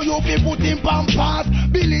face so you be put in pampas.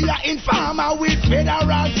 Billy a informer with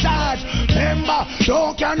federal charge. Remember,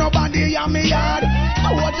 don't care nobody in me yard.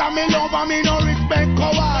 What a me love and me no respect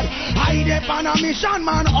coward. I dep on a mission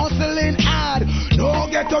man hustling hard. No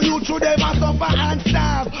get to you through them and suffer and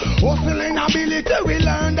starve. Hustling ability we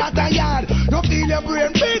learn that a yard. No feel your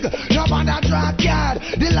brain big, no bother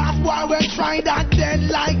The last boy will try that then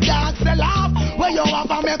like that. Sell off. Where you have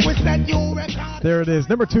a make we send you record. There it is,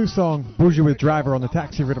 number 2 song, Bougie with Driver on the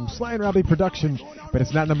Taxi Rhythm, Sly and Robbie production, but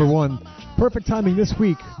it's not number 1. Perfect timing this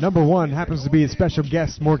week. Number 1 happens to be a special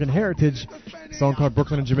guest, Morgan Heritage, a song called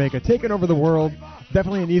Brooklyn in Jamaica, taking over the world.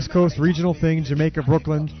 Definitely an East Coast regional thing, Jamaica,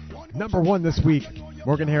 Brooklyn. Number 1 this week,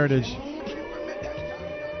 Morgan Heritage.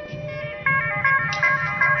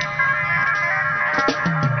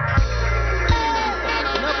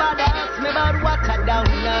 Nobody ask me about what I don't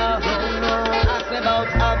know. Ask me about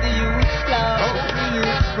how the youth flow.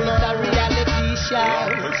 It's a reality show.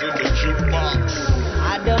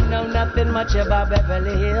 I don't know nothing much about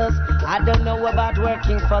Beverly Hills. I don't know about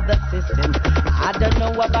working for the system. I don't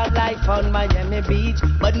know about life on Miami Beach,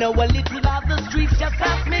 but know a little about the streets. Just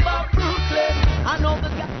ask me about Brooklyn. I know the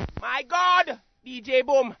guy. My God, DJ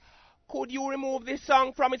Boom, could you remove this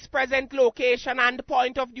song from its present location and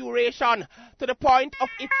point of duration to the point of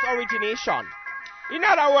its origination? In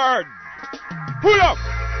other words, pull up.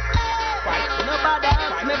 Nobody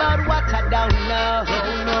ask me about what I don't know.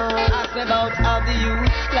 Ask me about how the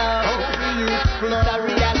youth flow. It's a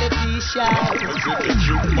reality show.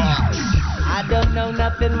 I don't know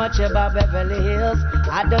nothing much about Beverly Hills.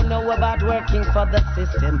 I don't know about working for the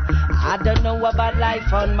system. I don't know about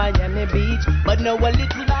life on Miami Beach, but know a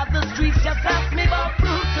little about the streets. Just ask me about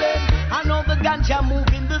Brooklyn. I know the ganja move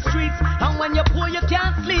in the streets, and when you're poor you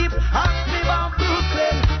can't sleep. Ask me about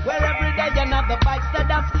Brooklyn, where every day another bikes the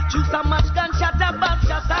dance. Choose so much gunshot about.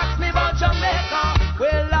 Just ask me about Jamaica,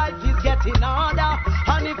 where life is getting harder.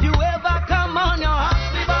 And if you ever come on, you ask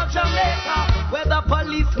me about Jamaica, where the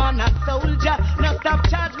policeman and soldier no stop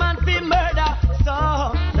charge man for murder.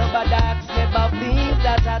 So nobody asks me about things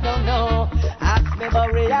that I don't know. Ask me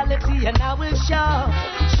about reality and I will show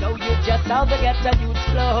you just how the ghetto youth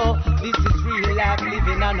flow. This is real life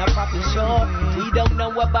living on a proper shore. We don't know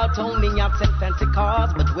about owning yachts and fancy cars,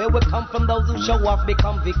 but where we come from, those who show off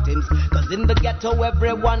become victims. Cause in the ghetto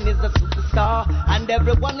everyone is a superstar, and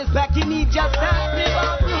everyone is back in need. Just ask me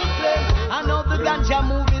about Brooklyn. I know the ganja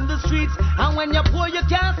move in the streets, and when you're poor you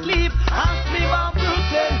can't sleep. Ask me about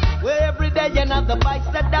Brooklyn, where every day another bikes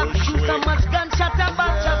that shoot so much gunshot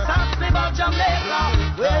about. Just ask me about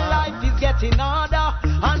Jamaica, where life is getting harder.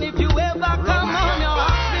 And if you ever come on, you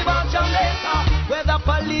ask me about Jamaica, where the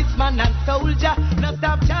policeman and soldier no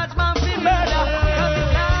stop charge man for murder. Cause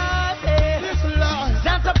it's life, it's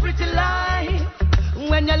not a pretty life.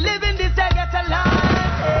 When you're living this I get a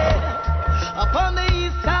life, upon the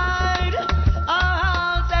east side,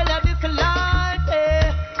 I'll tell you this life,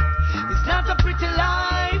 it's not a pretty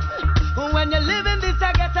life. When you're living this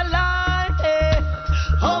I get a life,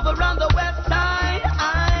 over on the west side.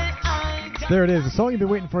 There it is, the song you've been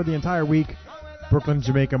waiting for the entire week. Brooklyn,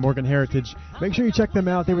 Jamaica, Morgan Heritage. Make sure you check them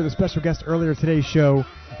out. They were the special guest earlier today's show.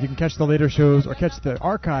 You can catch the later shows or catch the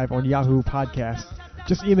archive on Yahoo Podcast.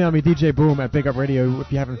 Just email me, DJ Boom at Big Up Radio,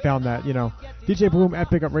 if you haven't found that, you know. DJ Boom at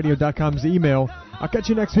BigUpRadio.com is the email. I'll catch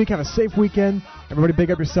you next week. Have a safe weekend. Everybody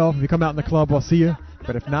big up yourself. If you come out in the club, I'll see you.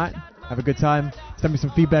 But if not, have a good time. Send me some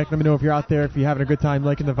feedback. Let me know if you're out there, if you're having a good time,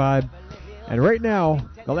 liking the vibe. And right now,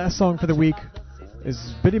 the last song for the week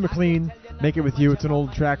is Biddy McLean, Make It With You. It's an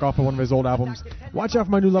old track off of one of his old albums. Watch out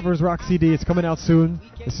for my new Lovers Rock CD. It's coming out soon.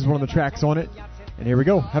 This is one of the tracks on it. And here we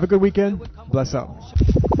go. Have a good weekend. Bless up.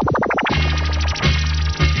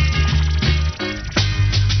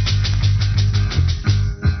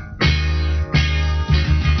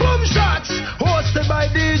 Boom Shots, hosted by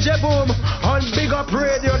DJ Boom on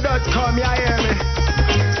BigUpRadio.com. You hear me?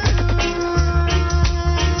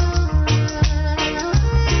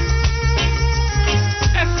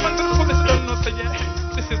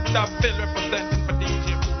 This is Dab Bill representing for DJ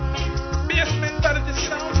Boom. Basement that is the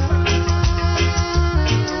sound.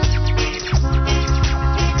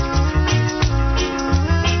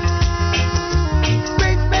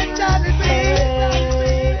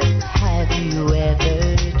 Hey, have you ever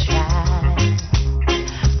tried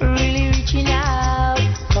really reaching out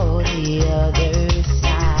for the other?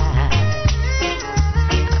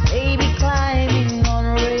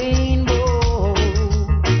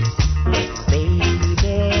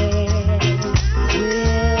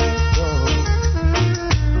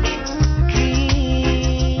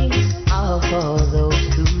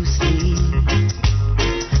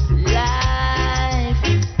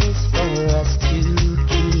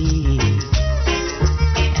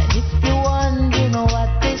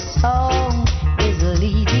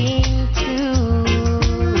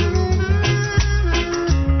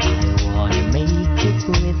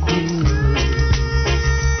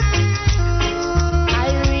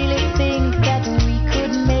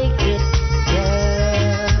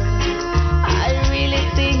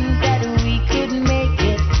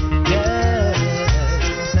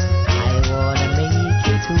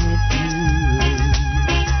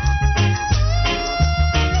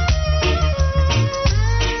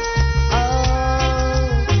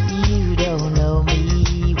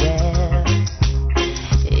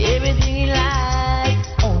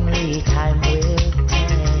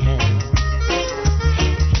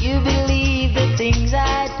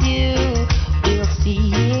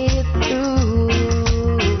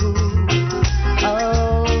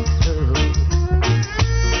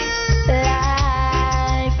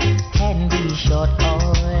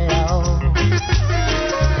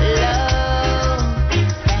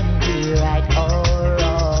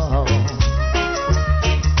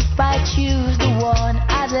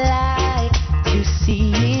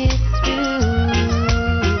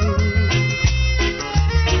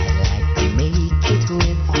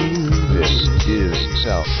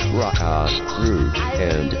 South Rock Crew,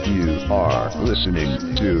 and you are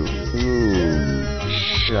listening to Boom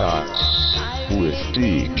Shots with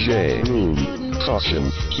DJ Boom.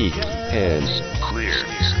 Caution, keep hands clear.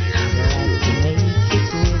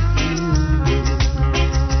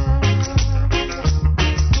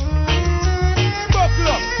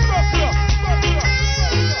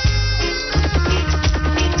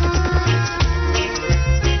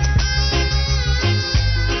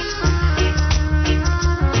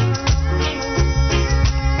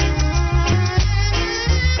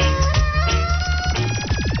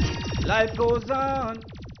 Life goes on,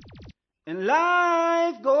 and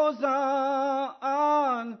life goes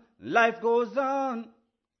on, life goes on,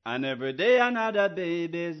 and every day another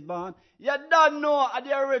baby's born. You don't know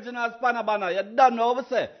the original Spanabana, you don't know what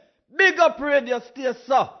we say. Big up radio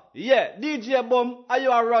station, yeah, DJ Boom, are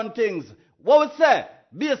you a run things? What we say?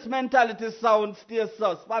 Bass mentality sound station,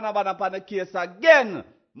 Spanabana pan the case again.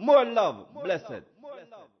 More love, blessed.